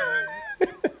 Well,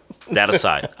 that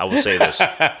aside, I will say this.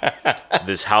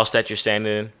 This house that you're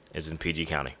standing in is in PG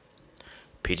County.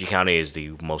 PG County is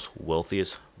the most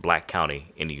wealthiest black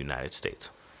county in the United States.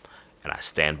 And I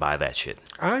stand by that shit.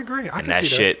 I agree. I And can that see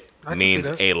shit I can means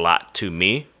see that. a lot to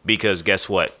me because guess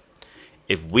what?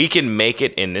 If we can make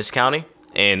it in this county,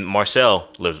 and Marcel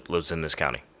lives in this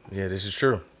county, Yeah, this is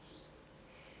true.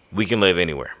 we can live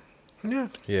anywhere. Yeah.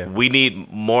 Yeah. We need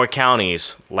more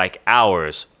counties like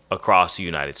ours across the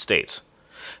United States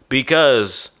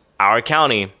because our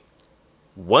county,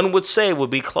 one would say, would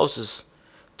be closest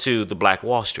to the Black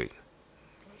Wall Street.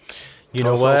 You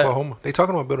know Tulsa, what? Oklahoma. They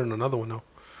talking about building another one though.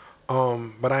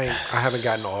 But I haven't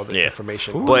gotten all the Yeah.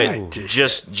 information. But Like,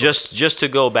 just to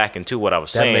go back into what I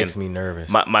was That saying, makes me nervous.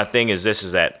 My thing is this: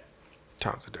 is that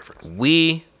times are different.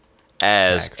 we,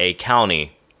 as Facts. a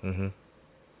county,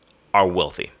 are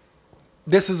wealthy.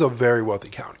 This is a very wealthy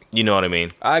county. You know what I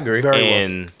mean? I agree. Very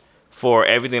And for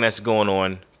everything that's going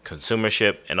on,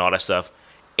 consumership and all that stuff,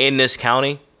 in this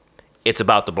county, it's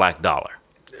about the black dollar.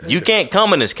 You can't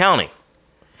come in this county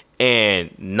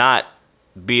and not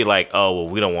be like, oh, well,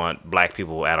 we don't want black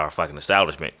people at our fucking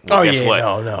establishment. Well, Oh, guess yeah, what?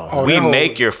 no. Oh, We that whole-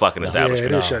 make your fucking Yeah,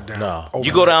 establishment. it is shut down. no. Oh,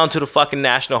 You go down to the fucking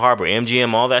National Harbor,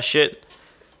 MGM, all that shit.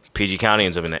 PG County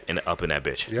ends up in that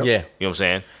bitch. Yep. Yeah. You know what I'm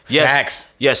saying? Yes, Facts.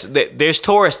 yes. There's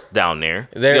tourists down there.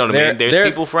 You know what I mean?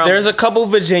 There's people from There's a couple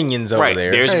Virginians over Right,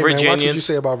 there. there's- Hey, man, watch what you Virginians.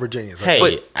 say about Virginians.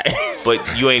 hey,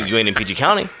 but you ain't in PG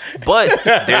County. But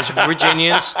there's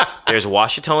Virginians, there's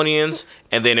Washingtonians,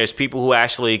 and then there's people who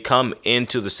actually come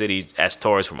into the city as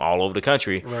tourists from all over the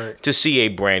country Right. to see a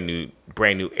brand new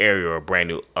area or a brand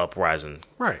new uprising,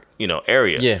 Right.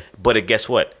 area. Yeah. But guess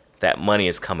what? That money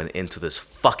is coming into this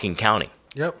fucking county.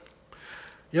 Yep.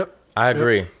 I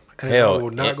agree. Yep. And I Hell,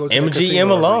 will not go to the MGM casino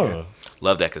ever alone. again.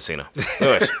 Love that casino.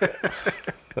 Anyways,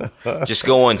 just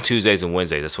go on Tuesdays and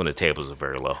Wednesdays. That's when the tables are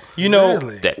very low. You know,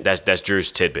 Really? That's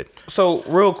Drew's tidbit. so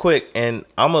real quick, and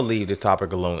I'm gonna leave this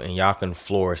topic alone, and y'all can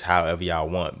flourish however y'all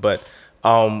want. But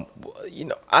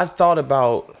I thought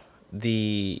about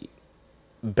the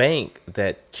bank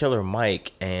that Killer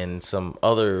Mike and some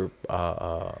other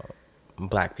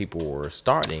black people were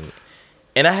starting,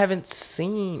 And I haven't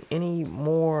seen any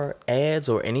more ads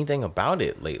or anything about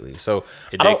it lately. So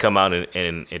it did come out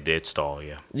and it did stall.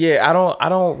 Yeah. Yeah, I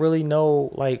don't really know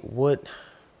what.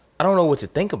 I don't know what to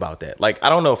think about that. Like, I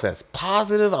don't know if that's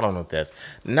positive. I don't know if that's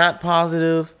not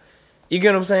positive. You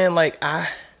get what I'm saying? Like, I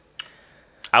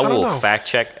will fact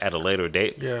check at a later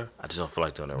date. Yeah. I just don't feel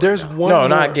like doing it There's right now. one.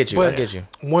 No, I get you. I get you.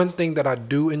 One thing that I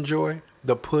do enjoy,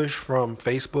 the push from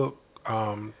Facebook,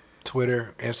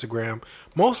 Twitter, Instagram,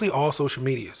 mostly all social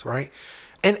medias, right?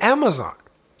 And Amazon.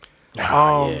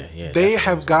 They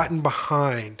have gotten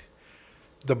behind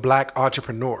the black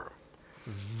entrepreneur.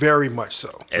 Very much so.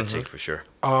 Etsy for sure.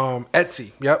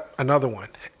 Etsy, yep, another one.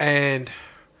 And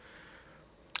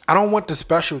I don't want the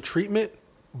special treatment,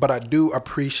 but I do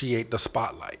appreciate the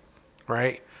spotlight,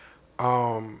 right?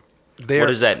 What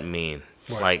does that mean?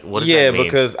 Like, what does that mean? Yeah,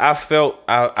 because I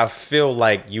feel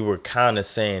like you were kind of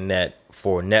saying that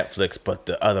for Netflix, but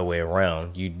the other way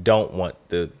around. You don't want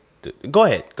the Go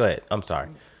ahead. I'm sorry.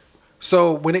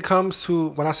 So when it comes to,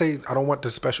 when I say I don't want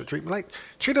the special treatment, like,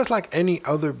 treat us like any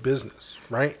other business,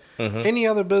 right? Mm-hmm. Any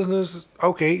other business,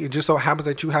 okay, it just so happens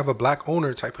that you have a black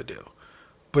owner type of deal.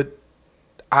 But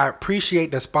I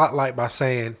appreciate the spotlight by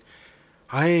saying,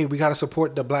 hey, we got to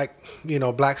support the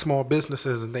black small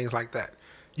businesses and things like that.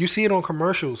 You see it on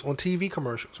commercials, on TV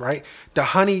commercials, right? The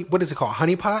honey, what is it called?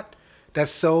 Honey pot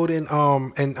that's sold in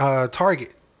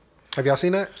Target. Have y'all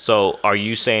seen that? So are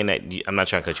you saying that, I'm not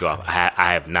trying to cut you off.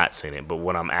 I have not seen it, but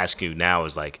what I'm asking you now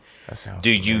is like,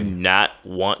 do you not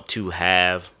want to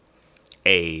have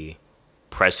a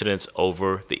precedence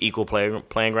over the equal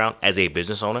playing ground as a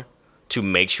business owner to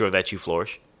make sure that you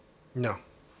flourish? No.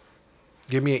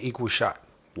 Give me an equal shot.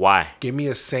 Why? Give me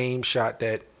a same shot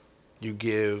that you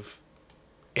give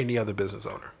any other business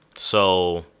owner.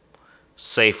 So,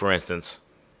 say for instance,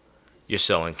 you're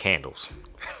selling candles.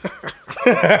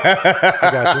 I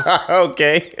got you.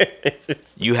 Okay.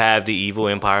 You have the evil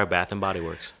empire of Bath and Body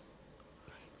Works.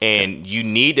 And you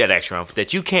need that extra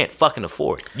that you can't fucking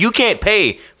afford. You can't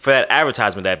pay for that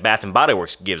advertisement that Bath and Body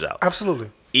Works gives out.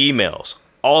 Absolutely. Emails,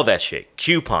 all that shit.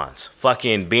 Coupons,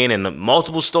 fucking being in the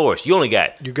multiple stores. You only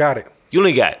got an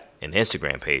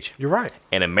Instagram page. You're right.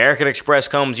 And American Express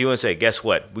comes to you and say, guess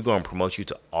what? We're going to promote you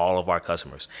to all of our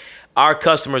customers. Our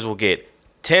customers will get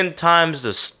 10 times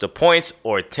the points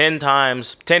or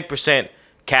 10%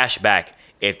 cash back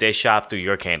if they shop through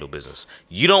your candle business.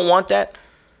 You don't want that?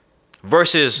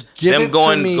 Versus them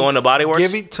going to Body Works?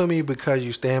 Give it to me because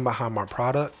you stand behind my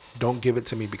product. Don't give it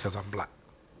to me because I'm black.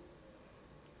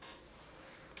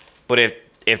 But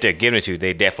if they're giving it to you,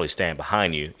 they definitely stand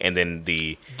behind you. And then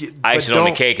the icing on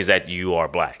the cake is that you are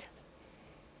black.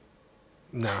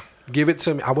 Nah. Give it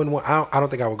to me. I wouldn't want. I don't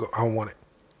think I would go. I don't want it.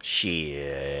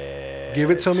 Shit. Give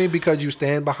it to me because you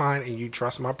stand behind and you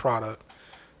trust my product.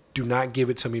 Do not give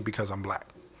it to me because I'm black.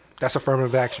 That's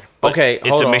affirmative action. Okay,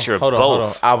 it's a mixture of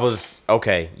both.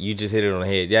 You just hit it on the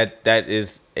head. That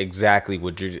is exactly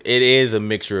what it is, a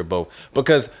mixture of both.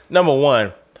 Because number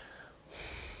one,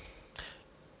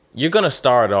 you're gonna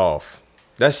start off.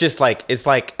 That's just like, it's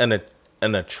like an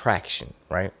attraction,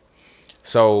 right?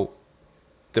 So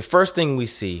the first thing we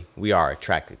see, we are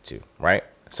attracted to, right?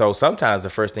 So sometimes the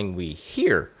first thing we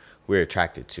hear, we're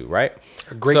attracted to, right?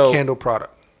 A great candle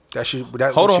product.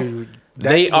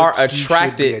 They are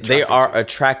attracted. They are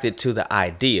attracted to the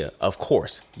idea, of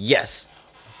course. Yes.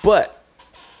 But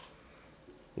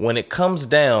when it comes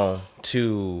down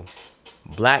to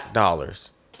black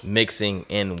dollars mixing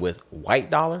in with white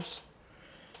dollars,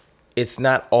 it's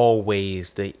not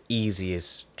always the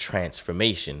easiest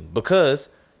transformation because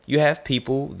you have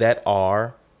people that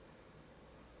are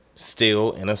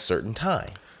still in a certain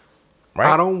time, right?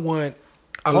 I don't want.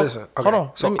 Listen, okay. Hold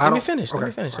on. So let me finish. Let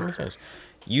me finish.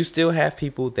 You still have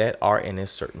people that are in a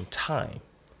certain time,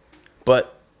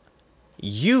 but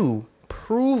you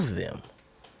prove them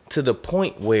to the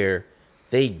point where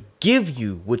they give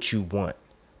you what you want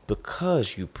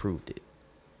because you proved it.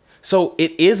 So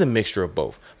it is a mixture of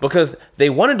both because they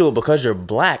want to do it because you're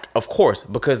black, of course,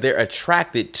 because they're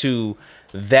attracted to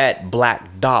that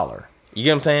black dollar. You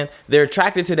get what I'm saying? They're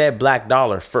attracted to that black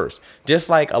dollar first. Just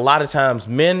like a lot of times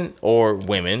men or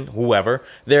women, whoever,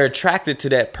 they're attracted to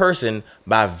that person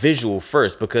by visual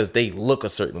first because they look a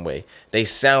certain way. They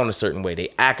sound a certain way. They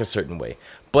act a certain way.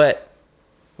 But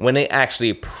when they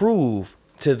actually prove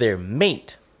to their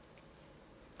mate,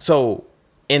 so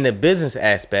in the business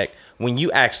aspect, when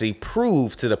you actually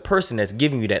prove to the person that's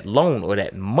giving you that loan or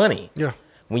that money,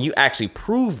 when you actually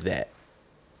prove that,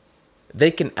 they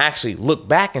can actually look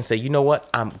back and say, you know what?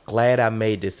 I'm glad I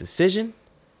made this decision,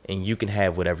 and you can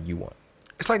have whatever you want.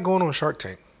 It's like going on Shark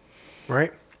Tank,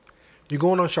 right? You're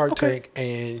going on Shark Tank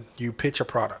and you pitch a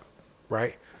product.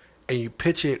 right? And you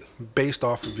pitch it based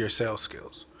off of your sales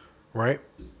skills, right?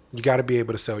 You got to be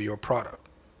able to sell your product.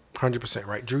 100%,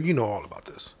 right? Drew, you know all about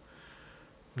this.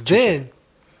 Then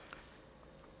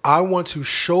I want to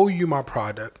show you my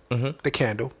product, the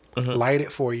candle, light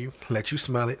it for you, let you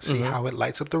smell it, see how it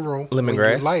lights up the room. Lemongrass.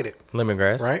 When you light it.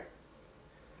 Lemongrass. Right?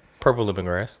 Purple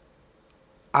lemongrass.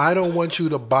 I don't want you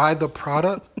to buy the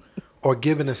product or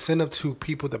give an incentive to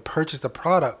people to purchase the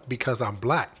product because I'm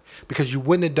black. Because you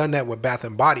wouldn't have done that with Bath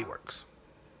and Body Works.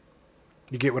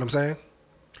 You get what I'm saying?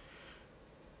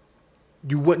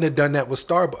 You wouldn't have done that with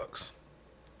Starbucks.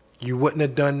 You wouldn't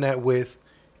have done that with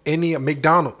any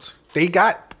McDonald's. They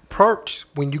got perks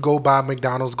when you go buy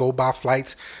McDonald's, go buy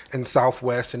flights and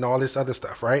Southwest and all this other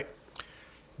stuff, right?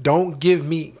 Don't give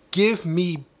me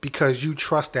because you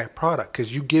trust that product.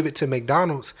 Because you give it to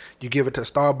McDonald's, you give it to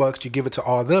Starbucks, you give it to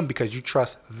all of them because you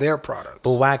trust their products.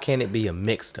 But why can't it be a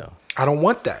mix though? I don't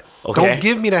want that. Okay. Don't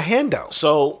give me the handout.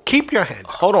 So keep your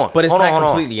handout. hold on. But it's hold not on, hold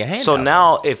on. completely a handout. So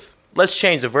now let's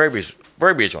change the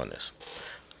verbiage on this.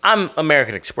 I'm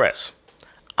American Express.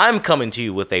 I'm coming to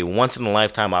you with a once in a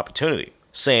lifetime opportunity,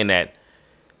 saying that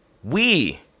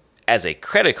we, as a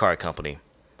credit card company,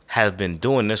 have been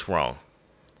doing this wrong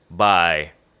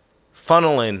by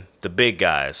funneling the big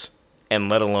guys and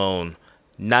let alone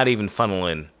not even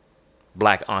funneling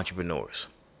black entrepreneurs.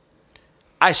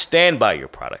 I stand by your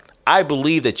product. I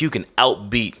believe that you can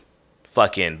outbeat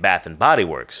fucking Bath and Body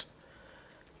Works.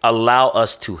 Allow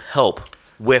us to help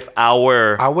with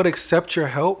our... I would accept your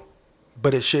help,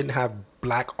 but it shouldn't have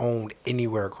black owned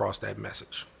anywhere across that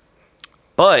message.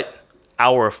 But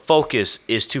our focus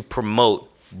is to promote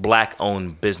black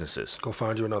owned businesses. Go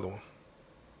find you another one.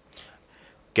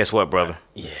 Guess what, brother?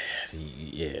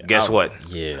 Yeah. Guess what?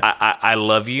 Yeah. I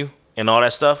love you and all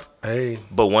that stuff. Hey.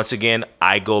 But once again,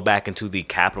 I go back into the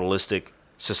capitalistic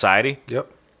society. Yep.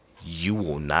 You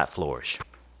will not flourish.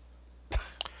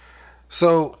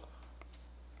 So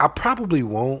I probably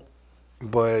won't,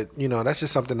 but you know, that's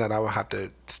just something that I would have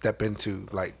to step into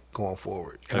like going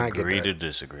forward. And Agree I get to that.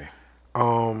 disagree.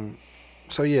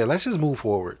 So yeah, let's just move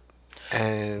forward.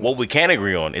 And What we can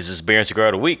agree on is this beer and cigar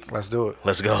of the week. let's do it.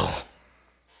 Let's go.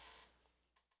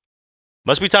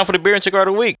 Must be time for the beer and cigar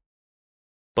of the week.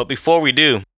 But before we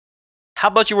do, how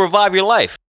about you revive your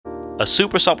life? A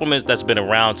super supplement that's been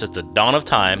around since the dawn of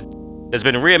time, that's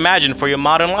been reimagined for your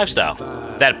modern lifestyle.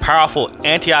 That powerful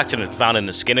antioxidant found in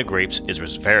the skin of grapes is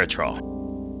resveratrol.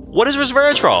 What is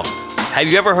resveratrol? Have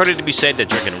you ever heard it to be said that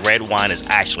drinking red wine is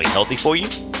actually healthy for you?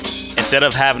 Instead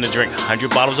of having to drink 100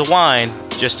 bottles of wine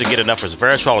just to get enough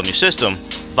resveratrol in your system,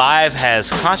 Vive has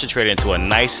concentrated into a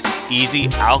nice, easy,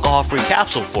 alcohol-free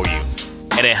capsule for you.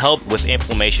 And it helped with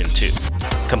inflammation too.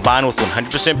 Combined with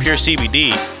 100% pure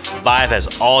CBD, Vive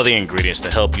has all the ingredients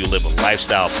to help you live a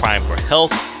lifestyle primed for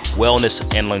health, wellness,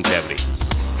 and longevity.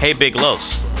 Hey Big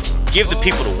Los, give the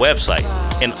people the website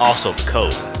and also the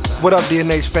code. What up,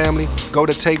 DNH family? Go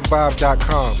to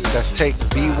takevive.com. That's take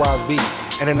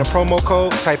VYV. And in the promo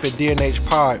code, type in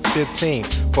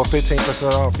DNHPod15 for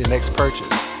 15% off your next purchase.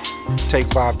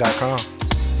 Takevive.com.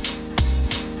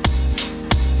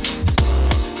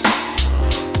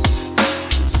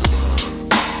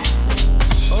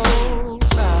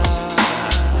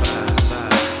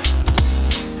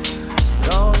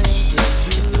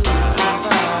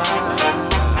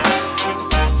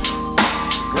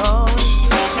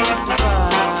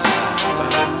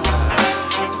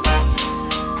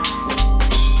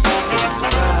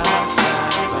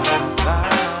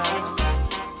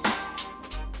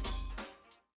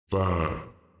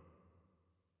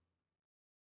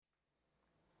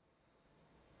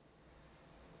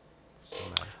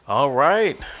 All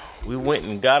right, we went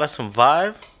and got us some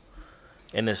Vive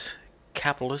in this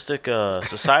capitalistic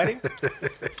society.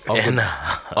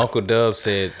 Uncle Dub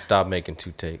said stop making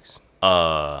two takes.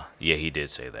 Yeah, he did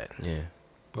say that. Yeah.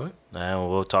 What?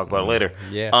 We'll talk about it later.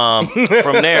 Yeah.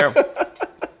 From there,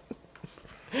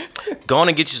 go on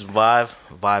and get you some Vive.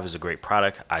 Vive is a great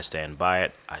product. I stand by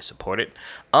it. I support it.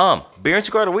 Beer and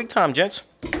cigar of the week time, gents.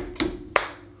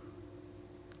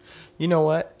 You know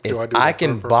what? If Do I do I that?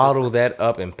 can bottle that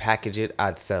up and package it,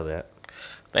 I'd sell that.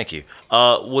 Thank you. What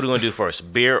are we gonna do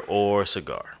first? Beer or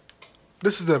cigar?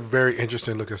 This is a very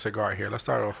interesting looking cigar here. Let's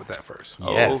start off with that first.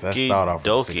 Yes, let's start off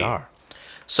with a Okey-dokey. cigar.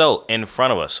 So in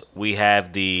front of us, we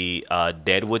have the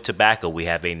Deadwood Tobacco. We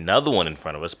have another one in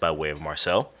front of us by way of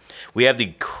Marcel. We have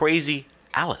the Crazy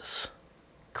Alice.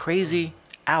 Crazy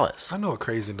Alice. I know a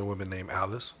crazy woman named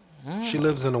Alice. She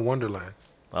lives in a wonderland.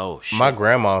 Oh shit. My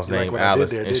grandma's You like named what I did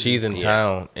Alice, there, and didn't she's you? in Yeah.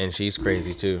 town, and she's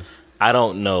crazy too. I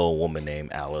don't know a woman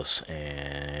named Alice,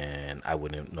 and I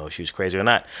wouldn't know if she was crazy or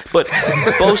not. But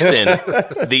boasting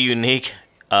the unique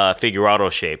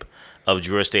figurado shape of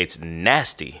Drew Estate's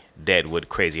nasty Deadwood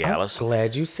Crazy Alice.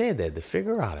 Glad you said that. The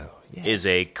figurado. Yes. Is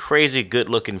a crazy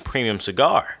good-looking premium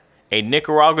cigar. A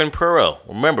Nicaraguan Puro.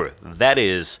 Remember, that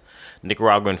is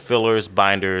Nicaraguan fillers,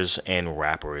 binders, and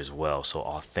wrapper as well. So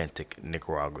authentic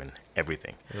Nicaraguan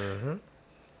everything. Mm-hmm.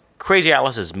 Crazy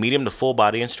Alice is medium to full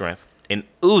body in strength and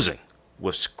oozing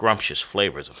with scrumptious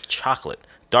flavors of chocolate,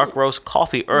 dark roast,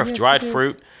 coffee, earth, dried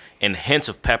fruit, and hints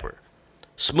of pepper.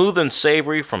 Smooth and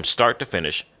savory from start to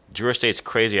finish, Drew Estate's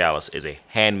Crazy Alice is a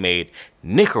handmade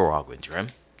Nicaraguan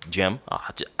gem. Oh,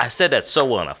 I said that so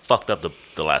well and I fucked up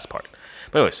the last part.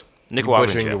 But anyways, Nicaraguan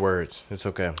butchering gem. the words. It's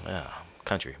okay. Yeah,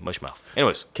 country, mush mouth.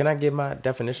 Anyways. Can I get my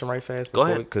definition right fast? Go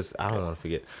ahead. Because I don't want to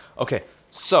forget. Okay,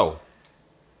 so,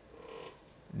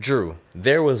 Drew,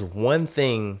 there was one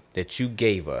thing that you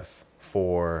gave us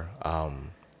for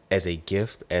as a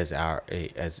gift,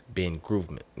 as being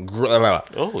groomsmen.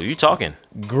 Oh, you talking?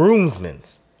 Groomsmen,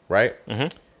 right?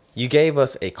 Mm-hmm. You gave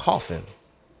us a coffin.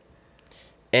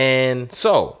 And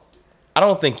so, I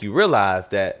don't think you realize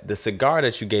that the cigar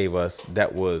that you gave us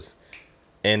that was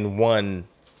in one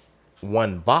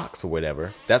box or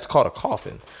whatever, that's called a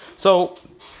coffin. So,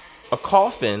 a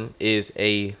coffin is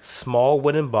a small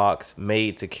wooden box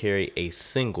made to carry a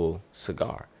single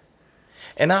cigar.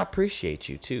 And I appreciate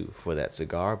you, too, for that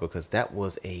cigar because that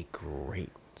was a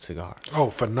great cigar. Oh,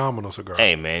 phenomenal cigar.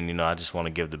 Hey, man, I just want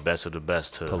to give the best of the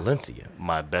best to Palencia.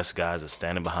 My best guys that's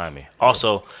standing behind me.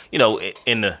 Also,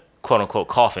 in the quote-unquote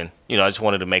coffin, I just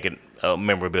wanted to make it a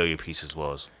memorabilia piece as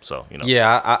well. So,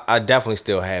 Yeah, I definitely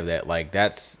still have that. Like,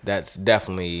 that's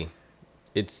definitely,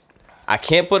 I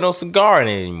can't put no cigar in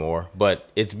it anymore, but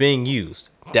it's being used.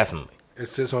 Definitely. It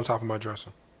sits on top of my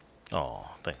dresser. Oh,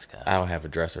 thanks, guys. I don't have a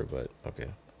dresser, but okay.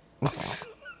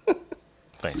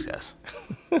 Thanks, guys.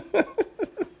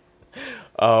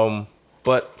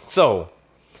 But so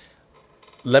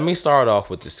let me start off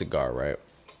with the cigar, right?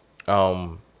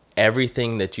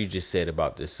 Everything that you just said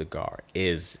about this cigar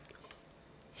is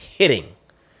hitting.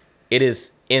 It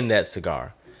is in that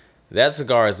cigar. That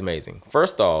cigar is amazing.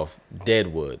 First off,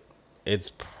 Deadwood. It's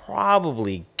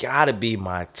probably gotta be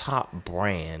my top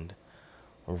brand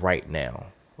right now.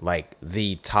 Like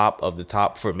the top of the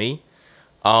top for me.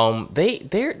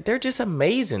 They're just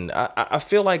amazing. I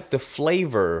feel like the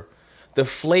flavors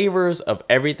of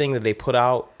everything that they put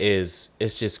out it's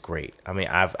just great. I mean,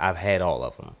 I've had all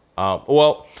of them.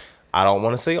 Well, I don't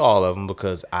want to say all of them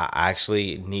because I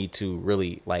actually need to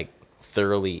really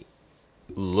thoroughly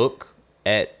look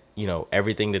at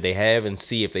everything that they have and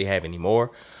see if they have any more.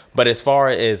 But as far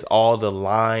as all the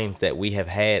lines that we have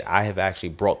had, I have actually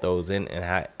brought those in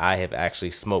and I have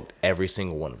actually smoked every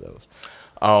single one of those.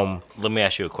 Let me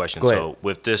ask you a question. Go ahead. So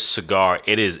with this cigar,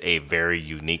 it is a very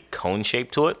unique cone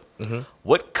shape to it. Mm-hmm.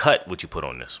 What cut would you put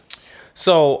on this?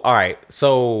 So, all right.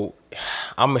 So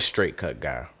I'm a straight cut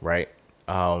guy, right?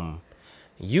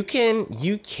 You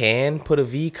can put a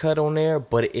V cut on there,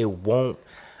 but it won't.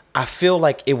 I feel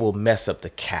like it will mess up the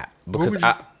cap because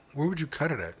where would you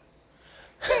cut it at?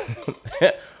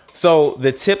 So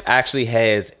the tip actually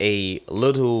has a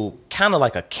little kind of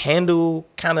like a candle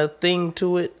kind of thing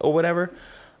to it or whatever.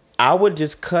 I would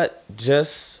just cut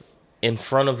just in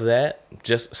front of that,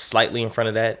 just slightly in front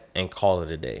of that, and call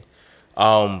it a day.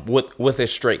 With a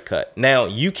straight cut. Now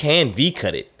you can V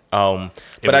cut it. But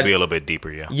it'll be a little bit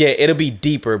deeper, yeah. Yeah, it'll be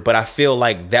deeper, but I feel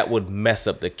like that would mess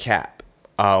up the cap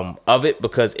of it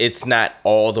because it's not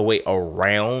all the way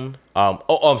around.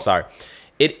 I'm sorry.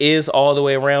 It is all the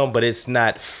way around, but it's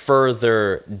not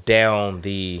further down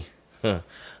the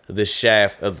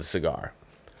shaft of the cigar.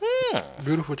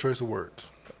 Beautiful choice of words.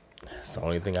 That's the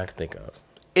only thing I can think of.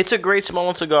 It's a great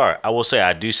smelling cigar. I will say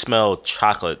I do smell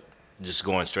chocolate just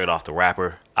going straight off the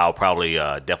wrapper. I'll probably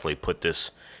definitely put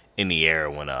this in the air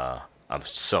when I'm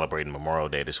celebrating Memorial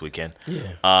Day this weekend.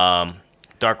 Yeah.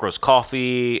 Dark roast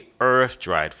coffee, earth,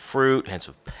 dried fruit, hints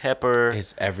of pepper.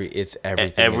 It's everything.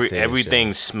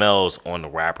 Everything smells on the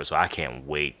wrapper, so I can't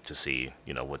wait to see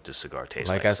what this cigar tastes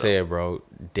like. Like I said, bro,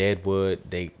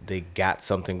 Deadwood, they got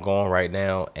something going right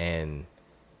now, and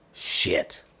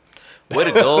shit. Way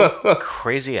to go,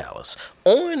 Crazy Alice.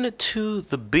 On to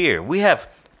the beer. We have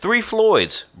Three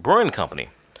Floyds Brewing Company.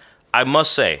 I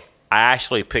must say, I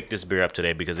actually picked this beer up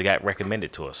today because it got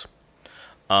recommended to us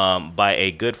by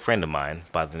a good friend of mine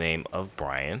by the name of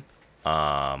Brian.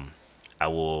 I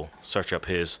will search up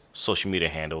his social media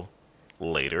handle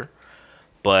later.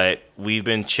 But we've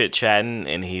been chit-chatting,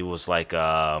 and he was like,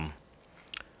 can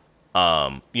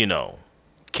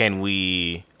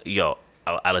we,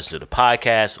 I listen to the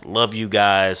podcast, love you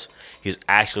guys. He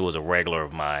actually was a regular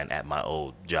of mine at my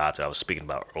old job that I was speaking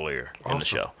about earlier in the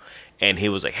show. and he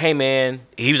was like, "Hey man,"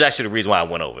 he was actually the reason why I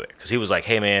went over there, because he was like,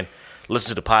 "Hey man, listen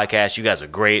to the podcast. You guys are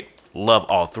great. Love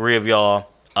all three of y'all.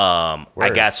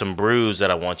 I got some brews that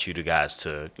I want you guys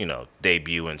to,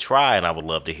 debut and try, and I would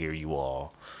love to hear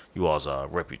y'all's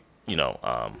review.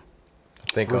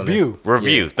 Review.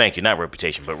 Yeah. Thank you. Not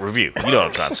reputation, but review. You know what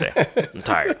I'm trying to say. I'm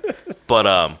tired. But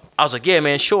I was like, yeah,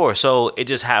 man, sure. So it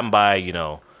just happened by,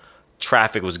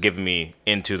 traffic was giving me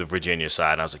into the Virginia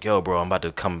side. And I was like, yo, bro, I'm about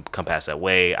to come past that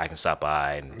way. I can stop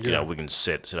by and, we can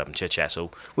sit up and chit chat.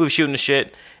 So we were shooting the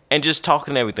shit and just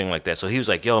talking and everything like that. So he was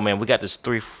like, yo, man, we got this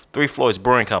Three Floyds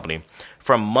Brewing Company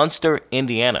from Munster,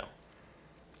 Indiana.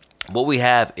 What we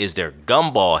have is their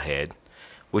Gumball Head,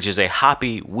 which is a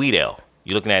hoppy wheat ale.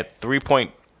 You're looking at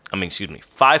 5.6%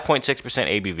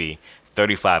 ABV,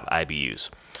 35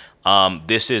 IBUs.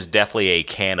 This is definitely a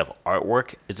can of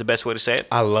artwork, is the best way to say it.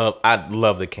 I love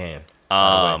the can.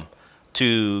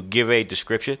 To give a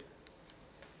description.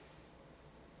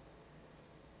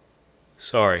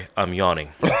 Sorry, I'm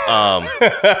yawning.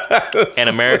 An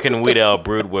American wheat ale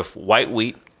brewed with white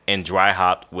wheat and dry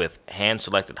hopped with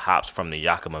hand-selected hops from the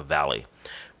Yakima Valley.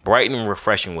 Bright and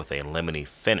refreshing with a lemony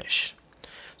finish.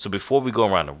 So before we go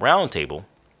around the round table,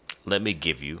 let me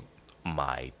give you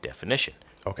my definition.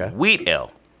 Okay. Wheat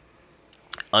ale.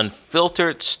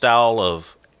 Unfiltered style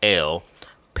of ale,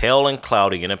 pale and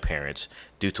cloudy in appearance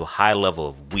due to high level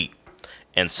of wheat,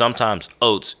 and sometimes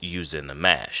oats used in the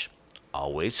mash.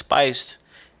 Always spiced,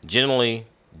 generally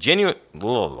with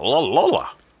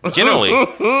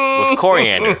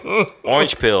coriander,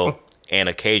 orange peel, and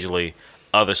occasionally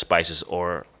other spices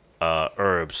or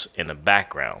herbs in the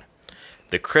background.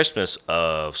 The crispness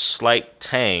of slight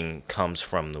tang comes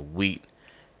from the wheat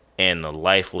and the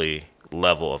lively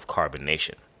level of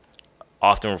carbonation.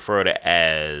 Often referred to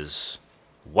as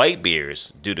white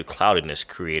beers due to cloudiness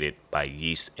created by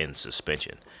yeast in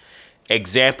suspension.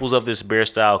 Examples of this beer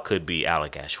style could be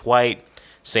Allagash White,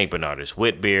 St. Bernardus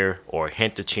Wit Beer, or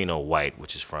Hintachino White,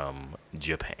 which is from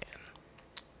Japan.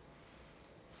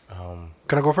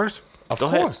 Can I go first? Of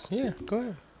course. Yeah, go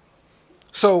ahead.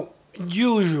 So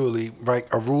usually, right,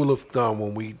 a rule of thumb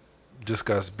when we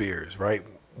discuss beers, right,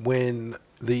 when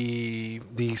the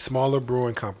smaller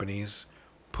brewing companies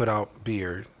put out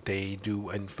beer, they do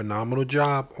a phenomenal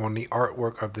job on the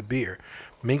artwork of the beer.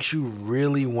 Makes you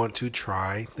really want to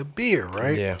try the beer,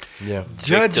 right? Yeah.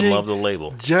 Victim of the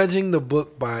label. Judging the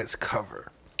book by its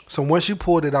cover. So once you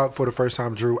pulled it out for the first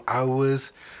time, Drew, I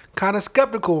was kind of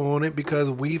skeptical on it because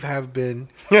have been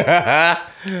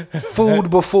fooled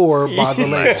before by the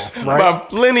label, right? By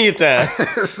plenty of times.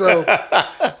 So,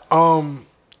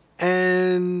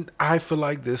 and I feel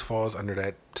like this falls under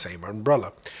that same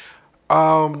umbrella.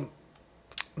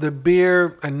 The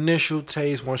beer initial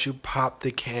taste, once you pop the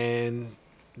can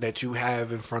that you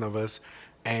have in front of us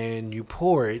and you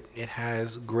pour it, it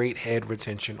has great head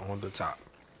retention on the top.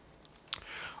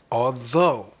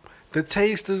 Although the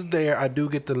taste is there, I do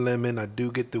get the lemon, I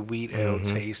do get the wheat ale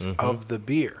taste of the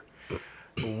beer.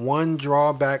 One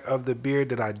drawback of the beer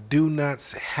that I do not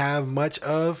have much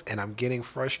of, and I'm getting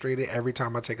frustrated every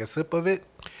time I take a sip of it,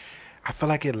 I feel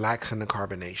like it lacks in the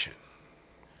carbonation.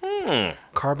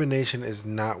 Carbonation is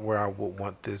not where I would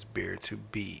want this beer to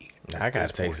be. I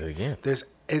gotta taste it again.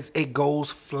 It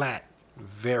goes flat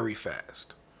very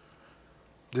fast.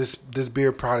 This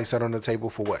beer probably sat on the table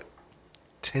for what,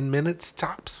 10 minutes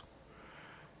tops?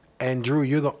 And Drew,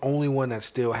 you're the only one that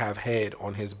still have head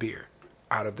on his beer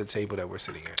out of the table that we're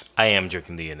sitting at. I am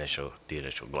drinking the initial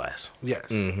glass.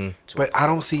 Yes. But I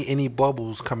don't see any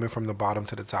bubbles coming from the bottom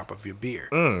to the top of your beer.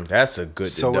 That's a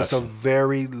good deduction. So it's a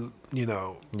very,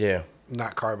 yeah,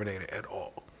 not carbonated at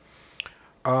all.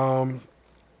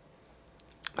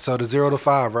 So the 0 to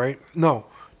 5, right? No.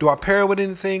 Do I pair it with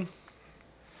anything?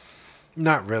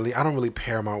 Not really. I don't really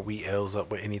pair my wheat ales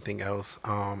up with anything else.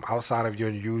 Outside of your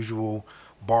usual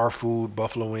bar food,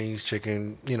 buffalo wings,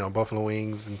 chicken, buffalo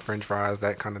wings and french fries,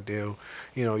 that kind of deal.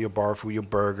 Your bar food, your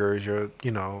burgers, your,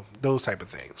 those type of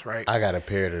things, right? I got a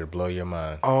pair to blow your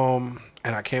mind.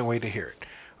 And I can't wait to hear it.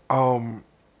 On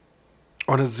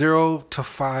a 0 to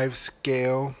 5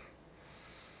 scale,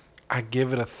 I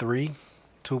give it a 3,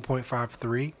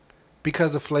 2.53,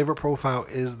 because the flavor profile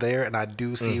is there, and I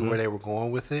do see where they were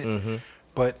going with it.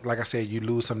 But like I said, you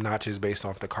lose some notches based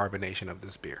off the carbonation of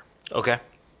this beer. Okay.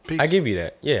 Peace. I give you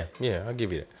that. Yeah, I'll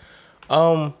give you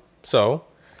that. So,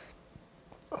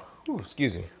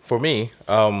 excuse me. For me,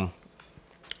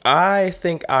 I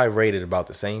think I rated about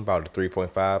the same, about a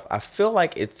 3.5. I feel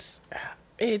like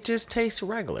it just tastes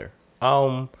regular.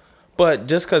 But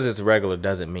just because it's regular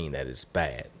doesn't mean that it's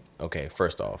bad. Okay,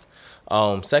 first off.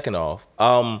 Second off,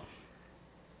 I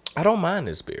don't mind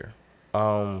this beer.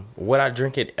 Would I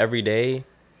drink it every day?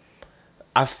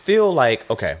 I feel like,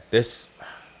 okay, this,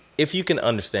 if you can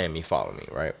understand me, follow me,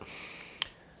 right?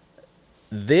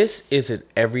 This is an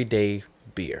everyday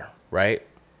beer, right?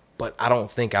 But I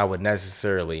don't think I would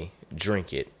necessarily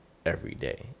drink it every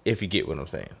day, if you get what I'm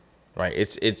saying, right?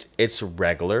 It's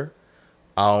regular,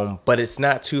 but it's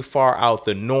not too far out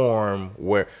the norm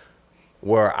where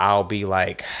I'll be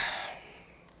like,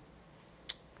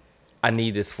 I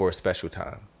need this for a special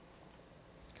time.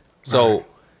 So, right.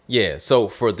 Yeah. So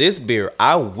for this beer,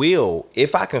 I will,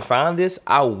 if I can find this,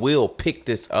 I will pick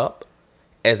this up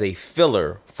as a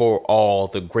filler for all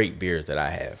the great beers that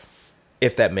I have,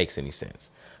 if that makes any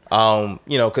sense.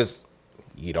 Because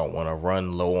you don't want to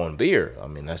run low on beer. I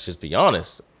mean, let's just be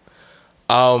honest.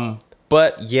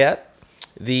 But yet,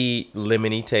 the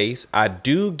lemony taste, I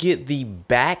do get the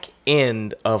back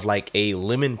end of like a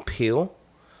lemon peel.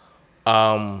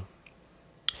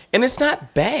 And it's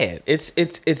not bad.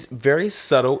 It's very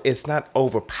subtle. It's not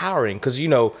overpowering. Because,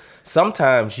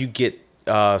 sometimes you get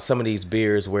some of these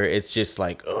beers where it's just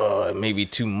like, maybe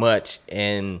too much.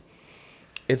 And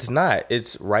it's not.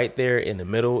 It's right there in the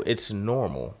middle. It's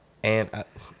normal. And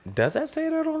does that say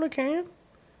that on the can?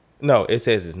 No, it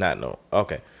says it's not normal.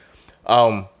 Okay.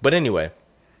 But anyway,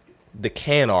 the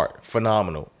can art,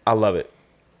 phenomenal. I love it.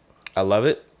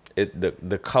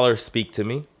 The colors speak to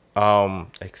me.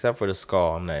 Except for the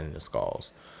skull. I'm not into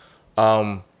skulls.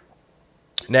 Now,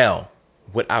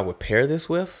 what I would pair this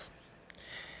with,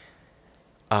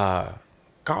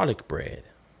 garlic bread,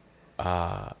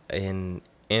 an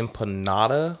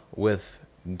empanada with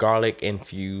garlic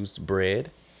infused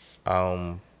bread,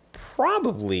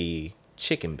 probably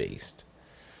chicken based.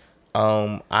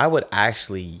 I would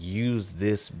actually use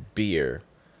this beer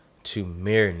to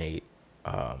marinate,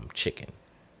 chicken.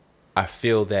 I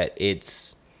feel that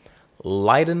it's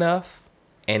light enough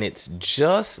and it's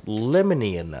just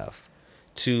lemony enough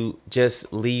to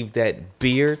just leave that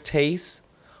beer taste,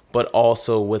 but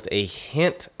also with a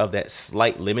hint of that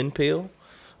slight lemon peel,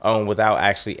 without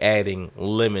actually adding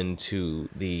lemon to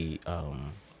the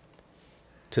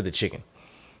chicken.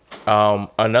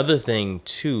 Another thing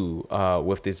too,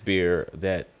 with this beer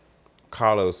that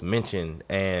Carlos mentioned,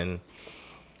 and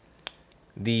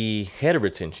the head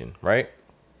retention, right?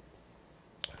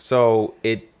 So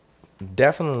it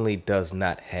definitely does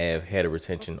not have head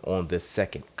retention on this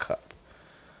second cup.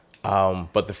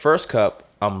 But the first cup,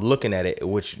 I'm looking at it,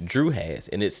 which Drew has,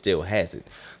 and it still has it.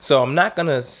 So I'm not going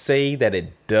to say that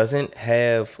it doesn't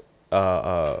have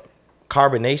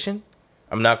carbonation.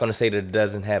 I'm not going to say that it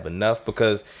doesn't have enough,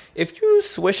 because if you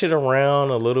swish it around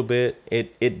a little bit,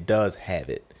 it does have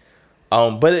it.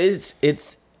 But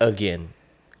it's again,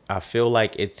 I feel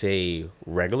like it's a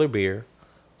regular beer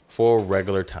for a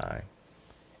regular time.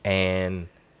 And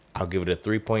I'll give it a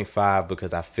 3.5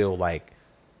 because I feel like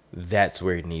that's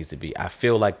where it needs to be. I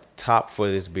feel like the top for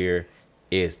this beer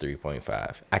is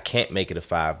 3.5. I can't make it a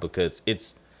 5 because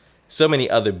it's so many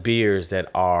other beers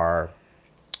that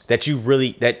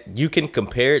you can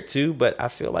compare it to, but I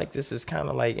feel like this is kind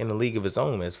of like in a league of its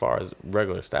own as far as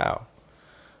regular style.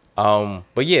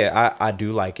 But yeah, I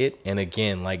do like it. And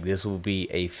again, like, this will be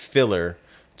a filler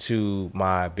to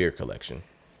my beer collection.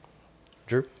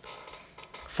 Drew?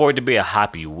 For it to be a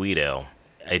hoppy wheat ale,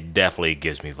 it definitely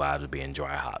gives me vibes of being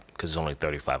dry hop because it's only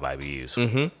 35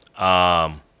 IBUs.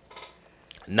 Mm-hmm.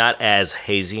 Not as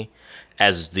hazy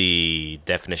as the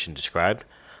definition described.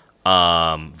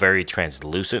 Very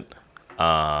translucent.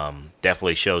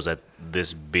 Definitely shows that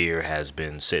this beer has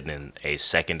been sitting in a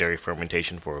secondary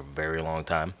fermentation for a very long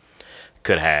time.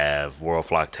 Could have World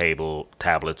Flock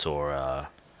tablets or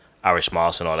Irish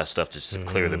moss and all that stuff just to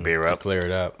clear the beer up. To clear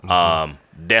it up. Mm-hmm.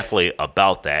 Definitely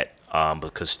about that,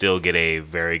 but could still get a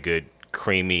very good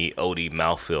creamy, oaty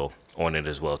mouthfeel on it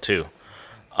as well too.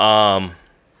 About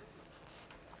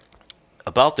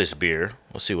this beer,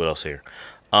 let's see what else here.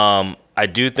 I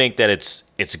do think that it's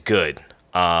good.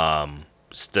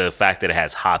 It's the fact that it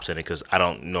has hops in it, because I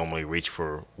don't normally reach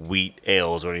for wheat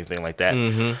ales or anything like that.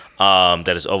 Mm-hmm.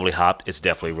 That is overly hopped. It's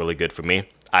definitely really good for me.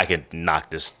 I could knock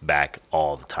this back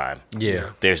all the time. Yeah.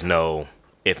 There's no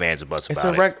ifs, ands, or buts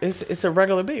about it. It's a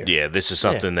regular beer. Yeah, this is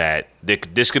something that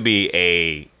this could be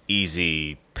a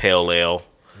easy pale ale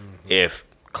if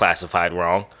classified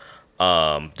wrong.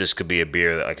 This could be a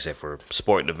beer that, like I said, for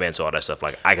sporting events, all that stuff.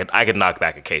 Like, I could knock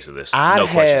back a case of this. No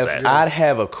questions asked. I'd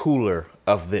have a cooler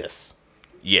of this.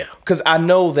 Yeah, because I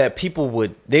know that people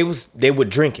would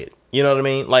drink it. You know what I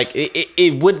mean? Like,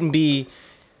 it wouldn't be.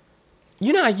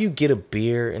 You know how you get a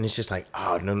beer and it's just like,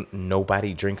 oh, no,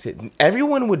 nobody drinks it.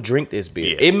 Everyone would drink this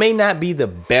beer. Yeah. It may not be the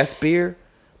best beer,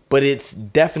 but it's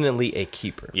definitely a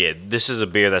keeper. Yeah, this is a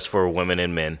beer that's for women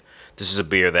and men. This is a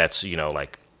beer that's,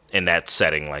 like in that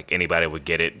setting, like anybody would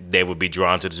get it. They would be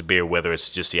drawn to this beer, whether it's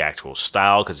just the actual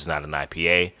style, because it's not an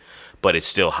IPA, but it's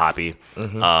still hoppy.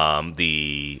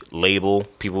 The label,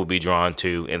 people would be drawn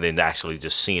to, and then actually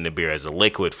just seeing the beer as a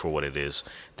liquid for what it is,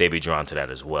 they'd be drawn to that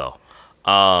as well.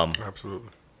 Absolutely.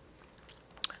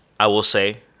 I will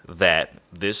say that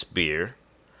this beer,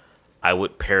 I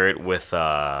would pair it with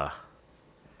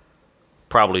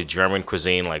probably German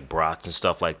cuisine, like brats and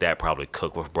stuff like that. Probably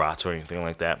cook with brats or anything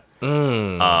like that.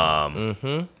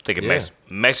 Think of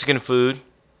Mexican food,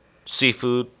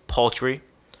 seafood, poultry,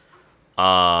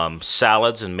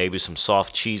 salads, and maybe some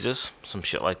soft cheeses, some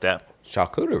shit like that.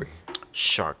 Charcuterie.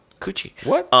 Charcuterie.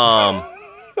 What?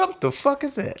 What the fuck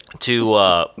is that?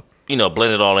 To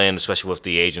blend it all in, especially with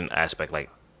the Asian aspect, like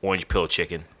orange peel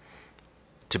chicken,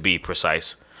 to be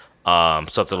precise.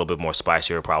 Something a little bit more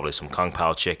spicier, probably some kung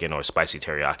pao chicken or spicy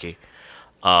teriyaki.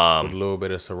 With a little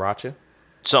bit of sriracha.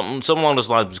 Something along those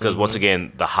lines, because once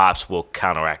again, the hops will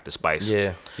counteract the spice.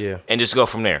 Yeah. And just go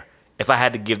from there. If I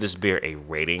had to give this beer a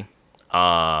rating,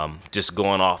 just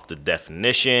going off the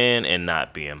definition and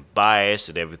not being biased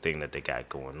at everything that they got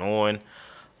going on,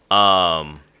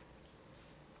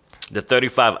 the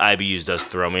 35 IBUs does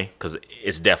throw me, because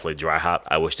it's definitely dry hop.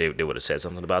 I wish they would have said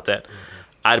something about that.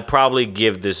 I'd probably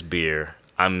give this beer,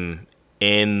 I'm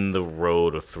in the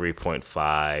road of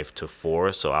 3.5 to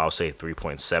 4, so I'll say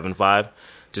 3.75,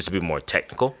 just to be more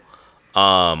technical.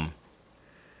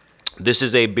 This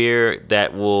is a beer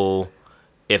that will,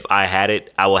 if I had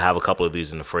it, I will have a couple of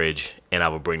these in the fridge, and I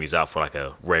will bring these out for like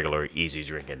a regular, easy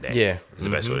drinking day. Yeah. Is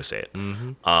the best way to say it.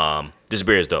 This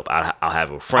beer is dope. I'll have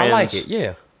it with friends. I like it,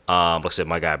 yeah. Like I said,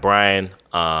 my guy Brian,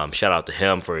 shout out to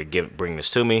him for bringing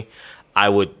this to me.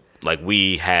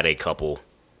 We had a couple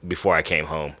before I came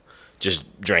home,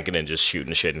 just drinking and just shooting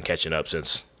the shit and catching up,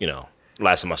 since,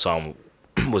 last time I saw him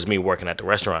was me working at the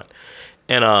restaurant.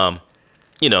 And,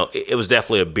 it was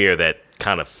definitely a beer that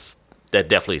that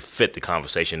definitely fit the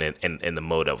conversation and the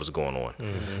mode that was going on.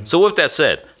 So with that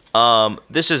said,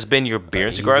 this has been your beer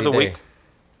and cigar of the week.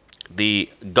 The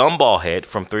Gumball Head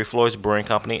from Three Floors Brewing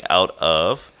Company out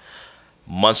of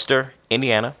Munster,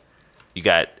 Indiana. You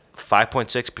got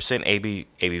 5.6%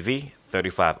 ABV,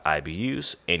 35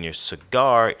 IBUs, and your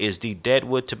cigar is the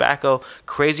Deadwood Tobacco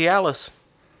Crazy Alice.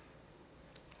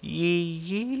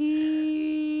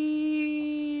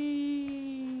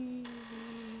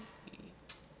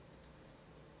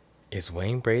 Is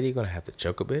Wayne Brady gonna have to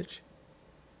choke a bitch?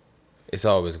 It's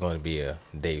always going to be a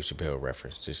Dave Chappelle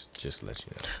reference. Just to let you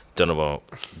know.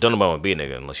 Don't know about be a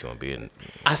nigga unless you want to be.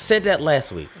 I said that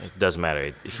last week. It doesn't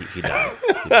matter. He died.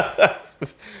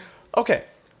 Okay,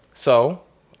 so,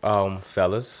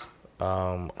 fellas,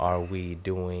 are we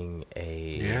doing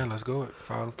a? Yeah, let's go.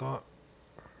 Final thought.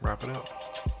 Wrap it up.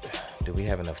 Do we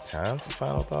have enough time for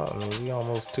final thought? I mean, we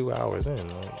almost 2 hours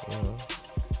in.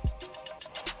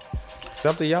 It's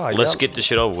up to y'all. Let's get this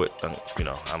shit over with.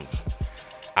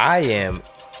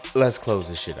 Let's close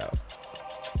this shit out.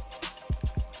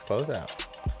 Let's close out.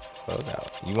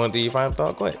 You want to do your final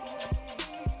thought? Go ahead.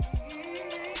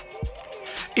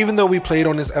 Even though we played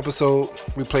on this episode,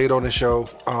 we played on the show,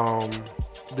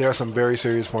 there are some very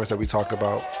serious points that we talked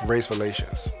about. Race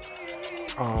relations.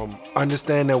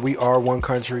 Understand that we are one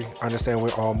country. Understand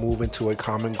we're all moving to a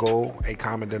common goal, a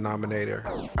common denominator,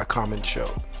 a common show.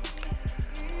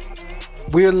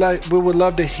 We would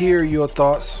love to hear your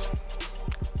thoughts,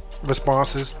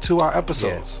 responses to our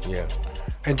episodes. Yeah.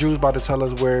 And Drew's about to tell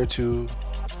us where to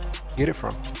get it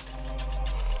from.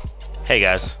 Hey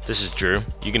guys, this is Drew.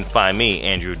 You can find me,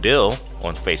 Andrew Dill,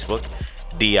 on Facebook,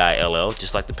 DILL,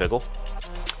 just like the pickle.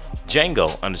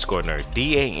 Django_nerd,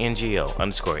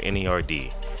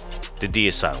 DANGO_NERD. The D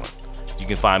is silent. You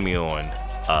can find me on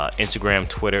Instagram,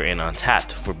 Twitter, and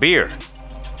Untapped for beer.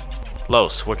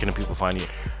 Los, where can the people find you?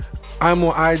 I'm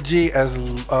on IG as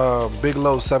Big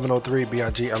Los 703,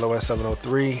 BIGLOS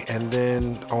 703, and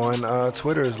then on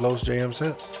Twitter is Los JM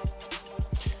Sense.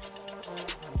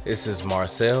 This is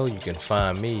Marcel. You can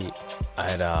find me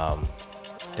at I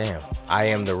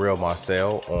am the real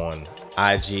Marcel on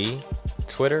IG,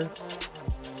 Twitter,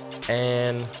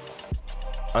 and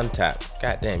Untapped.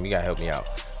 God damn, you gotta help me out.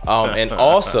 And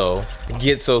also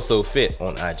Get So Fit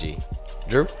on IG.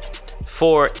 Drew?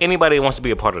 For anybody who wants to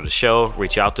be a part of the show,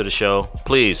 reach out to the show.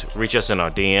 Please reach us in our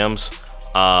DMs.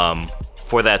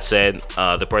 For that said,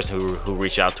 the person who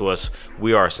reached out to us,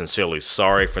 we are sincerely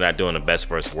sorry for not doing the best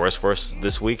versus worst verse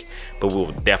this week, but we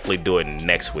will definitely do it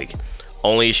next week.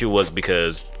 Only issue was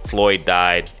because Floyd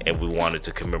died, and we wanted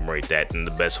to commemorate that in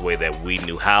the best way that we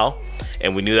knew how,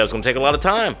 and we knew that was going to take a lot of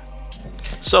time.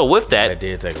 So with that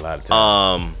did take a lot of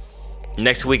time.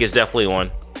 Next week is definitely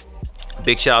on.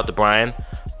 Big shout out to Brian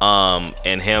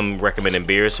and him recommending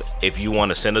beers. If you want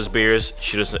to send us beers,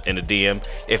 shoot us in a DM.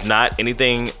 If not,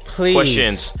 anything, please,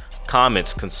 questions,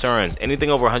 comments, concerns, anything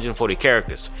over 140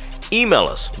 characters, email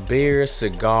us. Beers,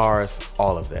 cigars,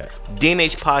 all of that.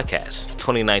 DNH Podcast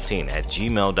 2019 at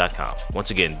gmail.com.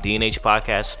 Once again, DNH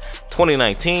Podcast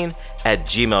 2019 at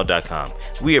gmail.com.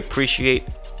 We appreciate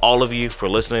all of you for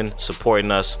listening, supporting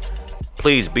us.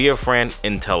 Please be a friend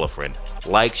and tell a friend.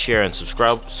 Like, share, and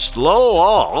subscribe.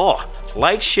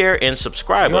 Like, share, and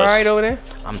subscribe You us. all right over there?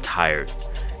 I'm tired.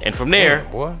 And from there,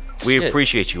 we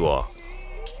appreciate you all.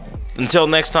 Until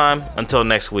next time, until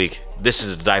next week, this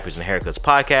is the Diapers and Haircuts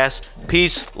Podcast.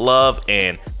 Peace, love,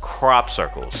 and crop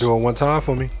circles. Do it one time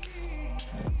for me.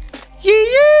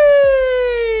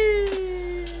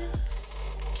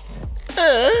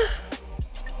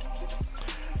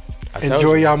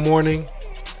 Enjoy y'all morning.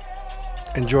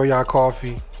 Enjoy y'all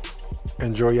coffee.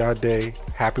 Enjoy y'all day.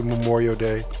 Happy Memorial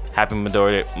Day. Happy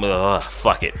Memorial Day.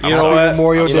 Fuck it. You know what?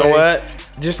 Memorial You know Day. what?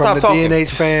 Just From stop the talking. DNH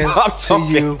fans Stop to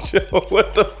talking, you. Joe.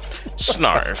 What the?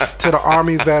 Snarf. To the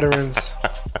Army veterans.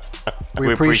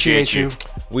 We appreciate you.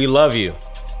 We love you.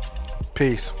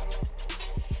 Peace.